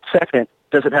 Second,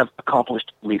 does it have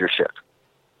accomplished leadership?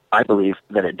 I believe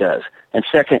that it does. And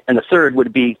the third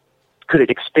would be, could it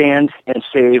expand and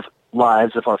save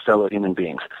lives of our fellow human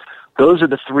beings? Those are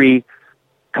the 3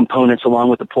 components, along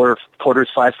with the Porter's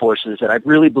 5 forces, that I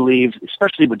really believe,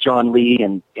 especially with John Lee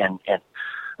and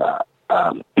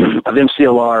of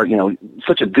MCLR, you know,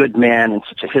 such a good man and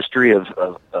such a history of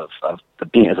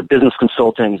being as a business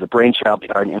consultant. He's a brainchild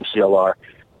behind MCLR.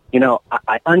 You know,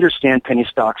 I understand penny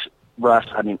stocks, Russ.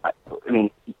 I mean,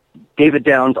 David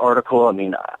Down's article. I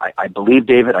mean, I believe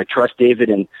David. I trust David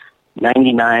in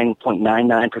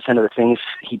 99.99% of the things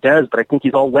he does. But I think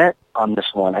he's all wet on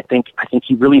this one. I think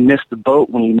he really missed the boat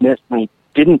when he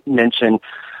didn't mention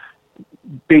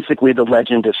basically the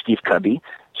legend of Steve Cubby.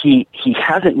 He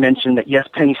hasn't mentioned that, yes,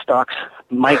 penny stocks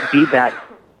might be that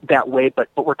way, but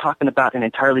we're talking about an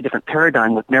entirely different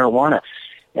paradigm with marijuana.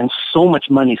 And so much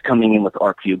money's coming in with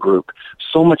ArcView Group.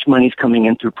 So much money's coming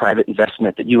in through private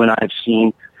investment that you and I have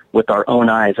seen with our own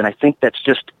eyes. And I think that's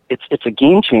just, it's a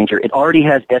game changer. It already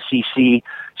has SEC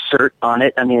cert on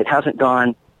it. I mean, it hasn't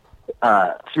gone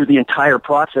through the entire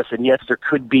process. And yes, there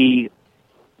could be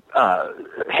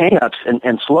hang-ups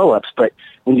and slow-ups, but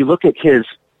when you look at his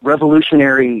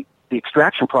the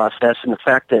extraction process, and the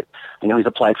fact that, you know, he's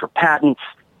applied for patents,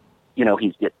 you know,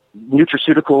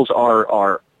 nutraceuticals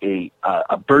are a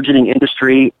burgeoning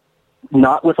industry,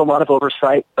 not with a lot of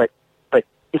oversight, but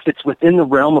if it's within the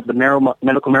realm of the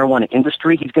medical marijuana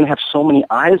industry, he's going to have so many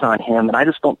eyes on him, and I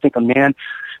just don't think a man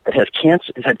that has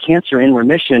had cancer in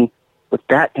remission with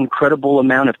that incredible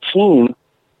amount of team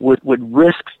would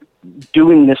risk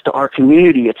doing this to our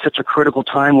community at such a critical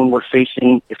time when we're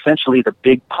facing essentially the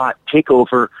big pot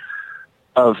takeover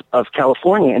of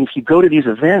California. And if you go to these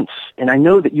events, and I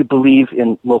know that you believe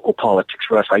in local politics,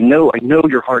 Russ, I know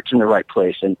your heart's in the right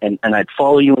place, and I'd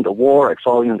follow you into war, I'd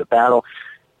follow you into battle.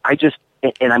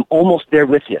 And I'm almost there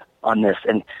with you on this.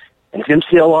 And if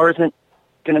MCLR isn't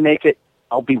going to make it,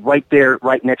 I'll be right there,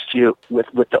 right next to you with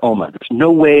the OMA. There's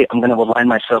no way I'm going to align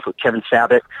myself with Kevin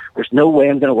Sabat. There's no way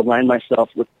I'm going to align myself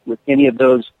with any of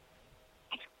those.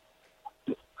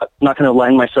 I'm not going to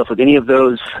align myself with any of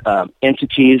those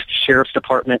entities, Sheriff's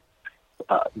Department,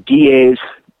 DAs.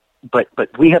 But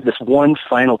we have this one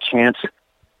final chance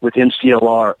with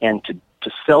MCLR, and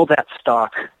to sell that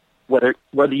stock, whether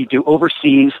you do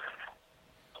overseas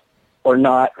or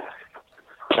not,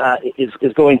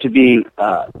 is going to be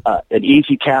an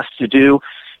easy task to do,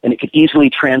 and it could easily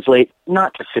translate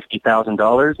not to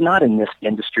 $50,000, not in this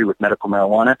industry with medical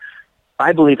marijuana.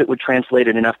 I believe it would translate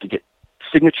it enough to get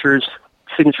signature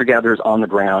gatherers on the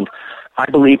ground. I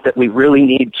believe that we really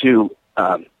need to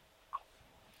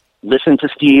listen to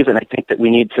Steve, and I think that we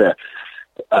need to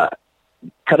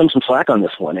cut him some slack on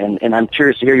this one, and I'm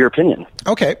curious to hear your opinion.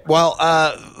 Okay, well,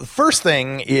 first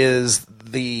thing is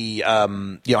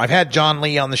I've had John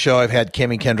Lee on the show. I've had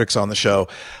Kimmy Kendricks on the show.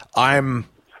 I'm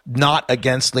not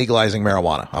against legalizing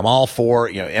marijuana. I'm all for,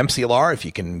 MCLR. If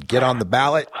you can get on the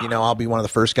ballot, I'll be one of the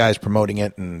first guys promoting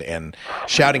it and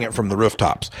shouting it from the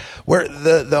rooftops. Where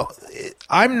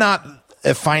I'm not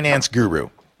a finance guru.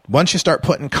 Once you start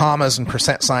putting commas and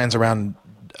percent signs around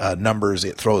numbers,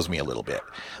 it throws me a little bit.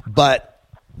 But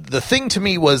the thing to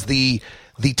me was the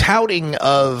touting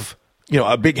of,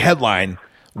 a big headline,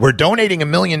 we're donating $1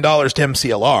 million to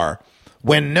MCLR,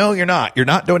 when no, you're not. You're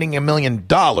not donating $1 million.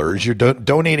 You're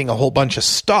donating a whole bunch of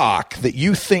stock that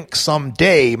you think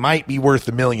someday might be worth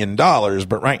 $1 million,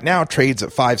 but right now trades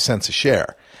at 5 cents a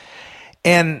share.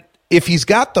 And if he's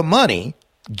got the money,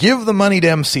 give the money to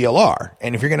MCLR.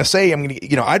 And if you're going to say,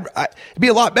 it'd be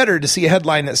a lot better to see a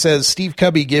headline that says Steve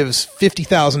Cubby gives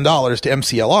 $50,000 to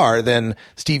MCLR than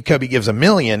Steve Cubby gives $1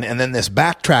 million. And then this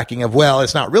backtracking of, well,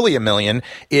 it's not really $1 million.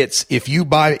 It's if you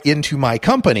buy into my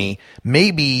company,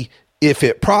 maybe if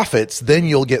it profits, then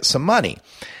you'll get some money.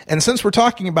 And since we're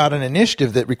talking about an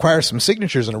initiative that requires some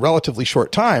signatures in a relatively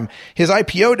short time, his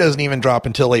IPO doesn't even drop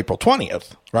until April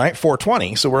 20th, right?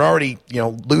 4/20. So we're already,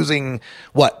 losing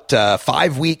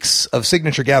 5 weeks of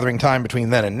signature gathering time between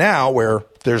then and now, where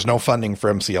there's no funding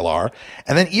for MCLR.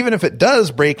 And then even if it does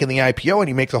break in the IPO and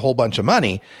he makes a whole bunch of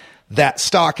money, that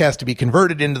stock has to be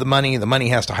converted into the money. The money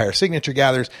has to hire signature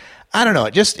gatherers. I don't know.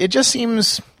 It just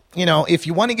seems, if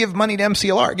you want to give money to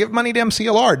MCLR, give money to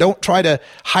MCLR. Don't try to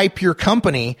hype your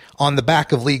company on the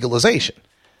back of legalization.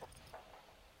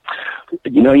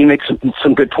 You make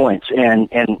some good points, and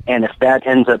if that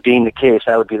ends up being the case,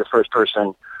 I would be the first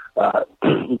person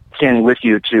standing with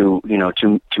you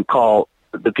to call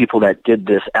the people that did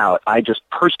this out. I just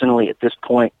personally, at this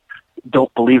point,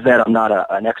 don't believe that. I'm not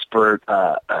an expert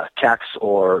tax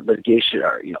or litigation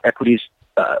or equities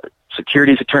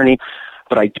securities attorney,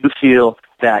 but I do feel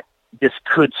that this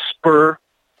could spur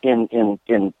in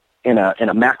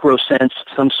a macro sense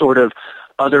some sort of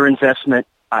other investment.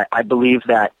 I believe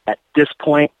that at this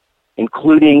point,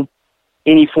 including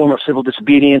any form of civil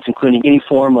disobedience, including any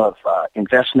form of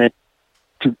investment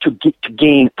to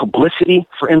gain publicity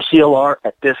for MCLR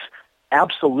at this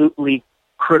absolutely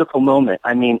critical moment.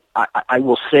 I mean, I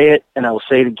will say it and I will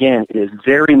say it again. It is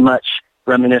very much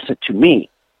reminiscent to me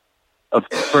of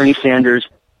Bernie Sanders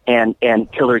and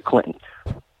Hillary Clinton.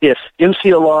 If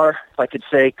MCLR, if I could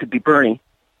say, could be Bernie,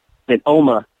 then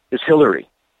OMA is Hillary.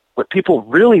 What people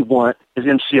really want is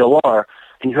MCLR,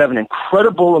 and you have an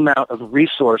incredible amount of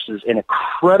resources, an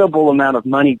incredible amount of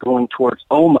money going towards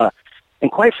OMA.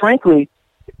 And quite frankly,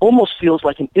 it almost feels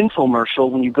like an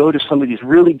infomercial when you go to some of these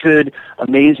really good,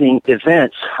 amazing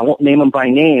events. I won't name them by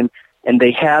name, and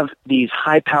they have these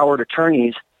high-powered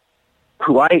attorneys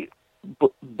who I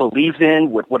believe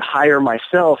in, would hire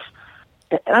myself.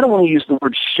 And I don't want to use the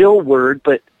word shill word,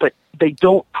 but they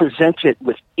don't present it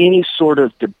with any sort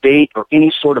of debate or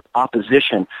any sort of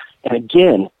opposition. And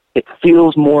again, it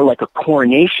feels more like a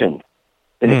coronation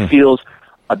than it feels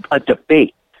a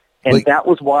debate. And that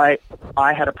was why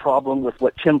I had a problem with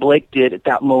what Tim Blake did at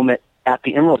that moment at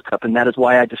the Emerald Cup, and that is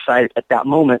why I decided at that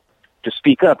moment to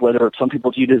speak up. Whether some people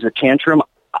view it as a tantrum,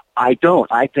 I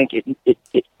don't. I think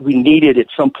we needed at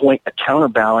some point a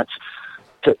counterbalance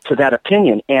to that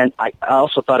opinion, and I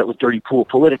also thought it was dirty pool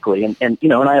politically, and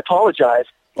I apologize.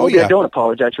 I don't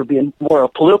apologize for being more a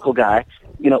political guy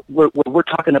we're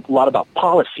talking a lot about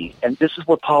policy, and this is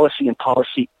where policy and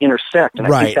policy intersect. And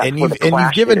I think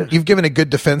that's you've given a good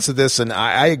defense of this, and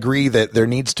I agree that there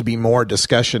needs to be more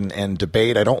discussion and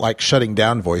debate. I don't like shutting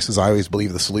down voices. I always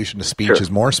believe the solution to speech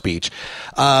is more speech.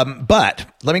 But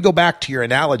let me go back to your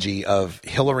analogy of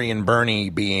Hillary and Bernie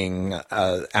being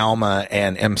Alma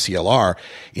and MCLR.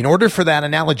 In order for that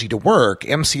analogy to work,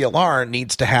 MCLR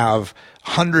needs to have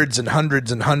hundreds and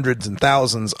hundreds and hundreds and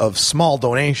thousands of small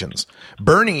donations.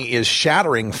 Bernie is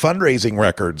shattering fundraising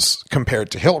records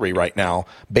compared to Hillary right now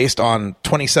based on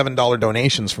 $27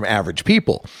 donations from average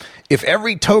people. If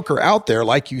every toker out there,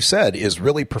 like you said, is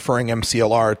really preferring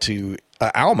MCLR to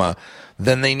Alma,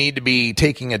 then they need to be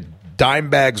taking a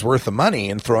dime bag's worth of money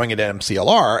and throwing it at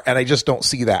MCLR, and I just don't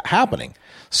see that happening.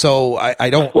 So I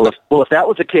don't. Well, if that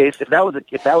was the case,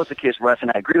 Russ,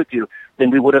 and I agree with you, then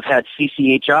we would have had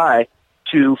CCHI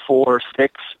 2, 4,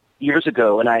 6 years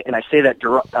ago, and I say that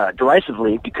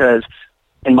derisively because,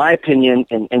 in my opinion,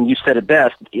 and you said it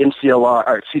best, MCLR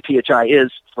or CPHI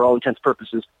is, for all intents and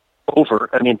purposes, over.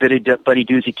 I mean, Buddy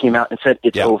Doozy came out and said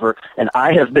it's over, and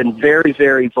I have been very,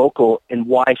 very vocal in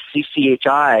why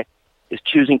CCHI is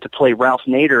choosing to play Ralph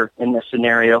Nader in this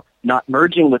scenario, not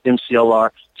merging with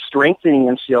MCLR, strengthening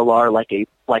MCLR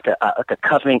like a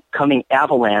coming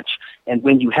avalanche. And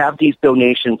when you have these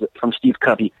donations from Steve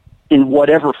Covey, in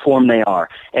whatever form they are,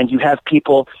 and you have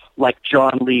people like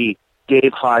John Lee,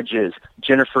 Dave Hodges,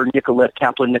 Jennifer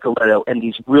Kaplan Nicoletto, and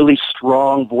these really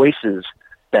strong voices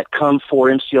that come for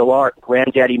MCLR,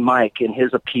 Granddaddy Mike in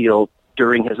his appeal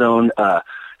during his own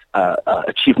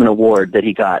achievement award that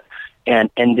he got. And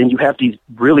then you have these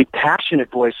really passionate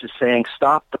voices saying,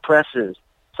 stop the presses,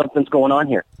 something's going on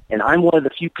here. And I'm one of the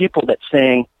few people that's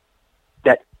saying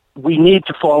that we need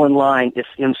to fall in line if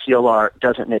MCLR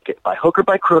doesn't make it. By hook or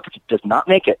by crook, if it does not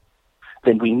make it,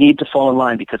 then we need to fall in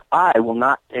line, because I will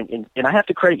not, and I have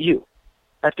to credit you.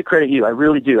 I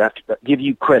really do. I have to give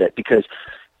you credit, because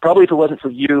probably if it wasn't for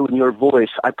you and your voice,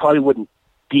 I probably wouldn't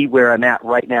be where I'm at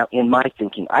right now in my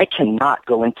thinking. I cannot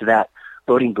go into that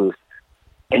voting booth.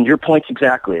 And your point's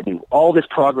exactly. I mean, all this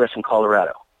progress in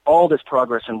Colorado, all this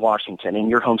progress in Washington, in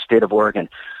your home state of Oregon,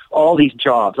 all these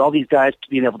jobs, all these guys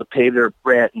being able to pay their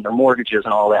rent and their mortgages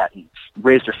and all that and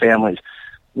raise their families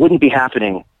wouldn't be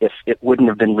happening if it wouldn't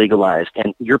have been legalized.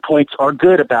 And your points are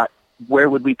good about where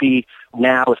would we be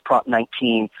now with Prop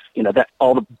 19, that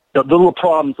all the little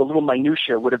problems, the little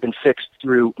minutiae would have been fixed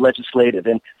through legislative.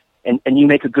 And you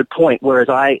make a good point, whereas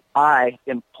I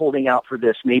am holding out for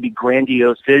this maybe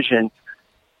grandiose vision,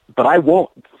 but I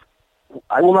will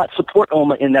not support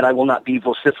OMA in that I will not be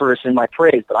vociferous in my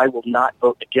praise, but I will not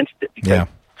vote against it, because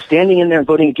standing in there and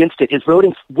voting against it is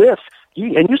voting with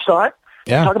you. And you saw it.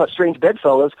 Yeah. You're talking about strange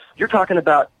bedfellows. You're talking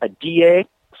about a DA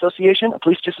association, a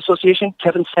police justice association,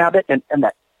 Kevin Sabat, and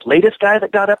that latest guy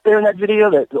that got up there in that video,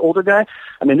 the older guy.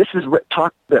 I mean, this is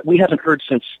talk that we haven't heard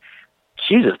since,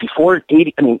 Jesus, before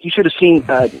 80. I mean, you should have seen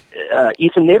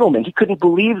Ethan Nadelman. He couldn't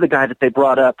believe the guy that they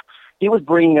brought up. He was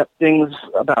bringing up things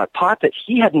about pot that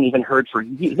he hadn't even heard for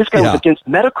years. This guy was against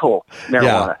medical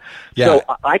marijuana. So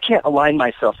I can't align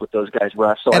myself with those guys,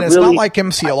 Russ. So and it's not like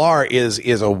MCLR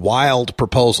is a wild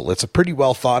proposal. It's a pretty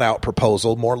well thought out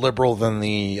proposal, more liberal than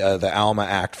the Alma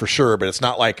Act for sure. But it's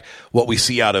not like what we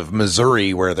see out of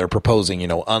Missouri, where they're proposing,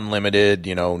 unlimited,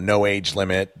 no age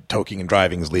limit, toking and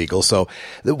driving is legal. So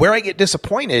where I get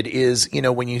disappointed is,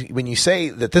 when you say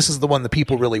that this is the one the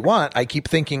people really want, I keep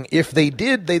thinking if they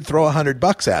did, they'd throw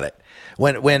 $100 at it.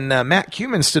 When Matt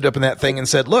Cumin stood up in that thing and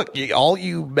said, look, all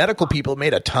you medical people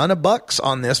made a ton of bucks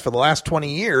on this for the last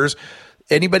 20 years.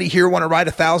 Anybody here want to write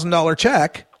 $1,000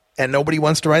 check? And nobody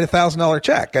wants to write $1,000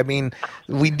 check. I mean,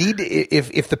 we need to,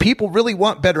 if the people really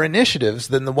want better initiatives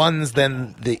than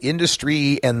the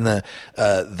industry and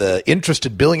the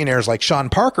interested billionaires like Sean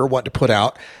Parker want to put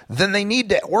out, then they need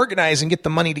to organize and get the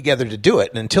money together to do it.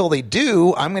 And until they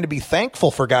do, I'm going to be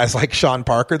thankful for guys like Sean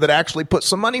Parker that actually put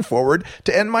some money forward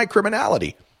to end my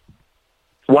criminality.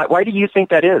 Why do you think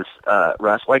that is,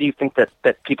 Russ? Why do you think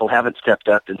that people haven't stepped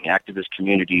up in the activist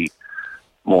community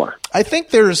more? I think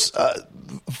there's,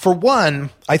 for one,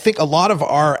 I think a lot of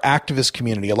our activist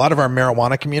community, a lot of our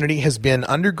marijuana community has been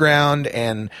underground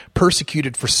and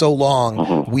persecuted for so long.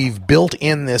 Mm-hmm. We've built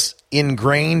in this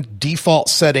ingrained default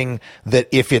setting that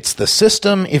if it's the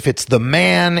system, if it's the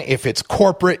man, if it's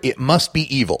corporate, it must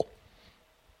be evil.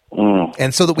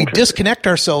 And so that we disconnect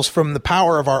ourselves from the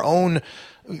power of our own,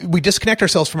 we disconnect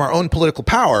ourselves from our own political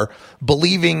power,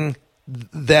 believing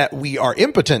that we are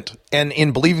impotent, and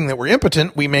in believing that we're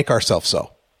impotent, we make ourselves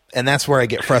so. And that's where I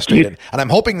get frustrated. And I'm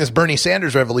hoping this Bernie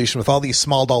Sanders revolution with all these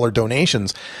small dollar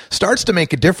donations starts to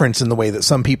make a difference in the way that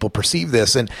some people perceive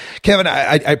this. And Kevin,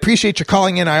 I appreciate you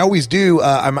calling in. I always do.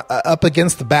 I'm up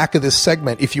against the back of this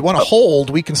segment. If you want to hold,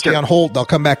 we can stay on hold. I'll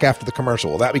come back after the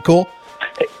commercial. Will that be cool?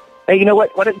 Hey, you know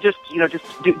what? Why don't you just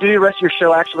do the rest of your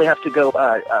show? I actually have to go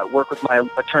work with my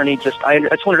attorney. I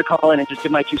just wanted to call in and just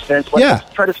give my 2 cents. Let's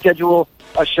try to schedule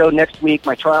a show next week.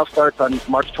 My trial starts on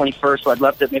March 21st, so I'd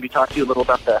love to maybe talk to you a little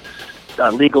about the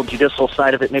legal judicial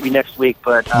side of it maybe next week.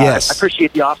 But yes. I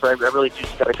appreciate the offer. I really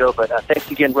just got to go. But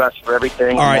thanks again, Russ, for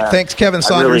everything. All right. Thanks, Kevin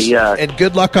Saunders. And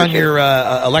good luck on your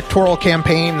electoral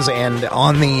campaigns and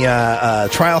on the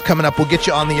trial coming up. We'll get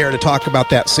you on the air to talk about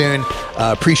that soon.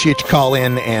 Appreciate you call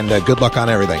in, and good luck on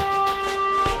everything.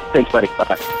 Thanks, buddy.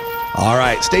 Bye-bye. All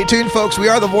right. Stay tuned, folks. We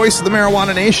are the voice of the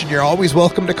marijuana nation. You're always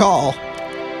welcome to call.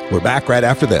 We're back right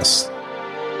after this.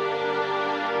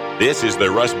 This is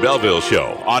the Russ Belville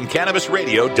Show on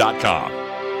CannabisRadio.com.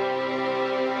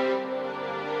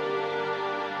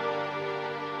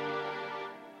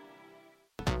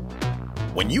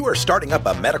 When you are starting up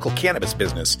a medical cannabis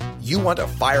business, you want a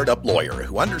fired-up lawyer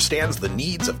who understands the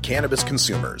needs of cannabis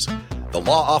consumers. The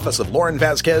law office of Lauren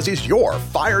Vasquez is your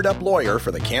fired-up lawyer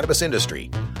for the cannabis industry.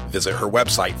 Visit her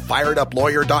website,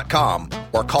 fireduplawyer.com,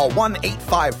 or call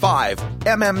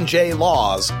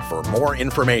 1-855-MMJ-LAWS for more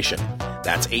information.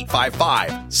 That's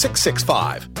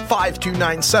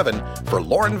 855-665-5297 for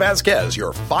Lauren Vasquez,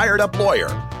 your fired-up lawyer,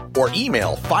 or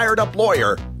email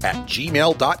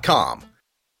fireduplawyer@gmail.com.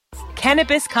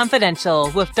 Cannabis Confidential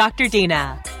with Dr.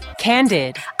 Dina.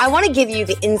 Candid. I want to give you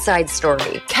the inside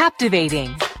story.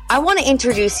 Captivating. I want to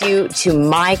introduce you to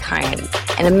my kind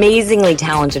and amazingly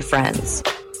talented friends.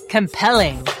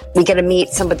 Compelling. We get to meet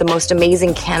some of the most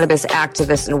amazing cannabis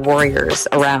activists and warriors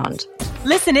around.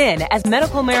 Listen in as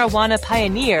medical marijuana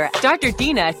pioneer Dr.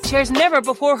 Dina shares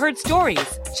never-before-heard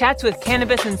stories, chats with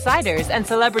cannabis insiders and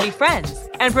celebrity friends,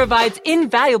 and provides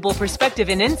invaluable perspective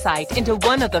and insight into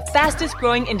one of the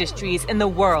fastest-growing industries in the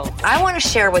world. I want to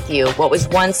share with you what was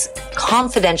once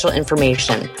confidential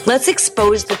information. Let's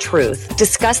expose the truth,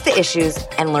 discuss the issues,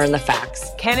 and learn the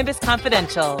facts. Cannabis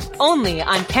Confidential, only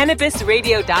on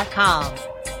CannabisRadio.com.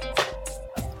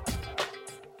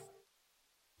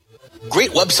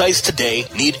 Great websites today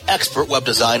need expert web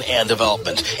design and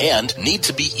development and need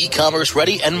to be e-commerce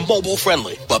ready and mobile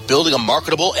friendly. But building a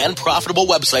marketable and profitable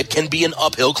website can be an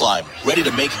uphill climb. Ready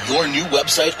to make your new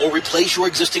website or replace your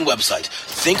existing website?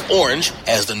 Think Orange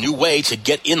as the new way to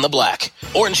get in the black.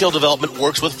 Orange Hill Development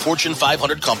works with Fortune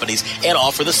 500 companies and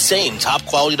offer the same top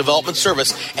quality development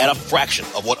service at a fraction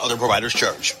of what other providers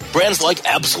charge. Brands like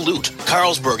Absolute,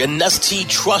 Carlsberg, and Nestea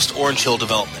trust Orange Hill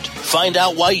Development. Find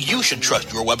out why you should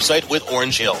trust your website with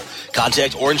Orange Hill.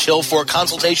 Contact Orange Hill for a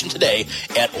consultation today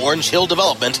at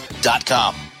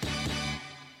orangehilldevelopment.com.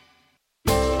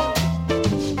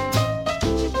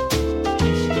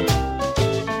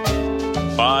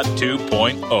 Pod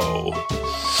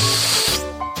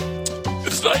 2.0.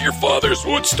 It's not your father's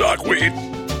Woodstock weed.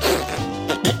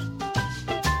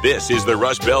 This is the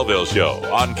Russ Belville Show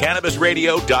on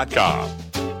CannabisRadio.com.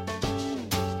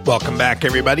 Welcome back,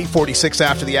 everybody. 46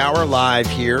 after the hour, live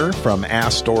here from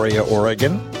Astoria,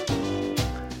 Oregon.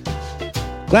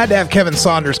 Glad to have Kevin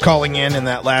Saunders calling in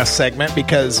that last segment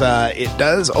because it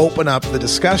does open up the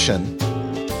discussion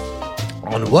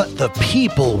on what the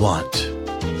people want.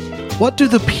 What do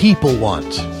the people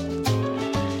want?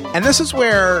 And this is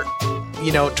where,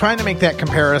 trying to make that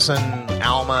comparison,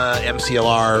 Alma,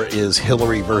 MCLR is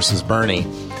Hillary versus Bernie.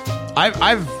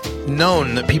 I've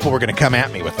known that people were going to come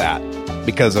at me with that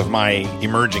because of my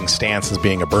emerging stance as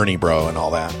being a Bernie bro and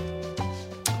all that.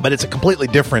 But it's a completely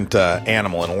different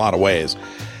animal in a lot of ways.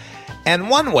 And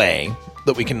one way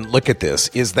that we can look at this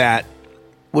is that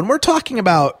when we're talking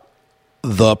about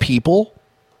the people,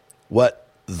 what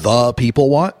the people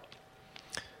want,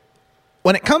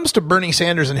 when it comes to Bernie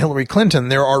Sanders and Hillary Clinton,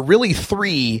 there are really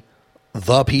three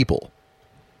the people.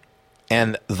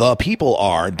 And the people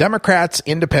are Democrats,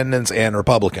 independents, and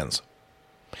Republicans.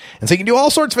 And so you can do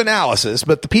all sorts of analysis,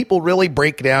 but the people really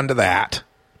break down to that,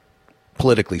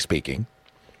 politically speaking.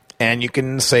 And you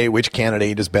can say which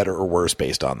candidate is better or worse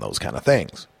based on those kind of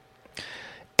things.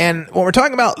 And when we're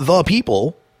talking about the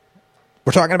people,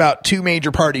 we're talking about two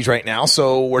major parties right now.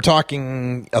 So we're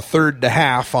talking a third to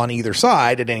half on either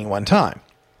side at any one time.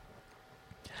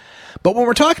 But when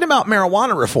we're talking about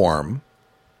marijuana reform,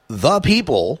 the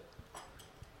people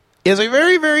is a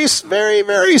very, very, very,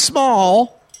 very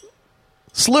small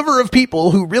sliver of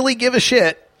people who really give a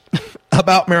shit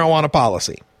about marijuana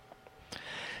policy.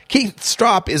 Keith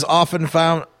Stropp is often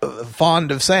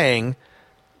fond of saying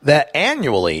that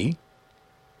annually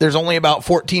there's only about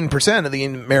 14% of the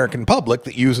American public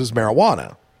that uses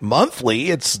marijuana.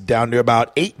 Monthly, it's down to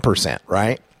about 8%,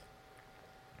 right?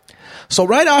 So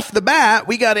right off the bat,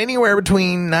 we got anywhere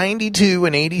between 92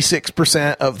 and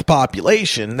 86% of the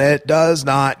population that does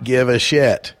not give a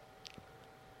shit.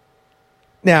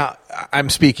 Now,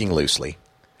 I'm speaking loosely.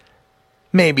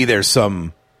 Maybe there's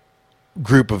some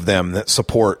group of them that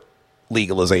support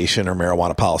legalization or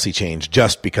marijuana policy change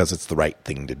just because it's the right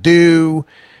thing to do.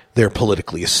 They're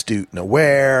politically astute and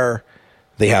aware.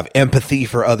 They have empathy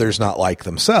for others not like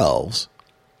themselves.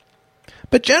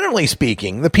 But generally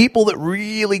speaking, the people that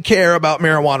really care about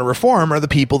marijuana reform are the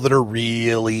people that are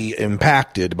really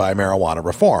impacted by marijuana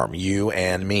reform, you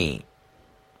and me.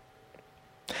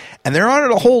 And there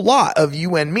aren't a whole lot of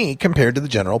you and me compared to the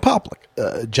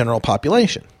general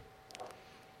population.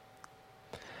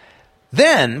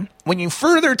 Then, when you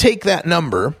further take that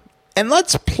number, and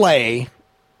let's play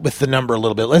with the number a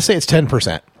little bit. Let's say it's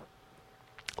 10%.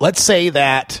 Let's say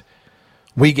that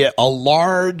we get a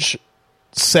large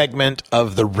segment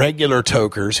of the regular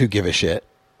tokers who give a shit,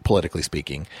 politically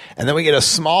speaking, and then we get a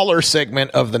smaller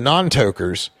segment of the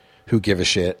non-tokers who give a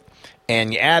shit,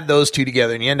 and you add those two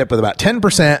together and you end up with about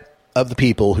 10% of the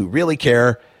people who really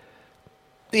care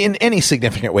in any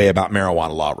significant way about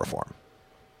marijuana law reform.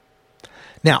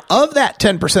 Now, of that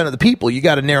 10% of the people, you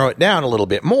got to narrow it down a little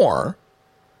bit more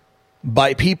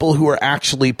by people who are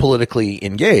actually politically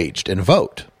engaged and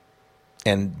vote.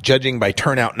 And judging by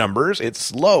turnout numbers,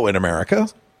 it's low in America.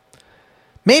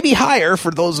 Maybe higher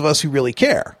for those of us who really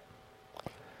care.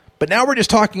 But now we're just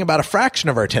talking about a fraction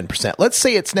of our 10%. Let's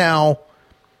say it's now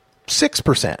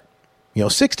 6%.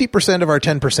 60% of our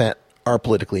 10% are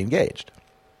politically engaged.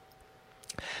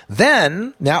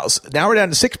 Then, now we're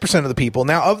down to 6% of the people.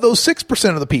 Now, of those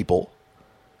 6% of the people,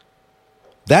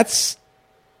 that's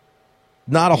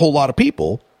not a whole lot of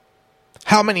people.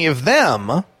 How many of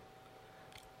them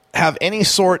have any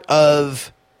sort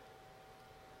of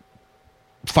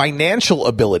financial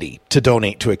ability to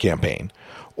donate to a campaign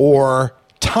or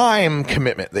time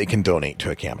commitment they can donate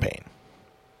to a campaign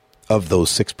of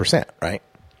those 6%, right?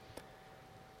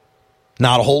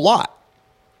 Not a whole lot.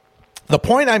 The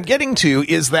point I'm getting to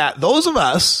is that those of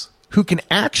us who can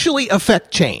actually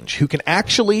affect change, who can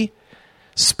actually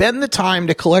spend the time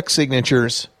to collect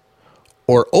signatures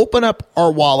or open up our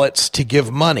wallets to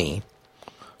give money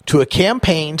to a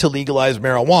campaign to legalize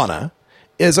marijuana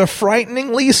is a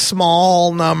frighteningly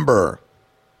small number.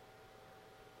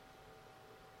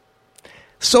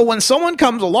 So when someone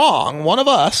comes along, one of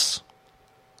us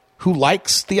who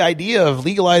likes the idea of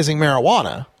legalizing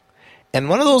marijuana, and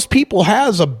one of those people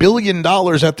has $1 billion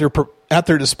at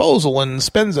their disposal and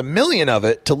spends $1 million of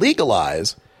it to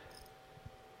legalize,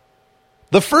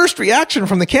 the first reaction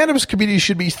from the cannabis community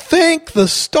should be, thank the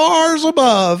stars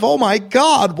above. Oh my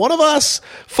God, one of us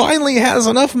finally has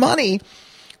enough money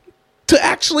to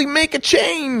actually make a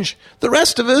change. The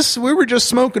rest of us, we were just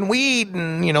smoking weed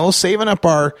and, saving up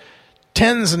our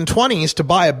 10s and 20s to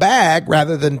buy a bag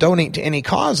rather than donate to any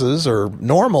causes or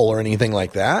normal or anything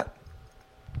like that.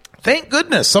 Thank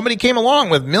goodness somebody came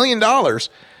along with $1 million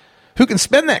who can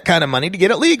spend that kind of money to get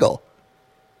it legal.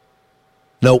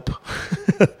 Nope.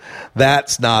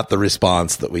 That's not the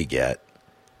response that we get.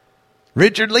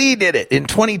 Richard Lee did it in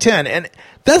 2010. And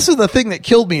this is the thing that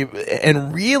killed me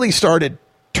and really started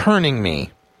turning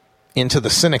me into the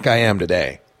cynic I am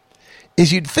today.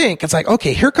 Is you'd think, it's like,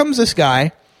 okay, here comes this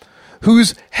guy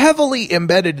who's heavily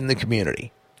embedded in the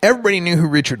community. Everybody knew who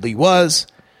Richard Lee was.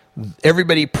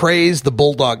 Everybody praised the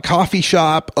Bulldog Coffee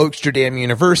Shop, Oaksterdam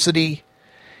University.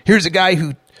 Here's a guy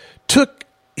who took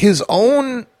his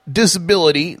own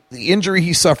disability, the injury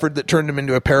he suffered that turned him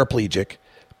into a paraplegic,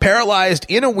 paralyzed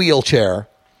in a wheelchair,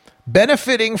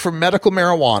 benefiting from medical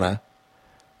marijuana,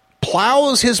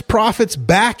 plows his profits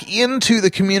back into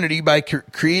the community by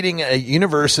creating a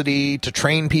university to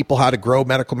train people how to grow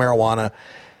medical marijuana,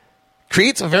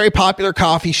 creates a very popular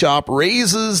coffee shop,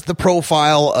 raises the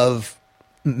profile of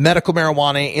medical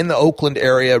marijuana in the Oakland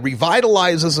area,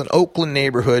 revitalizes an Oakland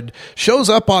neighborhood, shows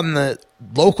up on the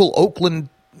local Oakland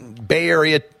Bay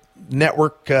Area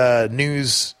network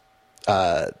news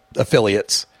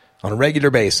affiliates on a regular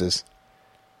basis.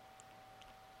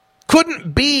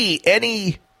 Couldn't be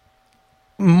any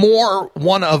more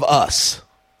one of us.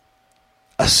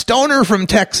 A stoner from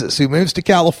Texas who moves to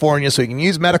California so he can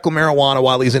use medical marijuana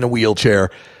while he's in a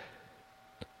wheelchair,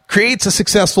 creates a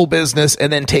successful business,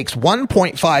 and then takes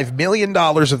 $1.5 million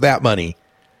of that money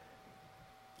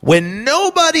when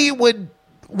nobody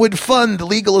would fund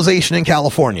legalization in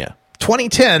California.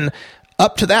 2010,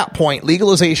 up to that point,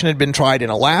 legalization had been tried in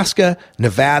Alaska,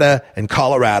 Nevada, and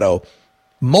Colorado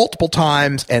multiple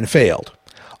times and failed.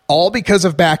 all because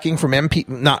of backing from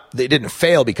MPP. They didn't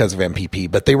fail because of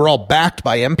MPP, but they were all backed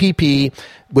by MPP,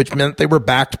 which meant they were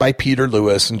backed by Peter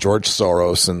Lewis and George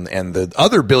Soros and the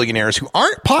other billionaires who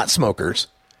aren't pot smokers.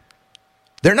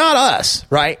 They're not us,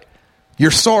 right?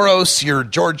 You're Soros, you're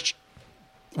George.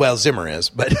 Well, Zimmer is,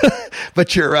 but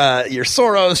but you're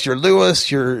Soros, you're Lewis,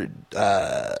 you're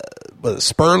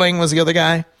Sperling was the other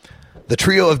guy. The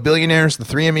trio of billionaires, the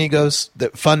three amigos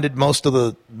that funded most of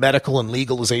the medical and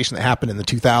legalization that happened in the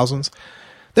 2000s.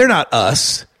 They're not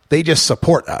us. They just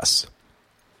support us.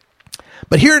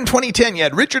 But here in 2010, you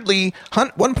had Richard Lee,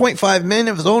 $1.5 million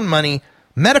of his own money,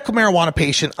 medical marijuana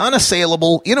patient,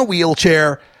 unassailable, in a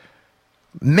wheelchair,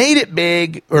 made it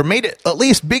big, or made it at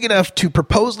least big enough to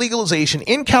propose legalization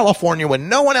in California when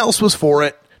no one else was for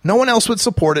it, no one else would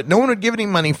support it, no one would give any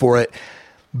money for it,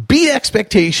 beat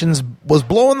expectations, was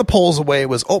blowing the polls away,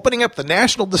 was opening up the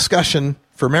national discussion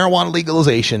for marijuana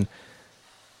legalization,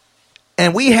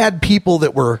 and we had people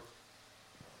that were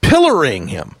pillaring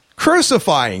him,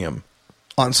 crucifying him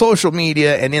on social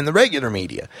media and in the regular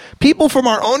media. People from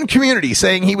our own community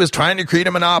saying he was trying to create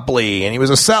a monopoly and he was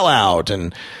a sellout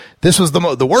and this was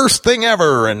the worst thing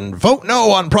ever, and vote no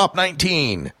on Prop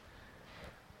 19.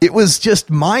 It was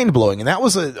just mind-blowing, and that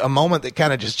was a moment that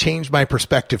kind of just changed my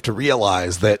perspective to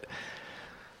realize that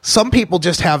some people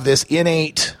just have this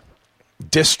innate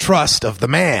distrust of the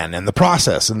man and the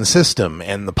process and the system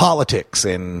and the politics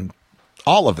and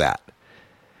all of that.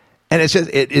 And it's just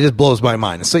it just blows my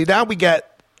mind. So now we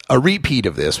get a repeat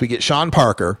of this. We get Sean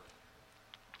Parker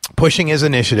pushing his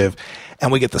initiative,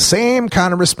 and we get the same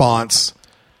kind of response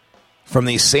from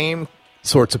these same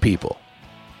sorts of people.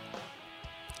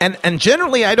 And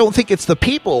generally, I don't think it's the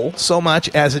people so much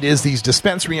as it is these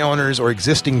dispensary owners or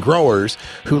existing growers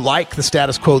who like the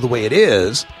status quo the way it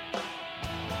is.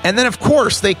 And then, of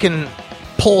course, they can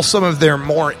pull some of their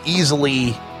more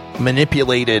easily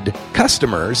manipulated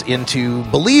customers into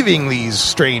believing these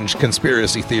strange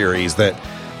conspiracy theories that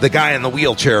the guy in the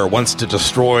wheelchair wants to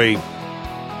destroy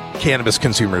cannabis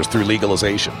consumers through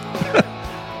legalization.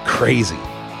 Crazy.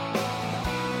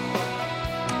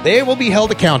 They will be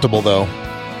held accountable, though.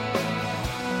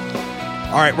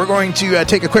 All right, we're going to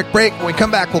take a quick break. When we come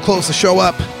back, we'll close the show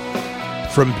up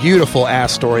from beautiful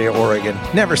Astoria, Oregon.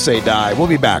 Never say die. We'll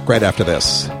be back right after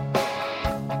this.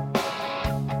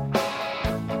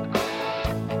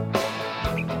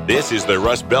 This is the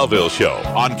Russ Belville Show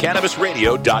on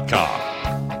CannabisRadio.com.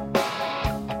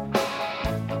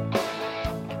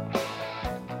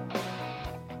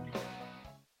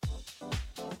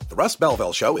 The Russ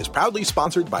Belville Show is proudly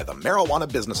sponsored by the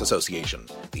Marijuana Business Association.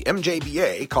 The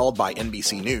MJBA, called by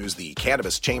NBC News the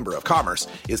Cannabis Chamber of Commerce,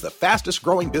 is the fastest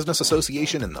growing business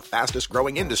association in the fastest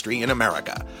growing industry in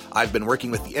America. I've been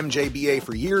working with the MJBA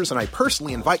for years, and I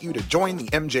personally invite you to join the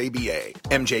MJBA.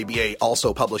 MJBA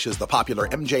also publishes the popular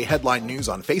MJ Headline News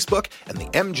on Facebook and the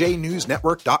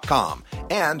MJNewsNetwork.com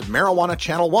and Marijuana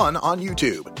Channel 1 on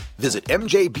YouTube. Visit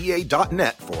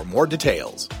MJBA.net for more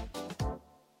details.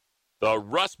 The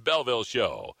Russ Belville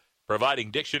Show,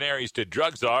 providing dictionaries to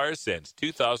drug czars since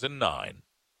 2009.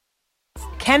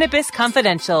 Cannabis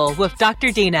Confidential with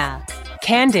Dr. Dina.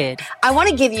 Candid. I want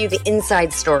to give you the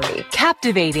inside story.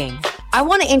 Captivating. I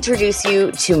want to introduce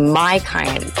you to my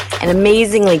kind and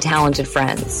amazingly talented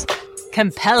friends.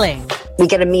 Compelling. We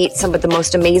get to meet some of the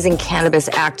most amazing cannabis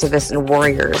activists and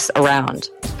warriors around.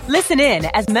 Listen in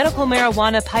as medical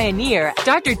marijuana pioneer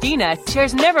Dr. Dina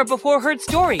shares never-before-heard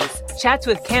stories, chats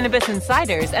with cannabis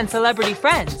insiders and celebrity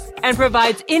friends, and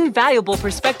provides invaluable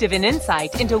perspective and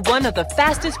insight into one of the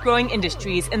fastest-growing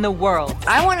industries in the world.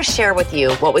 I want to share with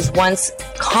you what was once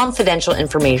confidential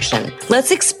information.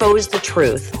 Let's expose the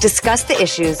truth, discuss the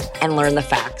issues, and learn the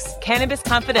facts. Cannabis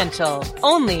Confidential,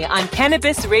 only on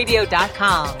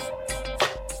CannabisRadio.com.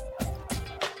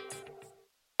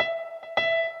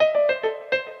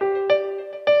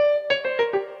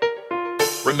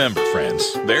 Remember,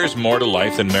 friends, there's more to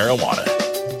life than marijuana.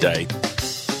 I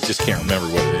just can't remember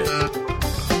what it is.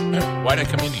 Why'd I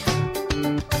come in here?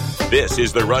 This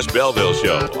is the Russ Belville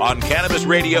Show on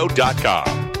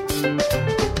CannabisRadio.com.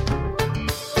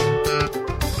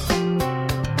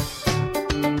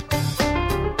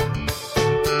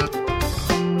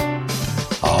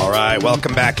 All right,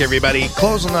 welcome back, everybody.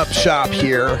 Closing up shop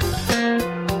here.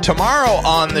 Tomorrow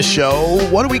on the show,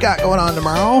 what do we got going on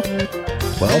tomorrow?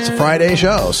 Well, it's a Friday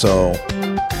show, so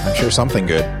I'm sure something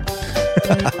good.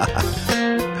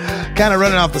 Kind of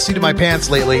running off the seat of my pants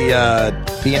lately,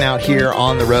 being out here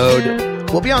on the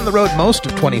road. We'll be on the road most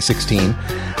of 2016.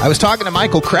 I was talking to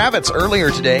Michael Kravitz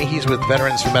earlier today. He's with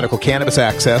Veterans for Medical Cannabis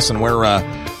Access, and we're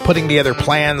putting together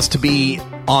plans to be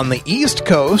on the East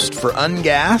Coast for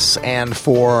Ungas and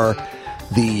for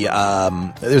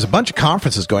There's a bunch of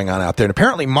conferences going on out there, and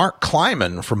apparently Mark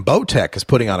Kleiman from Botech is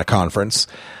putting on a conference.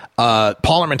 Paul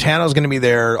Armentano is going to be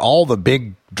there, all the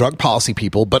big drug policy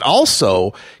people, but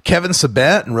also Kevin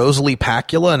Sabet and Rosalie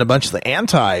Pacula and a bunch of the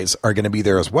antis are going to be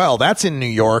there as well. That's in New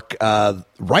York,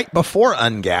 right before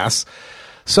UNGAS.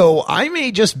 So I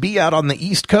may just be out on the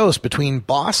East Coast between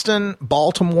Boston,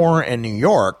 Baltimore, and New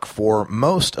York for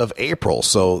most of April.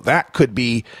 So that could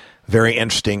be very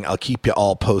interesting. I'll keep you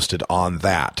all posted on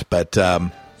that. But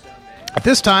at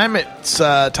this time, it's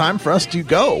time for us to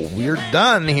go. We're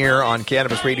done here on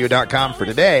CannabisRadio.com for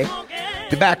today.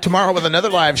 Be back tomorrow with another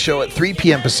live show at 3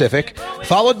 p.m. Pacific,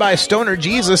 followed by Stoner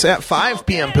Jesus at 5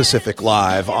 p.m. Pacific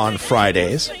live on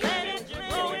Fridays.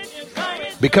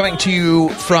 Be coming to you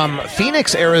from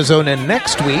Phoenix, Arizona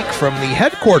next week from the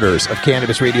headquarters of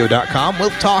CannabisRadio.com.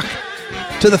 We'll talk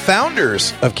to the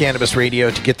founders of Cannabis Radio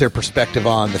to get their perspective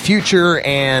on the future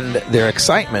and their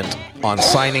excitement on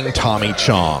signing Tommy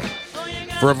Chong.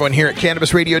 For everyone here at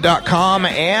CannabisRadio.com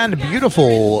and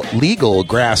beautiful legal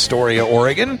Grass Astoria,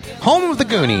 Oregon, home of the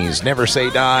Goonies, Never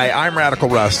Say Die, I'm Radical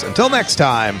Russ. Until next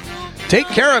time, take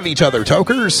care of each other,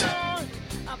 tokers.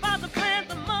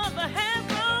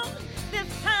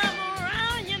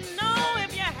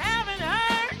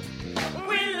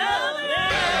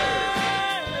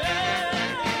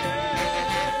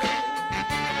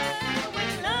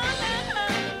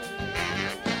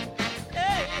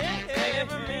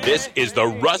 This is the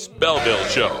Russ Belville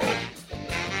Show.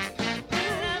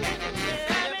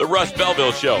 The Russ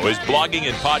Belville Show is blogging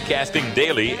and podcasting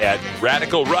daily at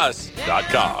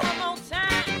RadicalRuss.com.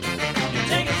 You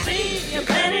take a seed, you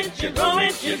plant it, you grow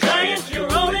it, you dry it, you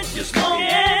roll it, you smoke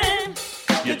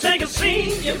it. You take a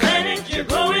seed, you plant it, you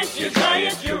grow it, you dry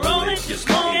it, you roll it, you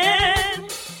smoke it.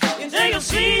 You take a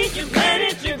seed, you plant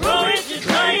it, you grow it, you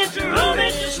dry it, you roll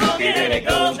it, you smoke it, and it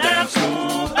goes down.